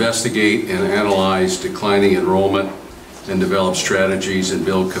is to investigate and analyze declining enrollment and develop strategies and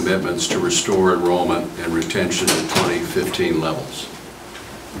build commitments to restore enrollment and retention to 2015 levels.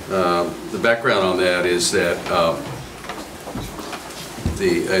 The background on that is that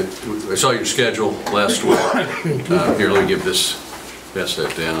I saw your schedule last week. Here, let me give this, pass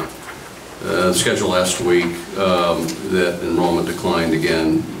that down. The schedule last week, that enrollment declined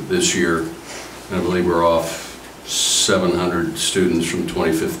again this year. And I believe we're off 700 students from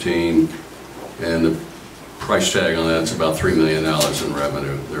 2015, and the price tag on that's about $3 million in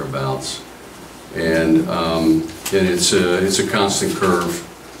revenue, thereabouts. And it's a constant curve.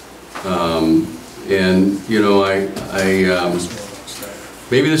 And you know,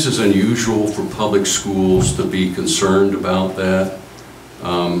 maybe this is unusual for public schools to be concerned about that.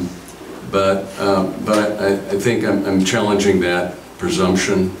 But I think I'm challenging that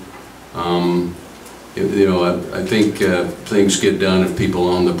presumption. You know, I think things get done if people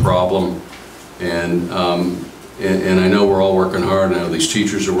own the problem, and I know we're all working hard. I know these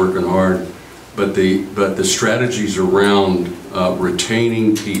teachers are working hard, but the strategies around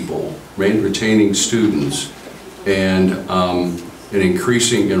retaining people, retaining students, and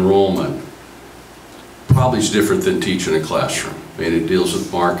increasing enrollment probably is different than teaching a classroom. I mean, it deals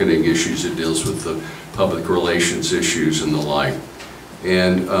with marketing issues, it deals with the public relations issues and the like.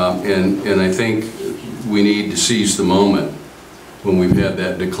 And I think we need to seize the moment when we've had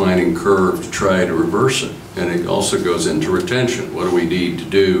that declining curve to try to reverse it. And it also goes into retention. What do we need to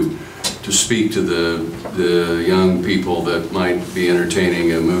do to speak to the young people that might be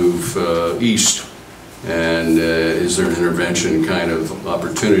entertaining a move east? And is there an intervention kind of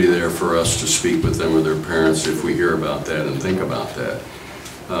opportunity there for us to speak with them or their parents if we hear about that and think about that?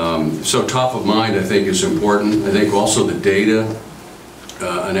 So top of mind, I think, is important. I think also the data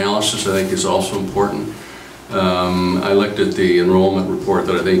analysis, I think, is also important. I looked at the enrollment report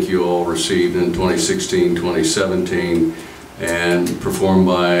that I think you all received in 2016, 2017, and performed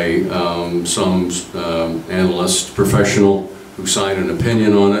by some analyst professional who signed an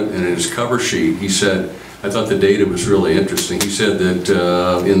opinion on it. And in his cover sheet, he said, I thought the data was really interesting. He said that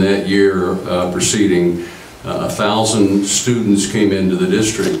in that year preceding, 1,000 students came into the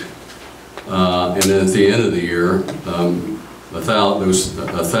district, and then at the end of the year, those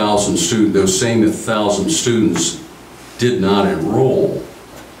 1,000 students did not enroll,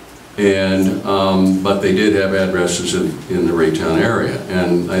 and but they did have addresses in the Raytown area.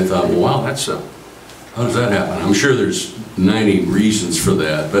 And I thought, well, wow, how does that happen? I'm sure there's 90 reasons for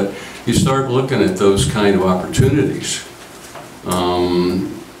that, but you start looking at those kind of opportunities. I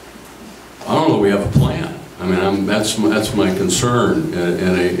don't know if we have a plan. I mean, that's my concern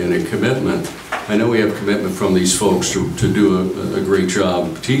and a commitment. I know we have commitment from these folks to do a great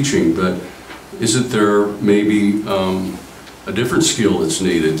job teaching, but isn't there maybe a different skill that's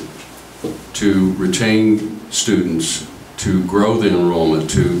needed to retain students, to grow the enrollment,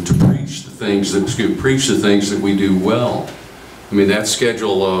 to preach the things that we do well? I mean, that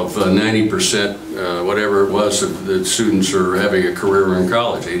schedule of 90%, whatever it was, that students are having a career in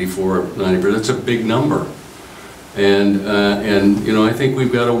college, 84, 90%, that's a big number. And you know, I think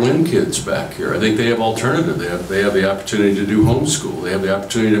we've got to win kids back here. I think they have alternative. They have the opportunity to do homeschool. They have the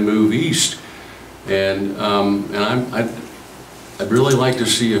opportunity to move east. And I'd really like to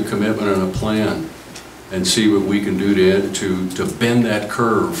see a commitment and a plan, and see what we can do to bend that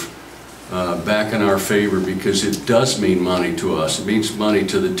curve back in our favor, because it does mean money to us. It means money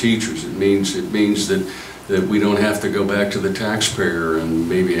to the teachers. It means that we don't have to go back to the taxpayer and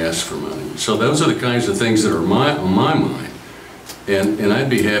maybe ask for money. So those are the kinds of things that are on my mind. And I'd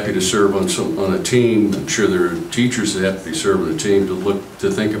be happy to serve on a team. I'm sure there are teachers that have to be served on a team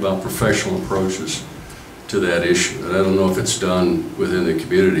to think about professional approaches to that issue. And I don't know if it's done within the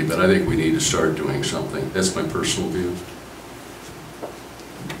community, but I think we need to start doing something. That's my personal view.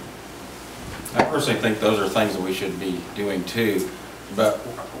 I personally think those are things that we should be doing too, but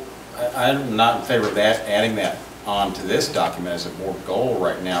I'm not in favor of that, adding that onto this document as a board goal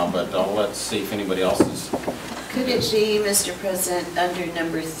right now, but let's see if anybody else is. Could it be, Mr. President, under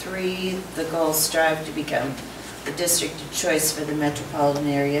number 3, the goal strive to become the district of choice for the metropolitan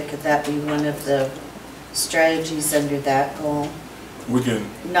area? Could that be one of the strategies under that goal? We can.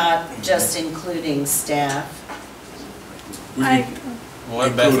 Not just including staff. We can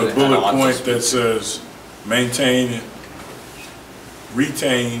include a bullet point that says maintain,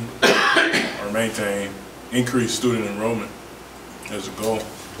 retain, or maintain increased student enrollment as a goal.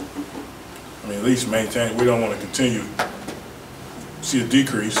 I mean, at least maintain. We don't want to continue see a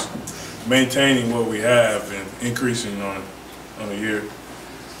decrease. Maintaining what we have and increasing on a year.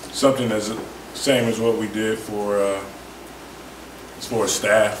 Something that's the same as what we did for as far as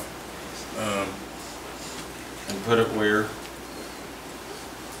staff. And put it where?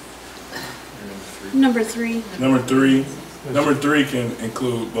 Number 3. Number three can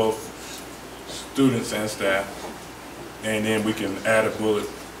include both students and staff, and then we can add a bullet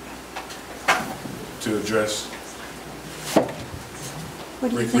to address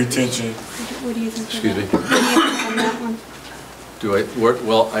retention. What do you think? Excuse me. What do you think on that one? Do I?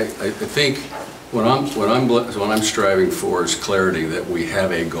 Well, I think what I'm striving for is clarity that we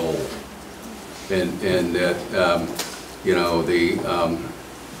have a goal, and that you know,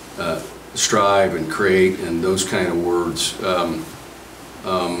 the strive and create and those kind of words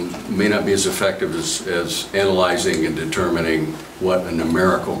may not be as effective as analyzing and determining what a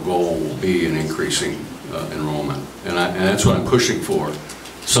numerical goal will be in increasing enrollment, and that's what I'm pushing for,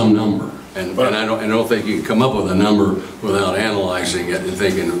 some number. And I don't think you can come up with a number without analyzing it and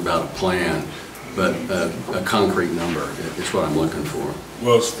thinking about a plan, but a concrete number is what I'm looking for.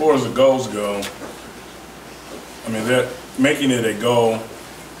 Well, as far as the goals go, I mean, that making it a goal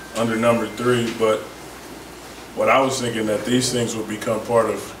under number 3, but what I was thinking that these things would become part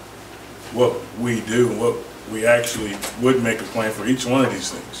of what we do, what we actually would make a plan for each one of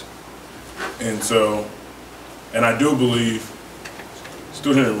these things. And so, and I do believe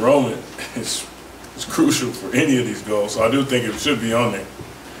student enrollment is crucial for any of these goals, so I do think it should be on there.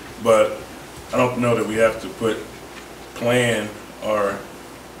 But I don't know that we have to put plan, or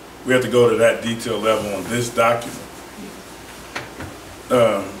we have to go to that detail level on this document.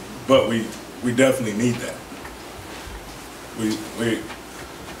 But we definitely need that. We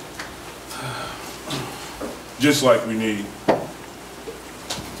just like we need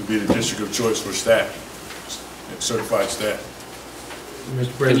to be the district of choice for staff, certified staff.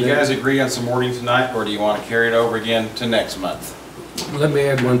 Mr. President, can you guys agree on some wording tonight, or do you want to carry it over again to next month? let me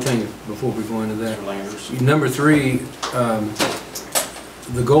add one thing before we go into that. Number 3,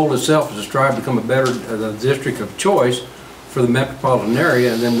 the goal itself is to strive to become a better district of choice for the metropolitan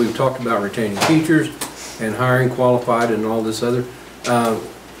area, and then we've talked about retaining teachers and hiring qualified and all this other.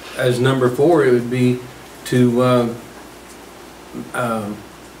 As number 4, it would be to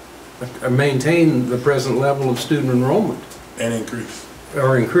maintain the present level of student enrollment. And increase.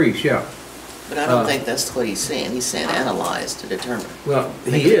 Or increase, yeah. But I don't think that's what he's saying. He's saying analyze to determine. Well,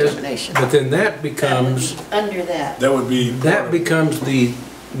 he is, but then that becomes... Under that. That would be... That becomes the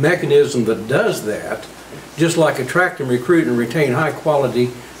mechanism that does that. Just like attract and recruit and retain high quality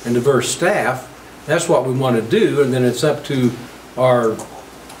and diverse staff, that's what we want to do, and then it's up to our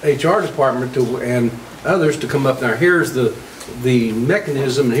HR department and others to come up. Now here's the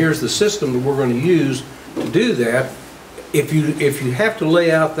mechanism, and here's the system that we're going to use to do that. If you have to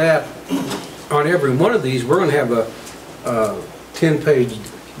lay out that on every one of these, we're going to have a 10-page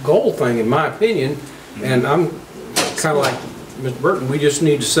goal thing, in my opinion, and I'm kind of like Mr. Burton. We just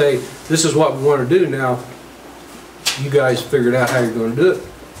need to say, this is what we want to do. Now, you guys figured out how you're going to do it.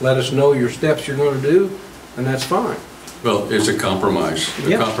 Let us know your steps you're going to do, and that's fine. Well, it's a compromise.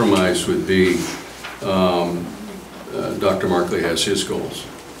 The compromise would be Dr. Markley has his goals.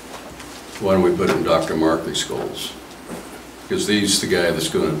 Why don't we put it in Dr. Markley's goals? Because he's the guy that's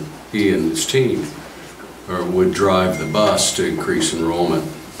going to, he and his team would drive the bus to increase enrollment.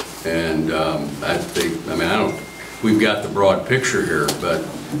 And I think, I mean, we've got the broad picture here, but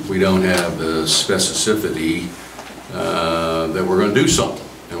we don't have the specificity that we're going to do something.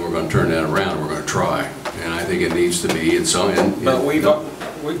 And we're going to turn that around, and we're going to try. And I think it needs to be its own. But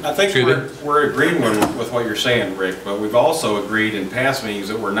I think we're agreeing with what you're saying, Rick, but we've also agreed in past meetings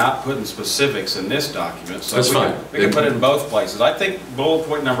that we're not putting specifics in this document. So That's fine. We can put it in both places. I think bullet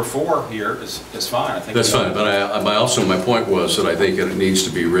point number 4 here is fine. I think That's fine, but my point was that I think it needs to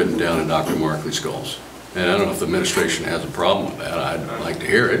be written down in Dr. Markley's goals. And I don't know if the administration has a problem with that. I'd like to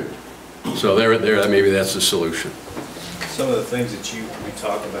hear it. So maybe that's the solution. Some of the things that we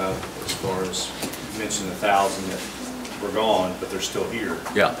talk about as far as, you mentioned 1,000 that were gone, but they're still here.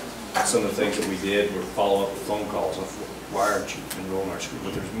 Yeah. Some of the things that we did were follow up with phone calls of why aren't you enrolling in our school?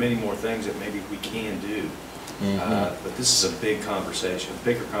 But there's many more things that maybe we can do. But this is a big conversation, a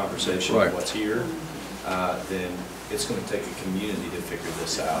bigger conversation than what's here. Then it's going to take a community to figure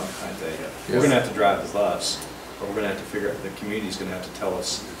this out, I think. We're going to have to drive the bus, or we're going to have to figure out, the community's going to have to tell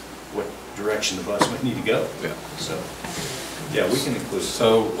us what direction the bus might need to go. Yeah. So, yeah, we can include it.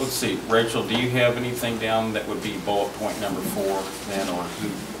 So, let's see, Rachel, do you have anything down that would be bullet point number 4 then, or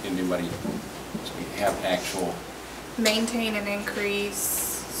anybody have actual? Maintain and increase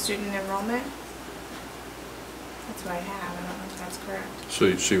student enrollment. That's what I have. I don't know if that's correct. So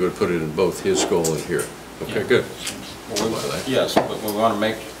you would put it in both his goal and here. Okay, good. Well, yes, but we want to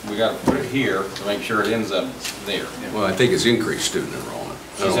we got to put it here to make sure it ends up there. Well, I think it's increased student enrollment.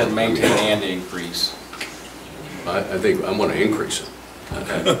 She said maintain and increase. I think I want to increase it.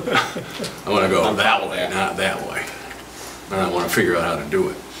 Okay. I want to go that way, not that way. And I want to figure out how to do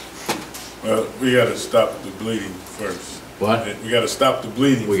it. Well, we got to stop the bleeding first. What? We got to stop the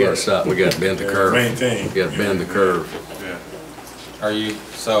bleeding. We got to stop. We got to bend the curve. Maintain. We got to bend the curve. Yeah. Are you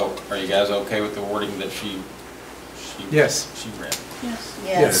guys okay with the wording that she read? Yes.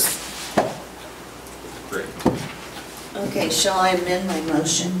 Yes. Great. Okay, shall I amend my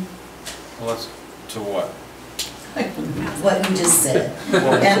motion? Well, let's, to what? What you just said.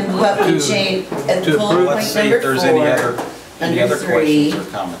 And what we changed at bullet point Let's see number if there's 4, any other 3. questions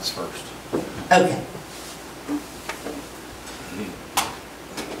or comments first. Okay.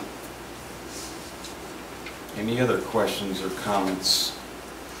 Any other questions or comments?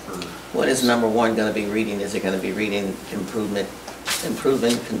 What is number 1 going to be reading? Is it going to be reading improvement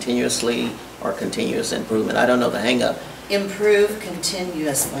continuously, or continuous improvement? I don't know the hang-up. Improve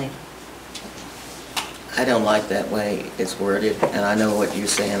continuously. I don't like that way it's worded, and I know what you're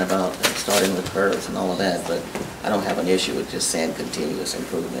saying about starting with curves and all of that, but I don't have an issue with just saying continuous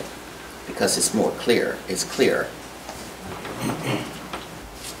improvement, because it's more clear. It's clear.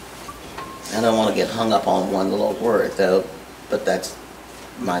 I don't want to get hung up on one little word, though, but that's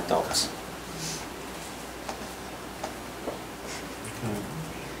my thoughts.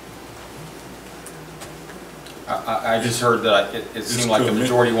 I just heard that it seemed like the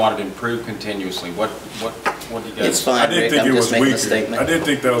majority wanted to improve continuously. What do you guys? It's fine, Rick, I'm just making a statement. I did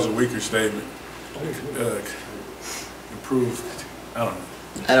think that was a weaker statement. Improve, I don't know.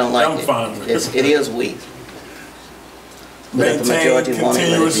 I don't like it. I'm fine with it. It is weak. But if the majority Maintain want it, let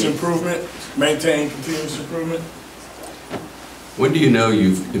it continuous be. improvement. Maintain continuous improvement. When do you know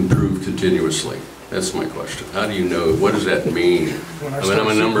you've improved continuously? That's my question. How do you know? What does that mean? I mean, I'm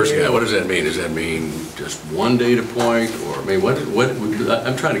a numbers guy. What does that mean? Does that mean just one data point, or I mean, what?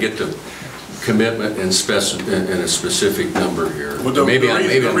 I'm trying to get to commitment and a specific number here. Well,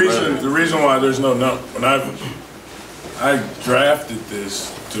 the reason why there's no number, when I drafted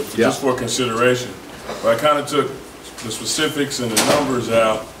this just for consideration, but I kind of took the specifics and the numbers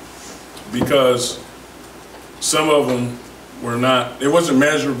out because some of them were not, it wasn't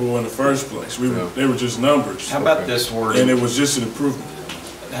measurable in the first place. They were just numbers. How about this word? And it was just an improvement.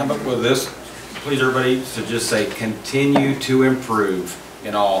 How about with this, please everybody, to just say continue to improve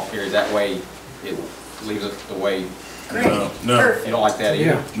in all areas. That way it leaves it the way. No. You don't like that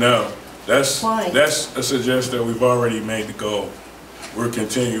either? No. That's a suggestion that we've already made the goal. We're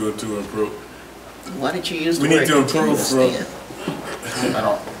continuing to improve. Why did you use the We word need to improve continuous from.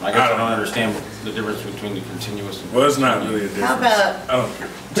 I guess I don't understand the difference between the continuous and. Well, it's not really a difference. How about I don't care.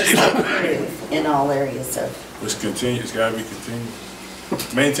 just improve in all areas of? It's continuous. It's got to be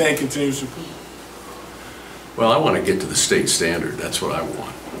continuous. Maintain continuous improvement. Well, I want to get to the state standard. That's what I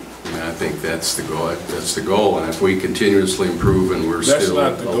want. I mean, I think that's the goal. That's the goal. And if we continuously improve and we're still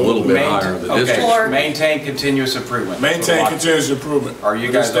a little bit higher in the district. Okay, maintain continuous improvement. Maintain continuous improvement. Are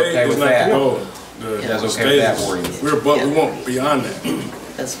you guys okay with that? You guys okay with that wording? We want beyond that.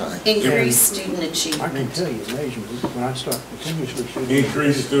 That's fine. Increase student achievement. I can tell you, amazingly, when I start continuously.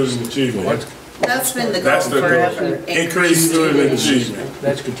 Increase student achievement. That's been the goal forever. Increase student achievement.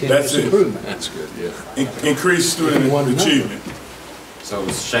 That's continuous improvement. That's good, yeah. Increase student achievement. So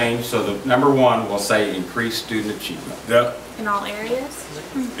it's changed, so the number 1 will say increase student achievement. Yep. In all areas?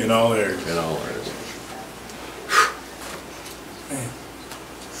 In all areas. In all areas.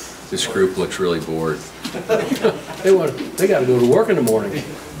 This group looks really bored. They gotta go to work in the morning.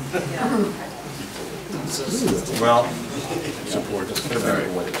 Well, support this.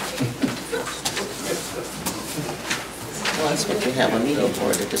 Well, that's what we have a meeting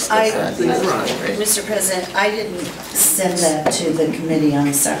for, to discuss that. Mr. President, I didn't send that to the committee,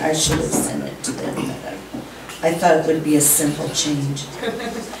 I'm sorry, I should have sent it to them. I thought it would be a simple change.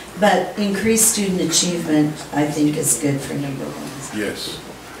 But increased student achievement, I think, is good for number one. Yes.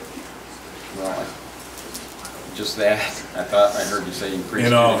 Well, just that, I thought I heard you say increase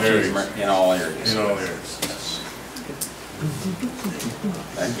In all student areas. achievement in all areas. In all areas.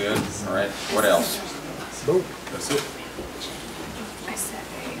 That good? All right, what else? That's it.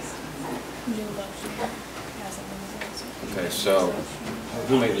 Okay, so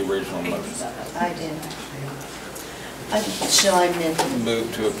who made the original motion? I did. Shall I amend it?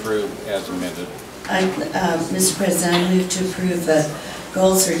 Move to approve as amended. Mr. President, I move to approve the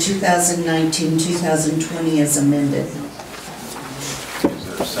goals for 2019-2020 as amended. Is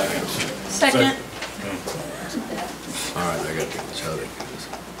there a second? Second. All right, I got this. How they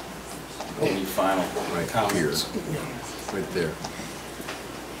do Any final comments? right there.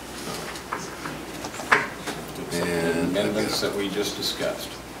 And amendments that we just discussed.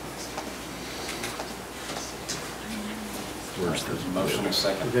 Where's There's a motion and a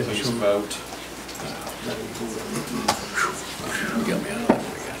second. Please vote. You got me out of that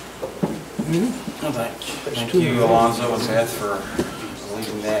again. Thank you, Alonzo and Beth, for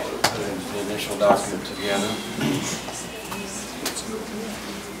leading that, the initial document together.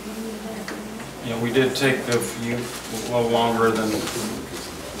 You know, we did take a little longer than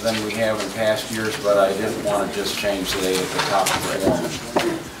we have in past years, but I didn't want to just change the date at the top of the form.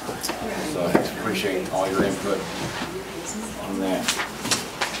 So I appreciate all your input on that.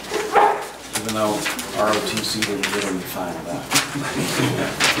 Even though ROTC didn't get any final out.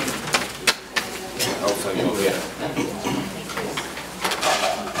 Hopefully we'll get it.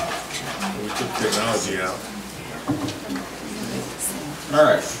 We took technology out. All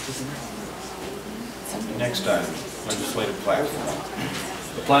right. Next item, legislative platform.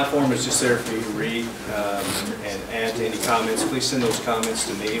 The platform is just there for you to read and add to any comments. Please send those comments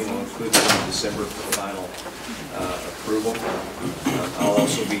to me, and we'll include them in December for final approval. I'll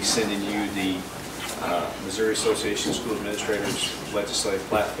also be sending you the Missouri Association of School Administrators legislative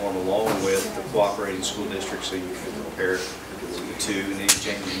platform along with the cooperating school districts, so you can compare the two, and any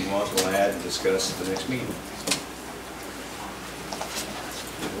changes you want, we'll add and discuss at the next meeting.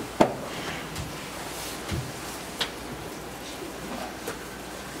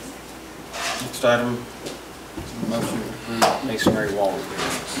 Next item, motion to approve masonry wall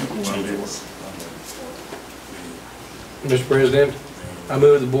repairs. Mr. President, I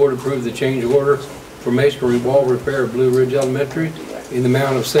move the board approve the change order for masonry wall repair at Blue Ridge Elementary in the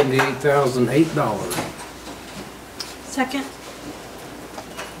amount of $78,008. Second.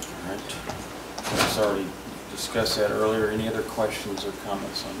 All right. Let's already discussed that earlier. Any other questions or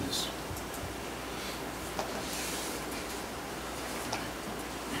comments on this?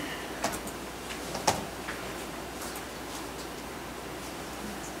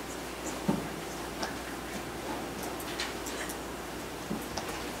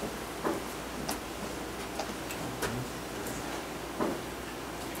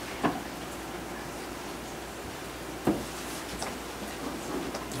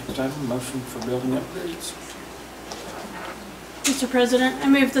 Motion for building upgrades. Mr. President, I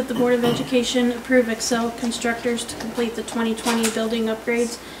move that the Board of Education approve Excel Constructors to complete the 2020 building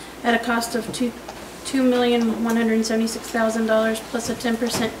upgrades at a cost of $2,176,000 plus a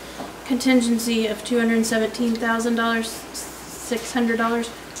 10% contingency of $217,600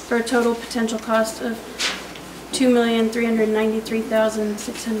 for a total potential cost of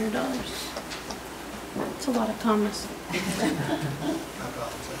 $2,393,600. It's a lot of commas.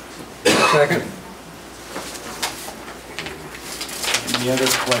 Second. Any other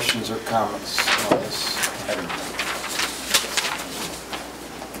questions or comments on this item?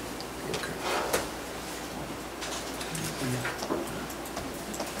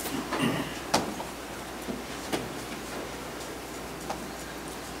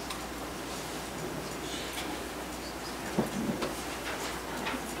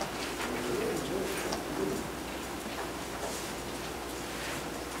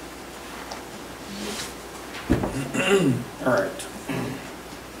 All right.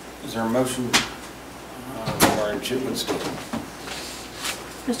 Is there a motion regarding Chipwood Stadium?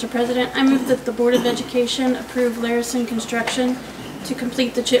 Mr. President, I move that the Board of Education approve Larison Construction to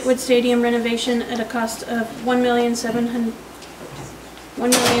complete the Chitwood Stadium renovation at a cost of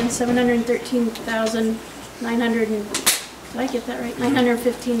 $1,713,900 did I get that right?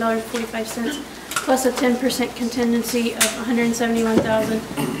 $915.45 plus a 10% contingency of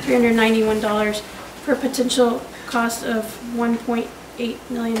 $171,391 for a potential cost of $1.8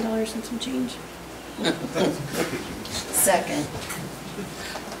 million and some change. Second.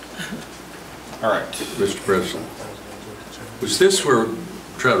 All right. Mr. President, was this where,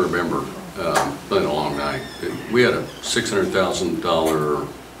 try to remember, been a long night, we had a $600,000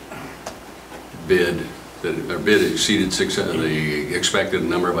 bid, that our bid exceeded the expected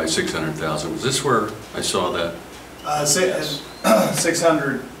number by 600,000. Was this where I saw that?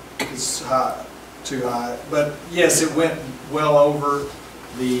 600 is high, too high, but yes, it went well over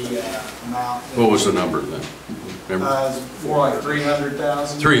the amount. What was the number then? Remember? More like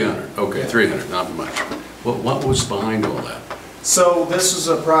 300,000. 300, okay, 300, not much. What was behind all that? So this was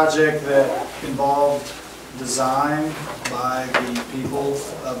a project that involved design by the people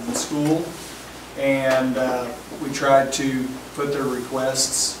of the school, and we tried to put their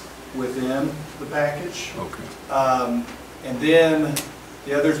requests within the package. Okay. And then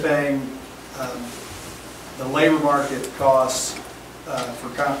the other thing, the labor market costs for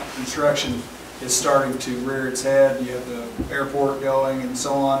construction is starting to rear its head. You have the airport going and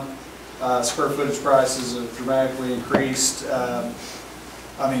so on. Square footage prices have dramatically increased.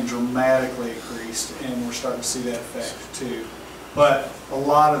 Dramatically increased, and we're starting to see that effect too. But a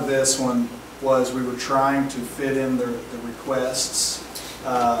lot of this one was we were trying to fit in the requests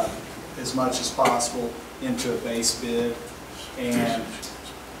as much as possible into a base bid, and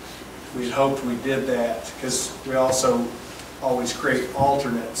we hoped we did that because we also always create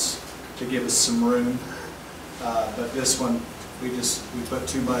alternates to give us some room. But this one, we put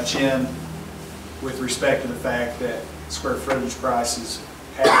too much in with respect to the fact that square footage prices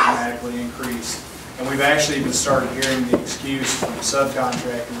have dramatically increased. And we've actually even started hearing the excuse from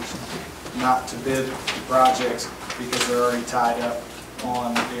subcontractors not to bid the projects because they're already tied up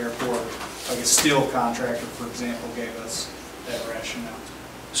on the airport. Like a steel contractor, for example, gave us that rationale.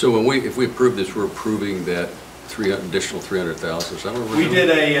 So if we approve this, we're approving that additional 300,000, is that what we're doing? We did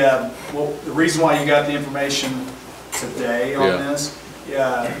well, the reason why you got the information today on this,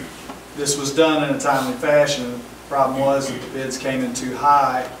 this was done in a timely fashion. The problem was that the bids came in too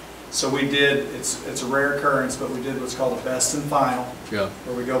high, so we did, it's a rare occurrence, but we did what's called a best and final,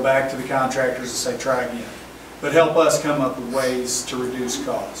 where we go back to the contractors and say, try again. But help us come up with ways to reduce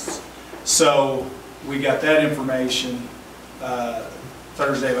costs. So we got that information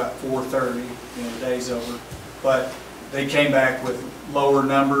Thursday about 4:30, the day's over. But they came back with lower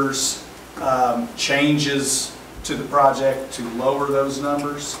numbers, changes to the project to lower those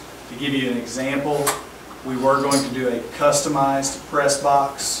numbers. To give you an example, we were going to do a customized press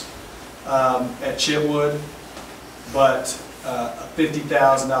box at Chitwood, but a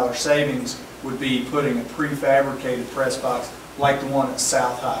 $50,000 savings would be putting a prefabricated press box like the one at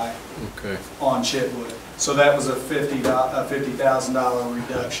South High on Chitwood. So that was a $50,000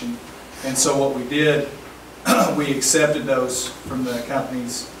 reduction. And so what we did, we accepted those from the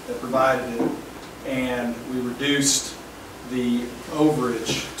companies that provided it, and we reduced the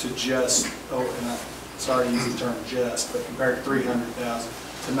overage to just, and I'm sorry to use the term just, but compared to 300,000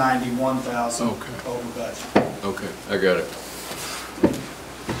 to 91,000 over budget. Okay, I got it.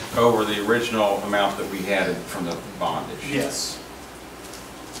 Over the original amount that we had from the bond issue. Yes.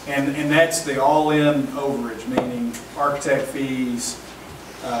 And that's the all-in overage, meaning architect fees,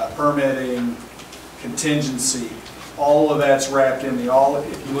 permitting, contingency, all of that's wrapped in the all.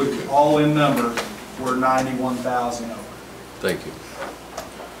 If you look at the all-in number, we're 91,000 over. Thank you.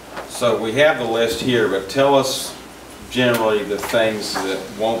 So we have the list here, but tell us generally the things that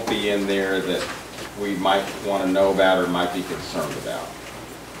won't be in there that we might want to know about or might be concerned about.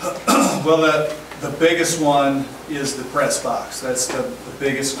 Well, the biggest one is the press box. That's the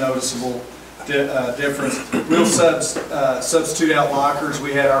biggest noticeable difference. We'll substitute out lockers.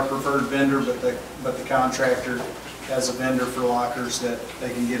 We had our preferred vendor, but the contractor has a vendor for lockers that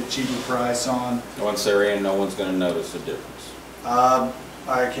they can get a cheaper price on. Once they're in, no one's going to notice the difference. I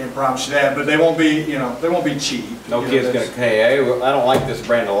can't promise you that, but they won't be, they won't be cheap. No kid's going to say, hey, I don't like this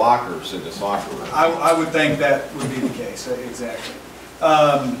brand of lockers in this locker room. I would think that would be the case, exactly.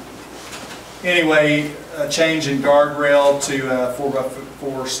 Anyway, a change in guardrail to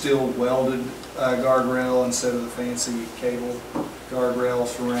 4x4 steel welded guardrail instead of the fancy cable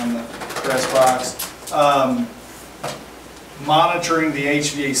guardrails around the press box. Monitoring the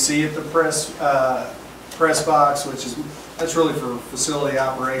HVAC at the press box, that's really for facility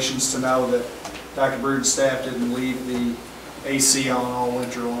operations to know that Dr. Brood's staff didn't leave the AC on all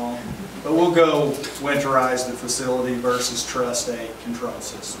winter long. But we'll go winterize the facility versus trust a control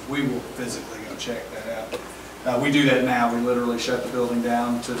system. We will physically go check that out. We do that now. We literally shut the building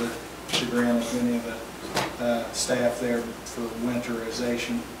down to the chagrin of many of the staff there for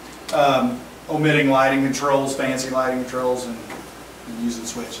winterization. Omitting lighting controls, fancy lighting controls, and using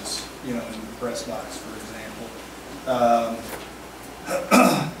switches, you know, in the press box, for example.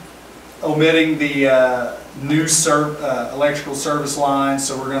 Omitting the new electrical service lines,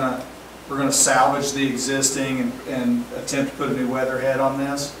 so we're gonna salvage the existing and attempt to put a new weatherhead on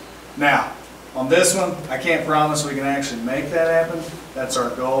this. Now, on this one, I can't promise we can actually make that happen. That's our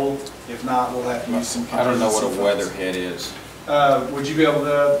goal. If not, we'll have to use some I don't know what a contingency weatherhead is. funds. Would you be able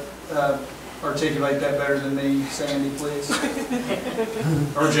to articulate that better than me, Sandy, please?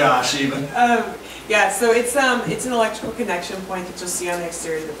 Or Josh, even? Yeah, so it's an electrical connection point that you'll see on the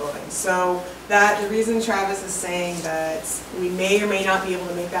exterior of the building. So the reason Travis is saying that we may or may not be able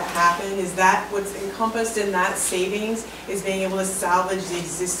to make that happen is that what's encompassed in that savings is being able to salvage the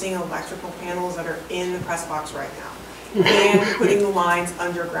existing electrical panels that are in the press box right now and putting the lines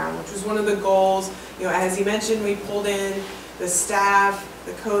underground, which was one of the goals. You know, as he mentioned, we pulled in the staff,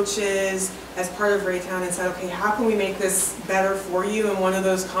 the coaches, as part of Raytown and said, okay, how can we make this better for you? And one of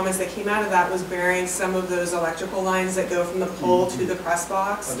those comments that came out of that was burying some of those electrical lines that go from the pole to the press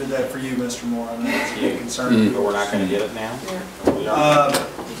box. I did that for you, Mr. Moore. I'm not concerned. But we're not going to get it now? Yeah.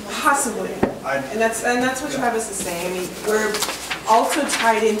 Possibly. And that's what Travis is saying. I mean, we're also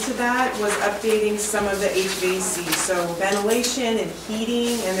tied into that was updating some of the HVAC, so ventilation and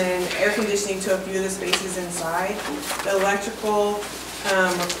heating, and then air conditioning to a few of the spaces inside. The electrical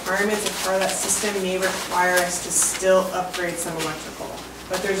requirements as part of that system may require us to still upgrade some electrical.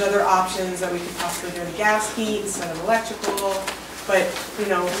 But there's other options that we could possibly go to gas heat instead of electrical. But, you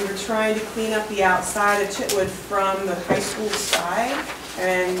know, we were trying to clean up the outside of Chitwood from the high school side.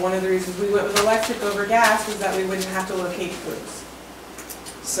 And one of the reasons we went with electric over gas was that we wouldn't have to locate crews.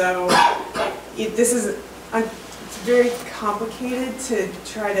 So this is it's very complicated to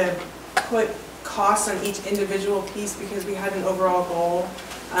try to put costs on each individual piece because we had an overall goal.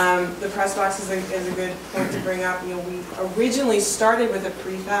 The press box is a good point to bring up. You know, we originally started with a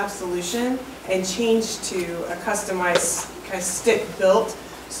prefab solution and changed to a customized kind of stick built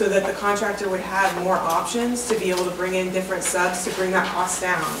so that the contractor would have more options to be able to bring in different subs to bring that cost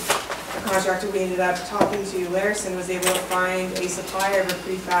down. The contractor we ended up talking to, Larison, was able to find a supplier of a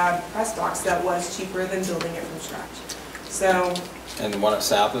prefab press box that was cheaper than building it from scratch. So. And the one at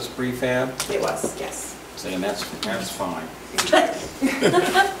South is prefab? It was, yes. See, and that's fine. Yeah.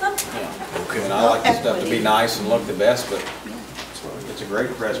 Okay. And I like this stuff to be nice and look the best, but it's a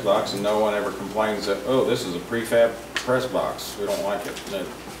great press box, and no one ever complains that, oh, this is a prefab press box. We don't like it.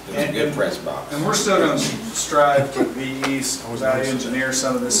 It's a good press box. And we're still going to strive to be east, engineer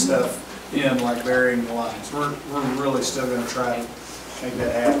some of this stuff in, like burying the lines. We're really still going to try to make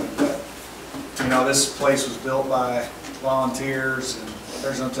that happen. But, you know, this place was built by volunteers, and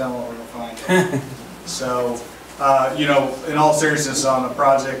there's no telling what we're going to find. So, you know, in all seriousness, on a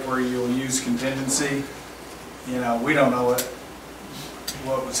project where you'll use contingency, you know, we don't know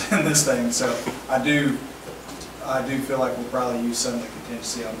what was in this thing. So I do feel like we'll probably use some of the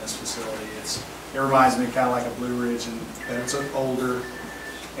contingency on this facility. It reminds me kind of like a Blue Ridge, and it's older,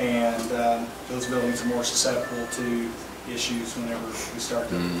 and those buildings are more susceptible to issues whenever we start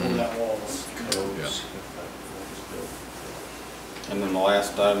to pull down walls. And then the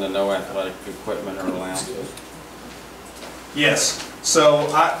last item, the no athletic equipment or allowances. Yes. So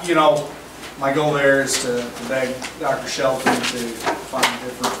you know, my goal there is to beg Dr. Shelton to find a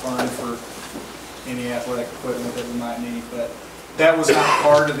different fund for any athletic equipment that we might need, but that was not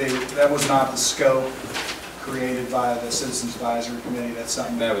part of that was not the scope created by the Citizens Advisory Committee. That's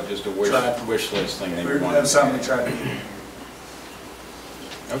something that was just a wish list thing. That's something we tried to do.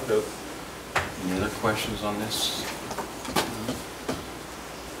 Okay. Any other questions on this?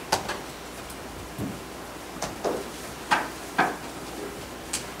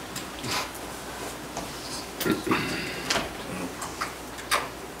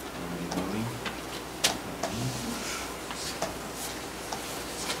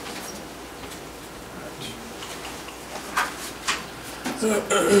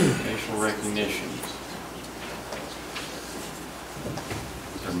 Facial recognition.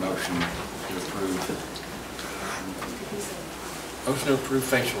 Is there a motion to approve? Motion to approve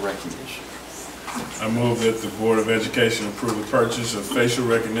facial recognition. I move that the Board of Education approve the purchase of facial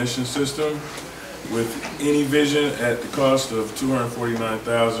recognition system with any vision at the cost of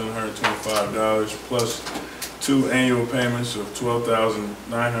 $249,125 plus 2 annual payments of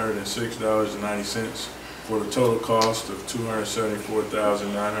 $12,906.90 for the total cost of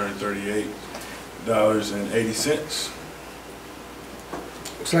 $274,938.80.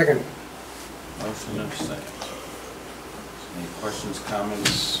 Second. Motion and second. Any questions,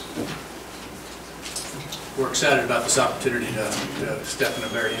 comments? We're excited about this opportunity to step in a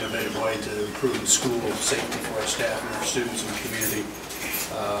very innovative way to improve the school safety for our staff and our students in the community.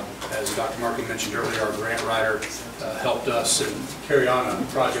 As Dr. Markey mentioned earlier, our grant writer helped us and carry on a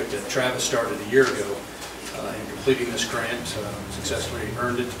project that Travis started a year ago in completing this grant, successfully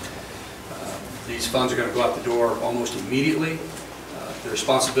earned it. These funds are going to go out the door almost immediately. The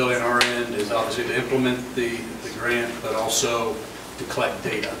responsibility on our end is obviously to implement the grant, but also to collect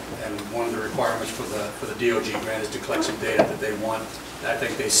data. And one of the requirements for the DOG grant is to collect some data that they want. I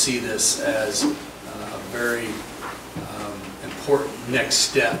think they see this as a very important next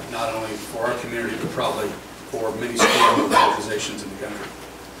step, not only for our community, but probably for many school organizations in the country.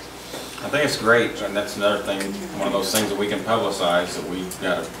 I think it's great, and that's another thing, one of those things that we can publicize, that we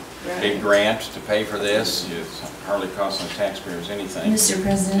got a big grant to pay for this. It's hardly costing the taxpayers anything. Mr.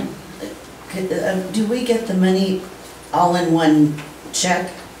 President, do we get the money all in one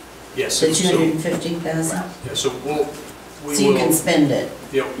check? Yes. The $250,000? Yeah, so So you can spend it?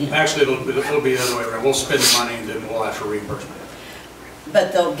 Yeah, actually it'll be the other way around. We'll spend the money and then we'll ask for reimbursement.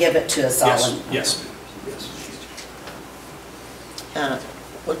 But they'll give it to us all in? Yes.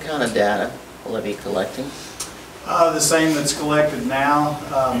 What kind of data will it be collecting? The same that's collected now.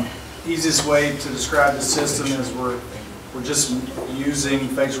 Easiest way to describe the system is we're just using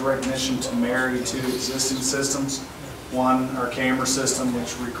facial recognition to marry two existing systems. One, our camera system,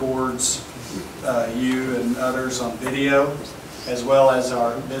 which records you and others on video, as well as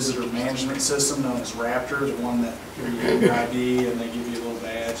our visitor management system known as Raptor, the one that you give your ID and they give you a little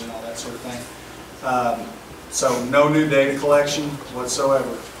badge and all that sort of thing. So no new data collection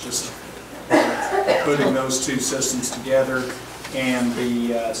whatsoever, just putting those two systems together, and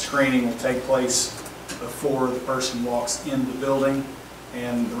the screening will take place before the person walks in the building.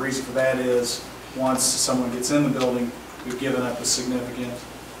 And the reason for that is once someone gets in the building, we've given up a significant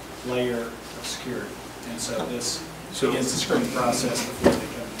layer of security. And so this begins the screening process before they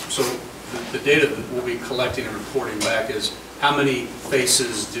come in. So the data that we'll be collecting and reporting back is how many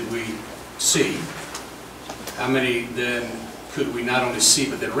faces did we see? How many then could we not only see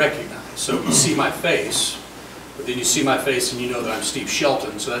but then recognize? So you see my face, but then you see my face and you know that I'm Steve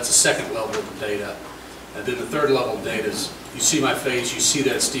Shelton, so that's the second level of the data. And then the third level of data is you see my face, you see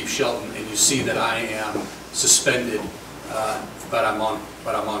that it's Steve Shelton, and you see that I am suspended, but I'm on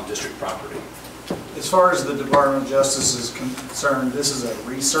district property. As far as the Department of Justice is concerned, this is a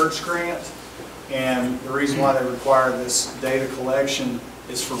research grant, and the reason why they require this data collection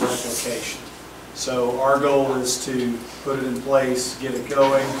is for replication. So our goal is to put it in place, get it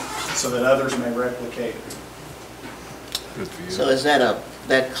going, so that others may replicate it. So is that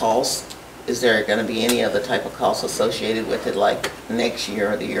cost, is there going to be any other type of cost associated with it, like next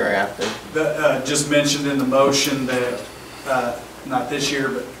year or the year after? Just mentioned in the motion that not this year,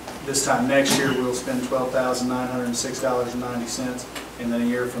 but this time next year, we'll spend $12,906.90, and then a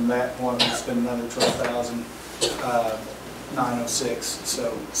year from that point, we'll spend another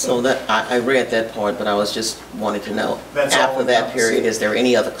 $12,906. So that I read that part, but I was just wanting to know, That's all after that period, encompassing. is there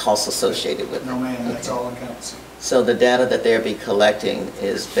any other costs associated with it? No, ma'am, that's all encompassing. So the data that they'll be collecting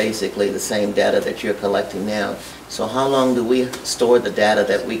is basically the same data that you're collecting now. So how long do we store the data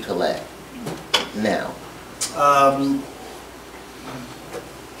that we collect now?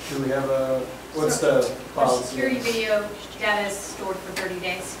 Do we have what's the policy? Security video data is stored for 30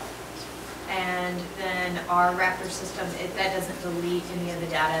 days. And then our Raptor system, that doesn't delete any of the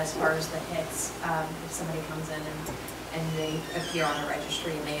data as far as the hits. If somebody comes in and they appear on the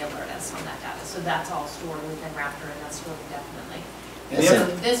registry and they alert us on that data. So that's all stored within Raptor, and that's stored indefinitely. So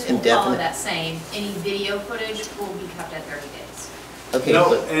this will follow that same. Any video footage will be kept at 30 days. Okay.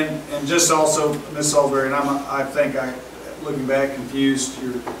 No, and just also, Ms. Salisbury, and I think looking back, confused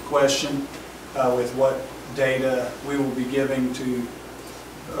your question with what data we will be giving to,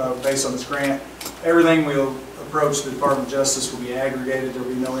 based on this grant. Everything we'll approach the Department of Justice will be aggregated. There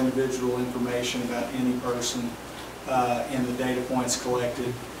will be no individual information about any person in the data points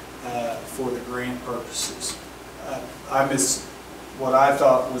collected for the grant purposes. I missed what I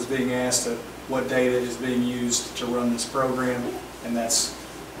thought was being asked of what data is being used to run this program, and that's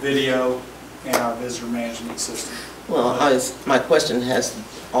video and our visitor management system. Well, my question has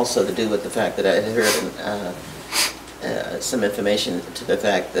also to do with the fact that I heard some information to the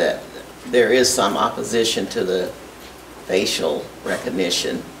fact that there is some opposition to the facial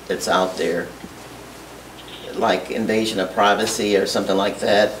recognition that's out there, like invasion of privacy or something like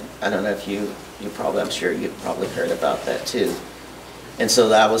that. I don't know if I'm sure you've probably heard about that too. And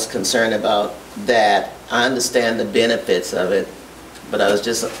so I was concerned about that. I understand the benefits of it, but I was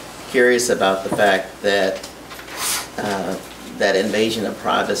just curious about the fact that that invasion of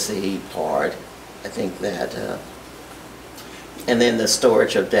privacy part. I think that, and then the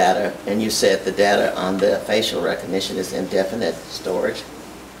storage of data, and you said the data on the facial recognition is indefinite storage.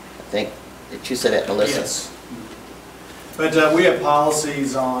 I think, did you say that, Melissa? Yes. But we have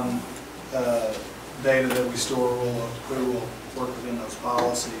policies on data that we store. We will work within those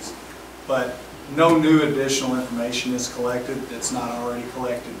policies. But no new additional information is collected that's not already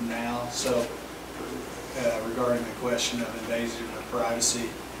collected now. So regarding the question of invasion of privacy,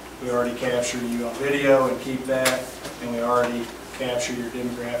 we already capture you on video and keep that, and we already capture your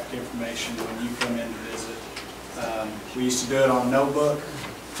demographic information when you come in to visit. We used to do it on a notebook,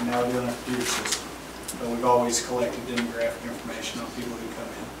 and now we're doing it on a computer system. But we've always collected demographic information on people who come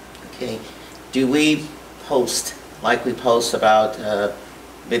in. Okay. Do we post, like we post about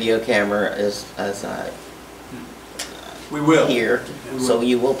video camera as we will here? We will. So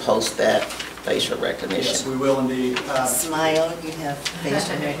you will post that facial recognition? Yes, we will indeed. Smile, you have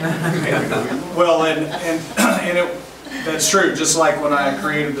facial recognition. Well, and that's true. Just like when I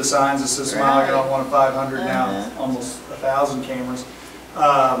created the signs that says "Smile," I got on one of 500 now, almost 1,000 cameras.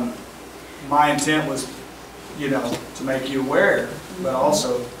 My intent was, you know, to make you aware, but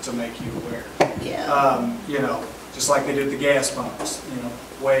also to make you aware. Yeah. You know, just like they did the gas pumps. You know,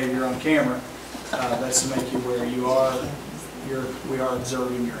 wave, you're on camera. That's to make you aware we are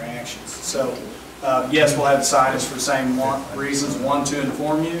observing your actions. So, yes, we'll have the signage for the same reasons. One, to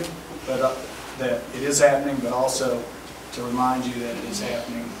inform you that it is happening, but also to remind you that it is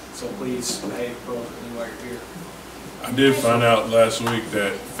happening. So please behave appropriately while you're here. I did find out last week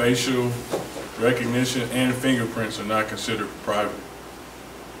that facial recognition and fingerprints are not considered private.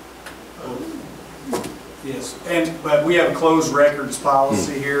 Yes, but we have a closed records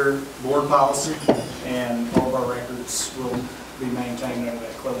policy here, board policy, and all of our records will be maintained under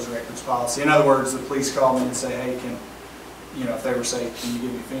that closed records policy. In other words, the police call me and say, hey, if they were saying, can you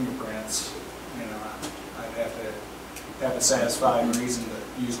give me fingerprints? You know, I'd have to have a satisfying reason,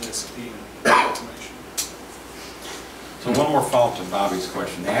 but usually it's subpoena information. So one more follow-up to Bobby's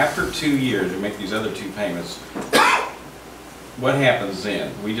question. After 2 years, we make these other 2 payments, what happens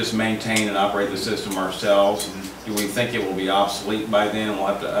then? We just maintain and operate the system ourselves? Do we think it will be obsolete by then and we'll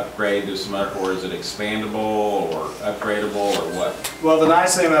have to upgrade to some other, or is it expandable or upgradable or what? Well, the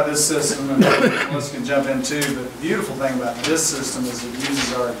nice thing about this system, and Melissa can jump in too, but the beautiful thing about this system is it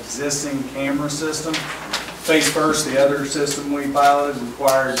uses our existing camera system. Face First, the other system we piloted,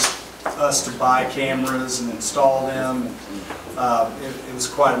 requires us to buy cameras and install them. It was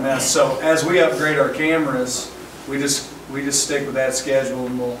quite a mess. So as we upgrade our cameras, we just stick with that schedule,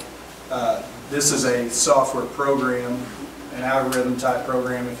 and we'll. This is a software program, an algorithm type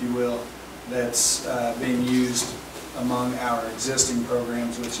program, if you will, that's being used among our existing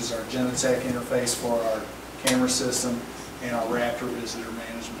programs, which is our Genetech interface for our camera system and our Raptor visitor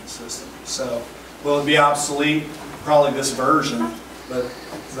management system. So will it be obsolete? Probably this version, but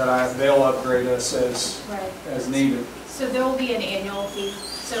they'll upgrade us as needed. So there will be an annual fee.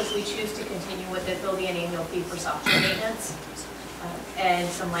 So if we choose to continue with it, there'll be an annual fee for software maintenance and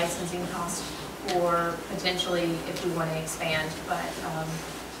some licensing costs for potentially if we want to expand. But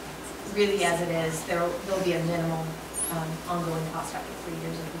really, as it is, there'll be a minimal ongoing cost after 3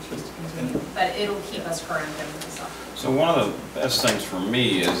 years if we choose to continue. But it'll keep us current with the software. So one of the best things for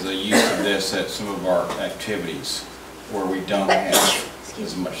me is the use of this at some of our activities where we don't have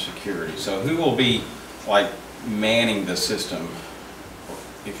as much security. So who will be like manning the system,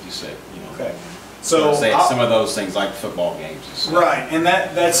 if you say, you know? Okay. So say some of those things like football games and stuff. Right, and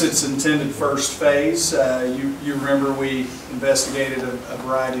that's its intended first phase. You remember we investigated a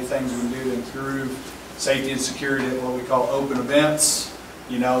variety of things we can do to improve safety and security at what we call open events.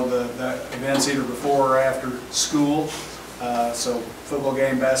 You know, the events either before or after school. So football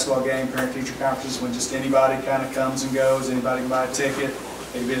game, basketball game, parent-teacher conferences, when just anybody kind of comes and goes, anybody can buy a ticket.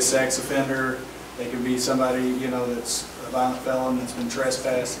 They could be a sex offender, they could be somebody, you know, that's a violent felon that's been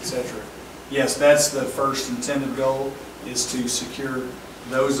trespassed, etc. Yes, that's the first intended goal, is to secure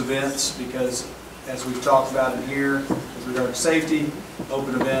those events, because as we've talked about in here, with regard to safety,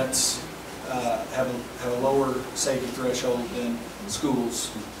 open events have a lower safety threshold than schools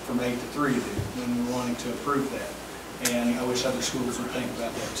from 8 to 3 do, when we're wanting to improve that. And I wish other schools would think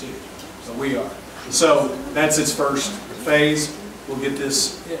about that too, but we are. So that's its first phase. We'll get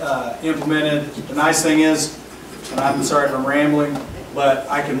this implemented. The nice thing is, and I'm sorry if I'm rambling, but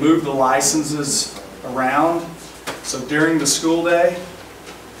I can move the licenses around. So during the school day,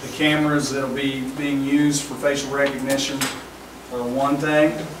 the cameras that will be being used for facial recognition are one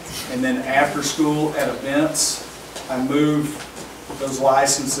thing. And then after school at events, I move those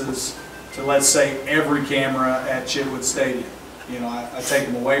licenses to, let's say, every camera at Chitwood Stadium. You know, I take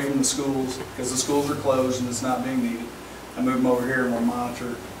them away from the schools because the schools are closed and it's not being needed. I move them over here and we'll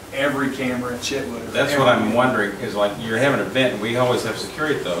monitor every camera at Chitwood. That's what I'm wondering, is like, you're having an event, and we always have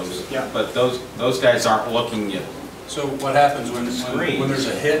security at those, Yeah. but those guys aren't looking at. So what happens when there's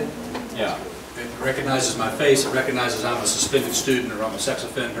a hit? Yeah. It recognizes my face, it recognizes I'm a suspended student, or I'm a sex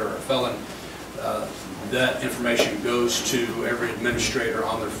offender, or a felon. That information goes to every administrator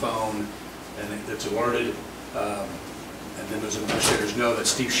on their phone, and it's alerted. And then those administrators know that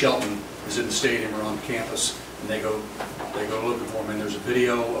Steve Shelton is in the stadium or on campus, and they go looking for me. And there's a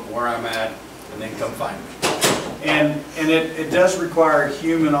video of where I'm at, and they can come find me. And it does require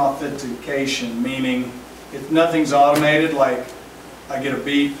human authentication, meaning if nothing's automated, like I get a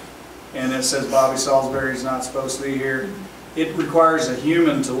beep and it says Bobby Salisbury's not supposed to be here, it requires a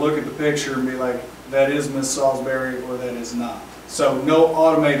human to look at the picture and be like, that is Miss Salisbury or that is not. So no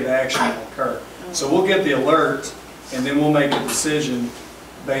automated action will occur. So we'll get the alert and then we'll make a decision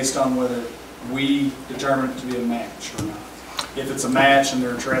based on whether we determine it to be a match or not. If it's a match and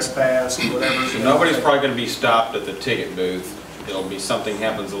they're trespassed or whatever. So nobody's probably going to be stopped at the ticket booth. It'll be something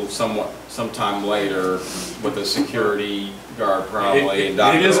happens sometime later with a security guard probably.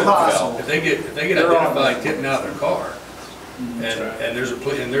 It is possible. If they get identified getting out of their car, and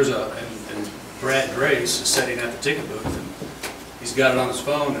Brad Grace is sitting at the ticket booth and he's got it on his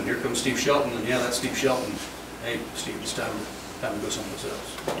phone, and here comes Steve Shelton, and yeah, that's Steve Shelton. Hey, Steve, it's time to go someplace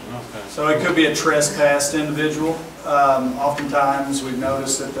else. Okay. So it could be a trespassed individual. Oftentimes we've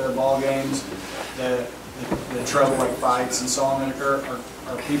noticed at the ball games that the trouble, like fights and so on, that occur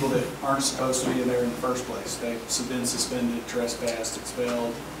are people that aren't supposed to be in there in the first place. They've been suspended, trespassed,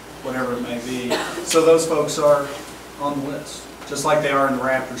 expelled, whatever it may be. So those folks are on the list, just like they are in the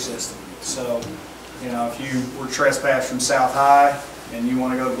Raptor system. So, you know, if you were trespassed from South High and you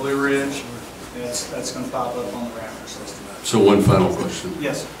want to go to Blue Ridge, that's going to pop up on the Raptor system. So one final question.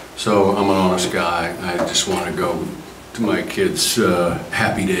 Yes. So I'm an honest guy. I just want to go to my kid's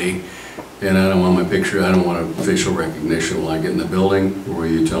happy day, and I don't want my picture, I don't want a facial recognition when I get in the building, or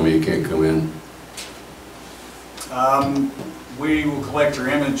you tell me you can't come in. We will collect your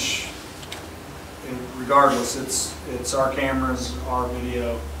image regardless. It's our cameras, our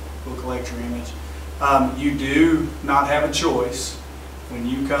video. We'll collect your image. You do not have a choice when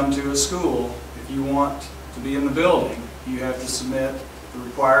you come to a school. If you want to be in the building, you have to submit the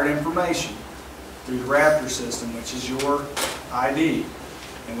required information through the Raptor system, which is your ID,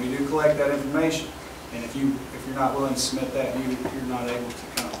 and we do collect that information. And if you're not willing to submit that, you're not able to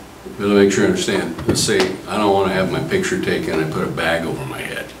come. But to make sure I understand, let's say I don't want to have my picture taken and put a bag over my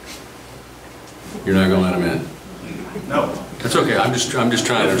head. You're not going to let them in? No. That's okay. I'm just trying to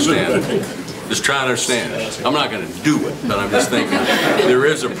understand. Just trying to understand. I'm not going to do it, but I'm just thinking there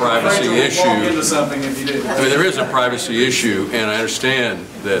is a privacy issue. Walk into something if you did. I mean, there is a privacy issue, and I understand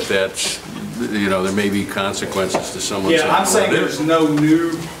that that's, you know, there may be consequences to someone. Yeah, I'm saying there's no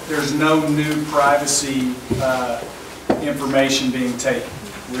new privacy information being taken.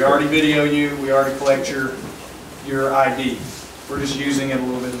 We already video you. We already collect your ID. We're just using it a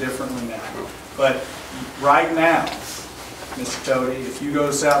little bit differently now. But right now, Mr. Toady, if you go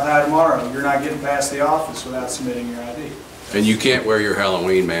to South High tomorrow, you're not getting past the office without submitting your ID. And you can't wear your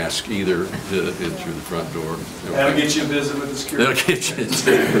Halloween mask either through the front door. That'll get you a visit with the security. That'll get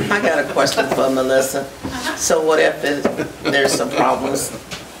you. I got a question for Melissa. So what if there's some problems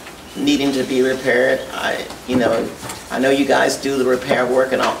needing to be repaired? I know you guys do the repair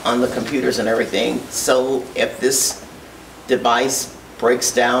work and on the computers and everything. So if this device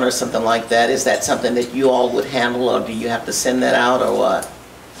breaks down or something like that, is that something that you all would handle, or do you have to send that out, or what?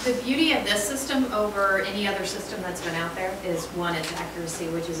 The beauty of this system over any other system that's been out there is, one, its accuracy,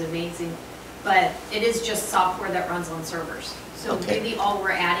 which is amazing, but it is just software that runs on servers. So really all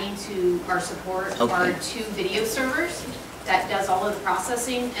we're adding to our support are 2 video servers that does all of the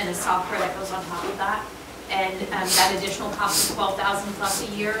processing, and a software that goes on top of that. And that additional cost of $12,000 plus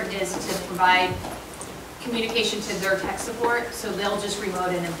a year is to provide communication to their tech support, so they'll just remote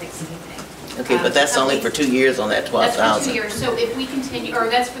in and fix anything. Okay, but that's only for 2 years on that $12,000. That's for 2 years. So if we continue, or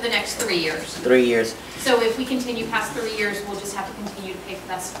that's for the next 3 years. 3 years. So if we continue past 3 years, we'll just have to continue to pay for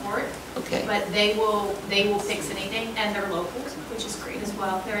that support. Okay. But they will fix anything, and they're local, which is great as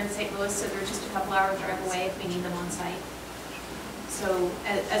well. They're in St. Louis, so they're just a couple hours drive away if we need them on site. So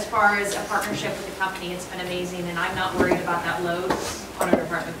as far as a partnership with the company, it's been amazing, and I'm not worried about that load on our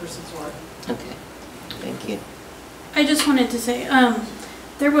department for support. Okay. Thank you. I just wanted to say,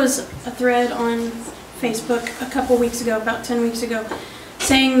 there was a thread on Facebook a couple weeks ago, about 10 weeks ago,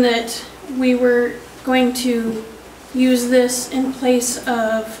 saying that we were going to use this in place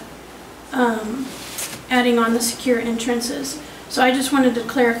of adding on the secure entrances. So I just wanted to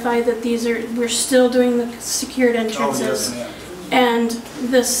clarify that we're still doing the secured entrances. Oh, yes, And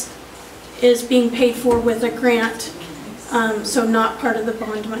this is being paid for with a grant, so not part of the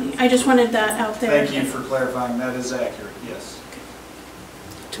bond money. I just wanted that out there. Thank you for clarifying, that is accurate, yes.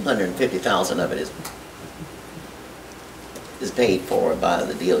 250,000 of it is paid for by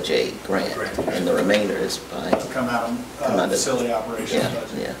the DOJ grant, and the remainder is by... Come out of facility operations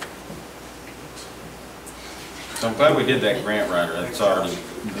budget. Yeah. So I'm glad we did that grant writer. That's already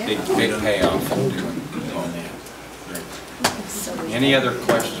big payoff on that. Great. Any other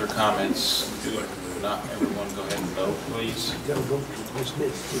questions or comments? If not, everyone go ahead and vote, please.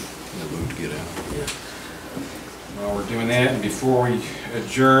 While we're doing that, and before we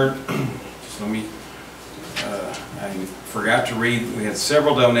adjourn, just let me, I forgot to read, we had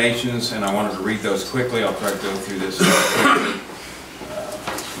several donations, and I wanted to read those quickly. I'll try to go through this quickly.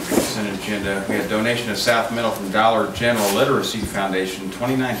 Consent agenda. We had donation to South Middle from Dollar General Literacy Foundation,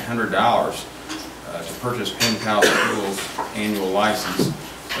 $2,900 to purchase Pen Pal School's annual license.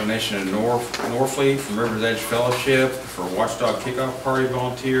 Donation to Norfleet from Rivers Edge Fellowship for Watchdog Kickoff Party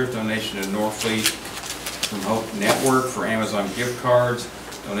volunteers. Donation to Norfleet from Hope Network for Amazon gift cards.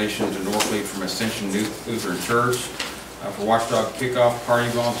 Donation to Norfleet from Ascension Lutheran Church for Watchdog Kickoff Party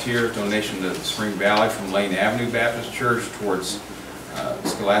volunteers. Donation to Spring Valley from Lane Avenue Baptist Church towards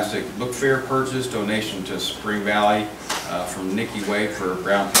Scholastic Book Fair purchase. Donation to Spring Valley from Nikki Wade for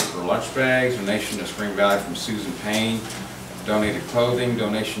brown paper lunch bags. Donation to Spring Valley from Susan Payne. Donated clothing.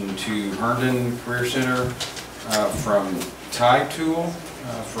 Donation to Herndon Career Center from Tide Tool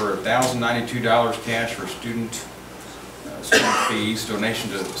for $1,092 cash for student fees. Donation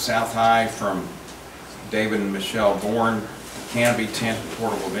to South High from David and Michelle Bourne. Canopy tent and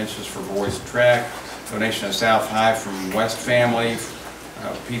portable benches for boys track. Donation to South High from West Family.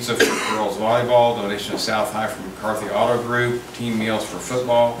 Pizza for girls volleyball. Donation to South High from McCarthy Auto Group. Team meals for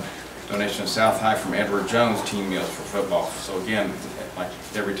football. Donation to South High from Edward Jones. Team meals for football. So again, like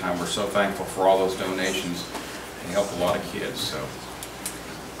every time, we're so thankful for all those donations. They help a lot of kids. So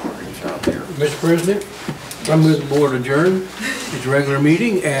great job here. Mr. President, I move the board adjourn its regular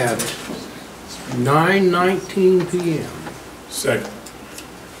meeting at 9:19 p.m. Second.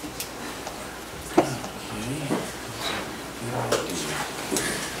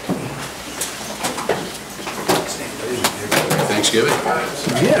 Thanksgiving?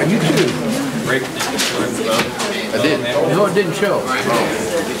 Yeah, you too. Great. I did. No, it didn't show.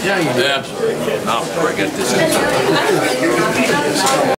 Yeah, you did. Absolutely. No, I got this.